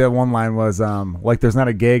community. I think the one line was like, "There's not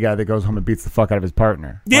a gay guy that goes home and beats the fuck out of his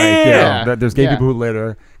partner." Yeah. Like, Yeah. there's gay Yeah. people who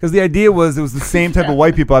litter. Because the idea was it was the same type of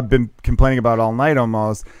white people I've been complaining about all night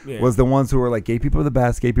almost. Yeah. Was the ones who were like, "Gay people are the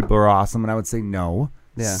best. Gay people are awesome," and I would say no.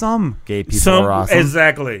 Yeah. Some gay people are awesome.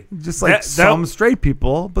 Exactly. Just like some straight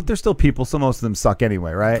people, but they're still people, so most of them suck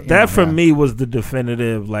anyway, right? That for Yeah. me was the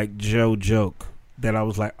definitive, like, Joe joke that I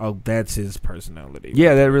was like, oh, that's his personality.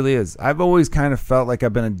 Yeah, that really is. I've always kind of felt like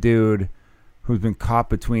I've been a dude who's been caught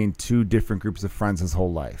between two different groups of friends his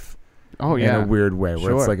whole life. Oh, yeah. In a weird way,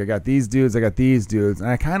 where it's Sure. like I got these dudes, and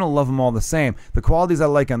I kind of love them all the same. The qualities I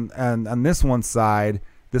like on this one side,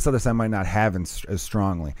 this other side might not have as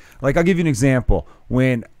strongly. Like, I'll give you an example.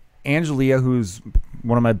 When Angelia, who's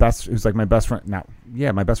one of my best, who's like my best friend,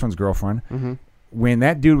 my best friend's girlfriend, Mm-hmm. when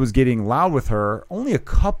that dude was getting loud with her, only a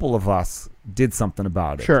couple of us did something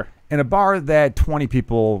about it. Sure. In a bar that 20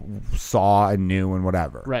 people saw and knew and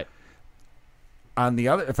whatever. Right. On the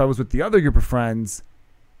other, if I was with the other group of friends,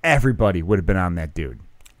 everybody would have been on that dude.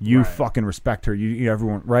 You Right. fucking respect her. You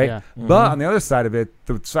everyone, right? Yeah. But on the other side of it,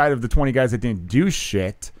 the side of the 20 guys that didn't do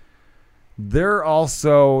shit, they're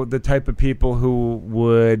also the type of people who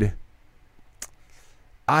would,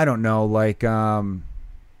 I don't know, like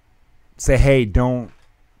say, hey, don't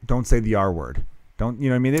say the R word. Don't, you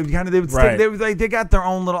know what I mean? They would Right. they got their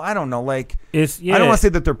own little, I don't know, like, It's, yeah. I don't want to say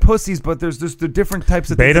that they're pussies, but there's just the different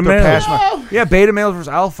types of Beta things that they're males. passionate about. Yeah, beta males versus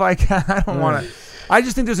alpha. I don't want to. I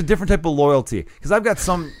just think there's a different type of loyalty because I've got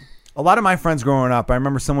a lot of my friends growing up. I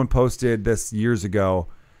remember someone posted this years ago,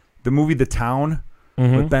 the movie The Town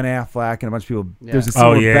with Ben Affleck and a bunch of people. Yeah. There's a scene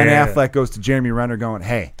Oh, where Ben yeah. Affleck goes to Jeremy Renner going,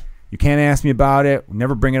 "Hey, you can't ask me about it. We'll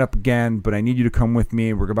never bring it up again, but I need you to come with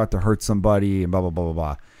me. We're about to hurt somebody and blah blah blah blah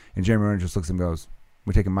blah." And Jeremy Renner just looks at him and goes,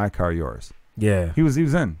 "We're taking my car, yours." Yeah. He was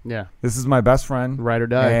in. Yeah. This is my best friend. Ride or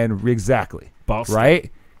die. And exactly. Boston.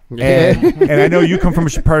 Right? Yeah. And I know you come from a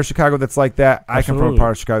part of Chicago that's like that. I come from a Absolutely.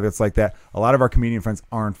 part of Chicago that's like that. A lot of our comedian friends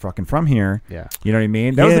aren't fucking from here. Yeah. You know what I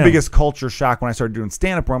mean? That was the Yeah. biggest culture shock when I started doing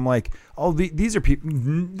stand-up where I'm like, oh, these are people.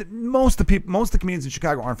 Most of the comedians in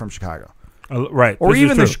Chicago aren't from Chicago. Right. Or This is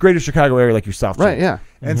even the true. greater Chicago area like yourself. Right, James. yeah.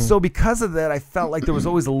 And so because of that, I felt like there was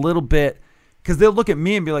always a little bit, because they'll look at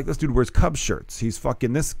me and be like, this dude wears Cubs shirts. He's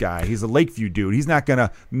fucking this guy. He's a Lakeview dude. He's not going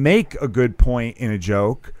to make a good point in a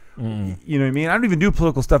joke. You know what I mean? I don't even do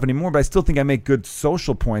political stuff anymore, but I still think I make good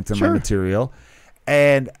social points in my Sure. material.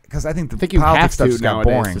 And because I think the I think you politics have stuff to just got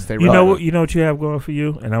nowadays boring. to stay You know relevant. what? You know what you have going for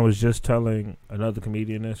you, and I was just telling another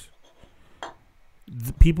comedian this.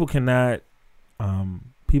 People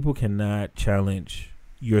cannot challenge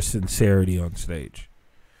your sincerity on stage.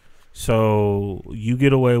 So you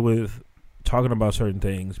get away with talking about certain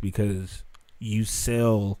things because you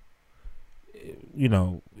sell. You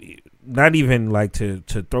know, not even like to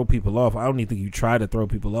throw people off. I don't even think you try to throw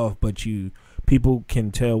people off, but people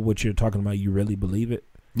can tell what you're talking about. You really believe it.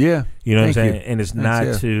 Yeah. You know what I'm Thank saying? you. And it's Thanks, not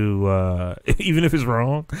yeah. to even if it's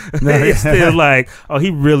wrong, it's still like, oh, he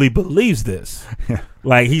really believes this. Yeah.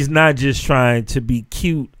 Like he's not just trying to be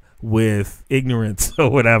cute with ignorance or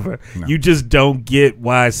whatever. No. You just don't get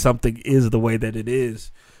why something is the way that it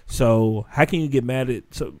is. So how can you get mad at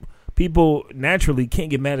so people naturally can't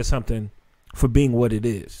get mad at something for being what it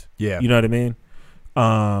is. Yeah. You know what I mean?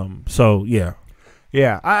 So yeah.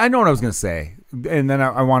 Yeah, I know what I was going to say. And then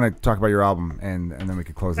I want to talk about your album, and then we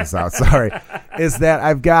could close this out. Sorry. Is that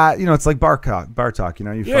I've got, it's like bar talk, you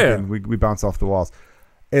Yeah. fucking, we bounce off the walls.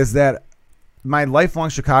 Is that my lifelong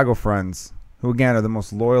Chicago friends, who again are the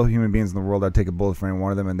most loyal human beings in the world, I'd take a bullet for any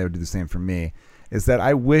one of them, and they would do the same for me, is that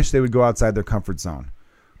I wish they would go outside their comfort zone.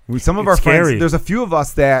 Some of It's our scary. friends, there's a few of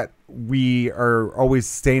us that we are always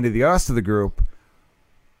staying to the us of the group,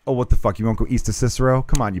 oh, what the fuck? You won't go east of Cicero?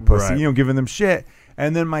 Come on, you pussy. Right. You know, giving them shit.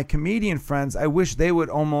 And then my comedian friends, I wish they would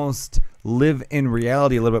almost live in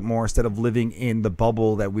reality a little bit more instead of living in the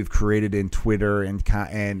bubble that we've created in Twitter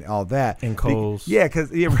and all that. And Coles. Yeah,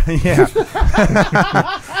 because yeah.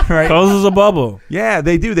 Right. Coles is a bubble. Yeah,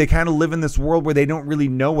 they do. They kind of live in this world where they don't really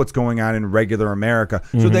know what's going on in regular America,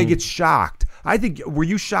 so they get shocked. I think. Were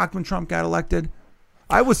you shocked when Trump got elected?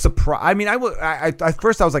 I was surprised. I mean, at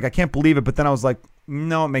first I was like, I can't believe it, but then I was like,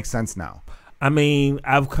 no, it makes sense now. I mean,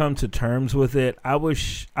 I've come to terms with it. I was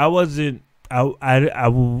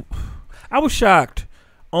shocked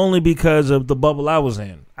only because of the bubble I was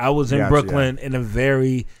in. I was in Gotcha, Brooklyn in a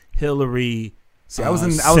very Hillary. See, I was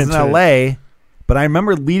in LA, but I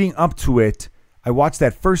remember leading up to it. I watched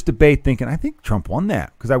that first debate thinking, I think Trump won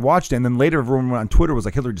that because I watched it. And then later everyone on Twitter was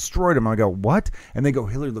like, Hillary destroyed him. I go, what? And they go,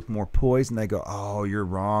 Hillary looked more poised. And they go, oh, you're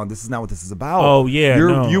wrong. This is not what this is about. Oh, yeah.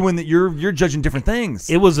 You're judging different things.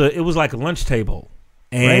 It was like a lunch table.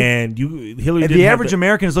 And Hillary And didn't the have average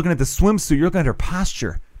American is looking at the swimsuit. You're looking at her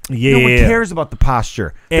posture. Yeah. No one cares about the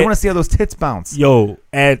posture. They want to see how those tits bounce. Yo,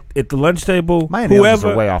 at the lunch table, My analogies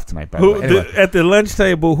are way off tonight, by the way. Anyway. At the lunch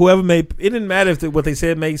table, whoever made it didn't matter if what they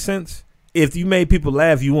said made sense. If you made people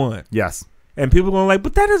laugh, you won. Yes. And people going like,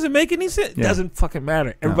 but that doesn't make any sense. It Yeah. doesn't fucking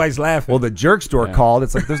matter. Everybody's laughing. Well, the jerk store called.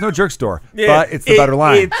 It's like, there's no jerk store. Yeah, but it's the better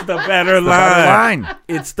line. It's the better It's the better line.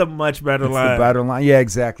 It's the much better It's line. the better line. Yeah,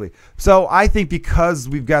 exactly. So I think because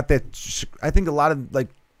we've got that, I think a lot of like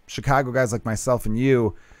Chicago guys like myself and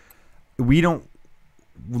you, we don't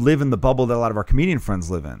live in the bubble that a lot of our comedian friends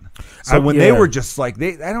live in. So when they were just like,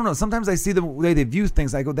 I don't know, sometimes I see the way they view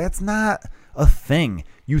things, I go, that's not a thing.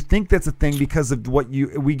 You think that's a thing because of what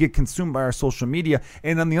we get consumed by our social media.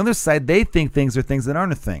 And on the other side, they think things are things that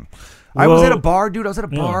aren't a thing. I was at a bar, dude. I was at a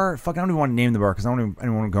bar. Fuck, I don't even want to name the bar because I don't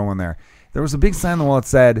even want to go in there. There was a big sign on the wall that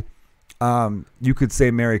said, you could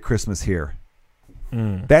say Merry Christmas here.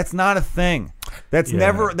 That's not a thing.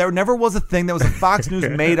 There never was a thing. That was a Fox News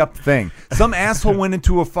made up thing. Some asshole went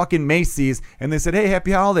into a fucking Macy's and they said, hey,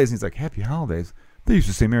 happy holidays. And he's like, happy holidays? They used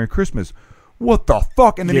to say Merry Christmas. What the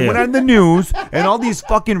fuck? And then he went on the news and all these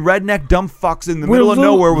fucking redneck dumb fucks in the middle of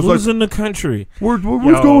nowhere was losing like, the country. What's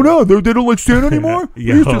going on? They don't like Santa anymore? We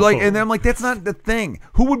used to Yo. and I'm like, that's not the thing.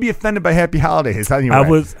 Who would be offended by happy holidays? Anyway.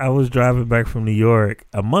 I was driving back from New York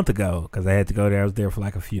a month ago because I had to go there. I was there for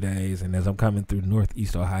like a few days, and as I'm coming through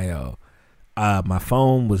Northeast Ohio, my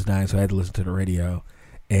phone was dying, so I had to listen to the radio,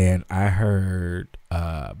 and I heard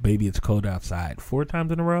 "Baby It's Cold Outside" 4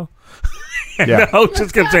 times in a row. And the host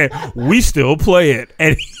just kept saying, "We still play it,"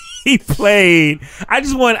 and he played. I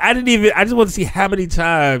just want to see how many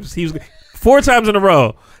times he was. 4 times in a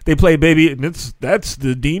row they play "Baby," and that's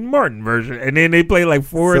the Dean Martin version, and then they play like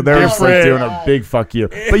 4 So they're different. like doing a big fuck you.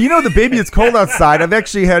 But you know, the "Baby It's Cold Outside," I've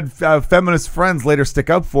actually had feminist friends later stick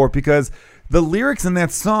up for it because the lyrics in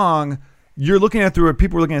that song. You're looking at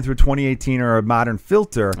people are looking at through a 2018 or a modern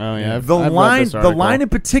filter. Oh yeah, the line in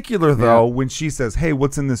particular though, when she says, "Hey,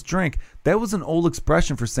 what's in this drink?" That was an old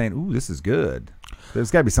expression for saying, "Ooh, this is good."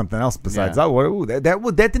 There's got to be something else besides that. Ooh,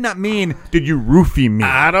 that did not mean did you roofie me?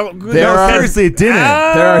 I don't. Seriously, it didn't.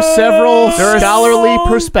 There are several scholarly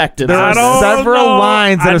perspectives. There are several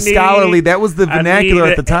lines that are scholarly. That was the vernacular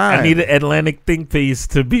at the time. I need an Atlantic think piece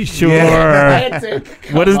to be sure. Yeah.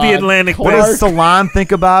 What does the Atlantic? What does Salon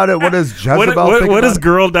think about it? What does Jezebel think about it? What is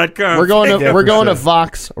girl.com? We're going to sure.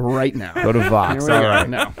 Vox right now. Go to Vox. Here we All go right.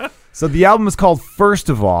 now. So the album is called First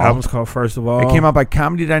of All. Album's called First of All. It came out by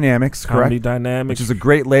Comedy Dynamics, Comedy correct? Dynamics, Which is a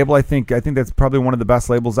great label. I think that's probably one of the best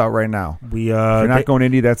labels out right now. We if you're not going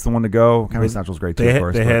indie, that's the one to go. Comedy Central's great too, of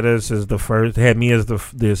course. They had us as the first. They had me as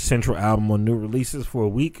the central album on new releases for a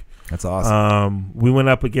week. That's awesome. We went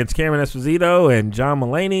up against Cameron Esposito and John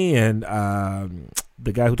Mulaney and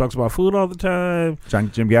the guy who talks about food all the time,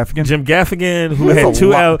 Jim Gaffigan. Jim Gaffigan, who That's had a 2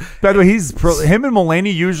 lot. albums. By the way, him and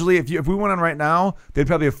Mulaney usually, if we went on right now, they'd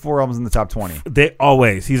probably have 4 albums in the top 20. They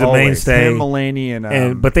always. He's a mainstay. Him,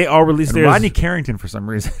 Mulaney, but they all released and theirs. Rodney Carrington for some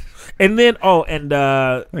reason. And then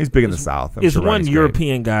he's big in the South. It's one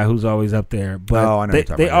European guy who's always up there, but I know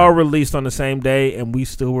they all released on the same day, and we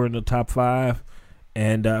still were in the top 5.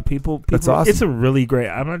 And people, that's awesome. It's a really great.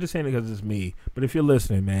 I'm not just saying it because it's me, but if you're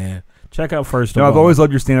listening, man, check out First of All. I've always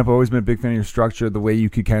loved your stand-up. I've always been a big fan of your structure, the way you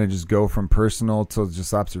could kind of just go from personal to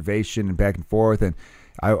just observation and back and forth. And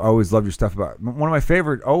I always love your stuff about one of my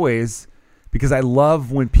favorite always because I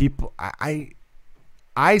love when people. I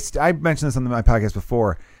mentioned this on my podcast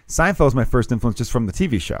before. Seinfeld was my first influence just from the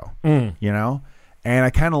TV show, you know. And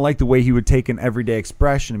I kind of like the way he would take an everyday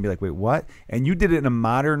expression and be like, "Wait, what?" And you did it in a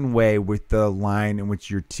modern way with the line in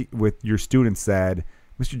which your student said,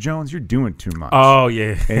 Mr. Jones, you're doing too much. Oh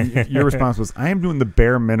yeah. And your response was, I am doing the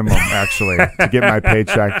bare minimum, actually, to get my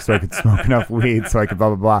paycheck so I could smoke enough weed so I could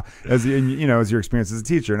blah, blah, blah. As your experience as a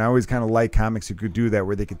teacher. And I always kind of like comics who could do that,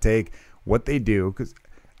 where they could take what they do. Because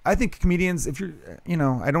I think comedians, if you're,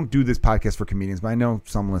 I don't do this podcast for comedians, but I know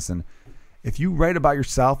some listen. If you write about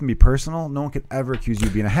yourself and be personal, no one could ever accuse you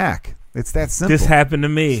of being a hack. It's that simple. This happened to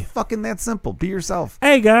me. It's fucking that simple. Be yourself.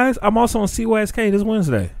 Hey guys, I'm also on CYSK this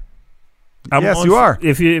Wednesday. Yes, you are.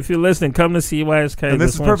 If you're listening, come to CYSK. And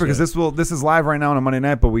this is perfect because this is live right now on a Monday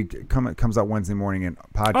night, but it comes out Wednesday morning in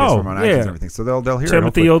podcast from on iTunes and everything. So they'll hear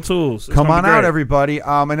Timothy it. O'Toole's. Come on out, everybody.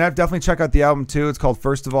 And I've definitely check out the album too. It's called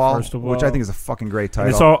First of All, which I think is a fucking great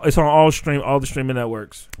title. And it's on all the streaming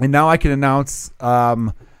networks. And now I can announce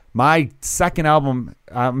my second album.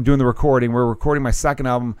 I'm doing the recording. We're recording my second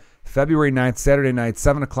album February 9th, Saturday night,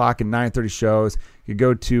 7 o'clock and 9:30 shows. You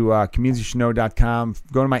go to comediansyoushouldknow.com.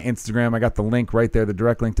 Go to my Instagram. I got the link right there, the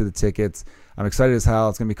direct link to the tickets. I'm excited as hell.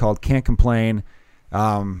 It's going to be called Can't Complain.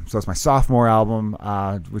 So it's my sophomore album,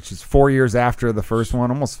 which is 4 years after the first one.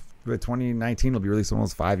 Almost 2019 will be released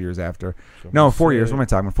almost 5 years after. No, 4 years. What am I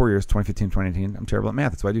talking about? 4 years, 2015, 2018. I'm terrible at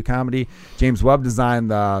math. That's why I do comedy. James Webb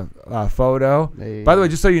designed the photo. Hey. By the way,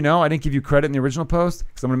 just so you know, I didn't give you credit in the original post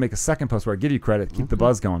because I'm going to make a second post where I give you credit. Keep the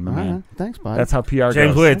buzz going, my man. Thanks, bud. That's how PR goes.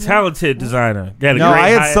 James Webb, talented designer. I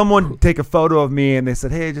had someone take a photo of me and they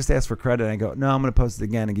said, hey, just ask for credit. And I go, no, I'm going to post it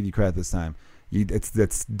again and give you credit this time.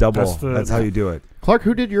 It's double. That's how you do it. Clark,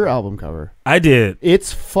 who did your album cover? I did.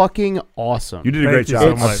 It's fucking awesome. You did a great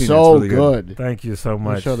job. It's so really good. Thank you so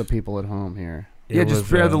much. I'll show the people at home here. Yeah, just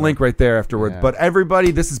share the link right there afterwards. Yeah. But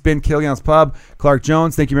everybody, this has been Kilgallen's Pub. Clark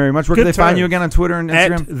Jones, thank you very much. Where can they find you again on Twitter and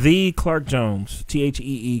Instagram? At the Clark Jones.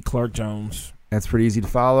 THEE Clark Jones. That's pretty easy to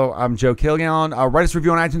follow. I'm Joe Kilgallen. Write us a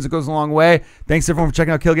review on iTunes. It goes a long way. Thanks everyone for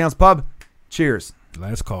checking out Kilgallen's Pub. Cheers.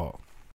 Last call.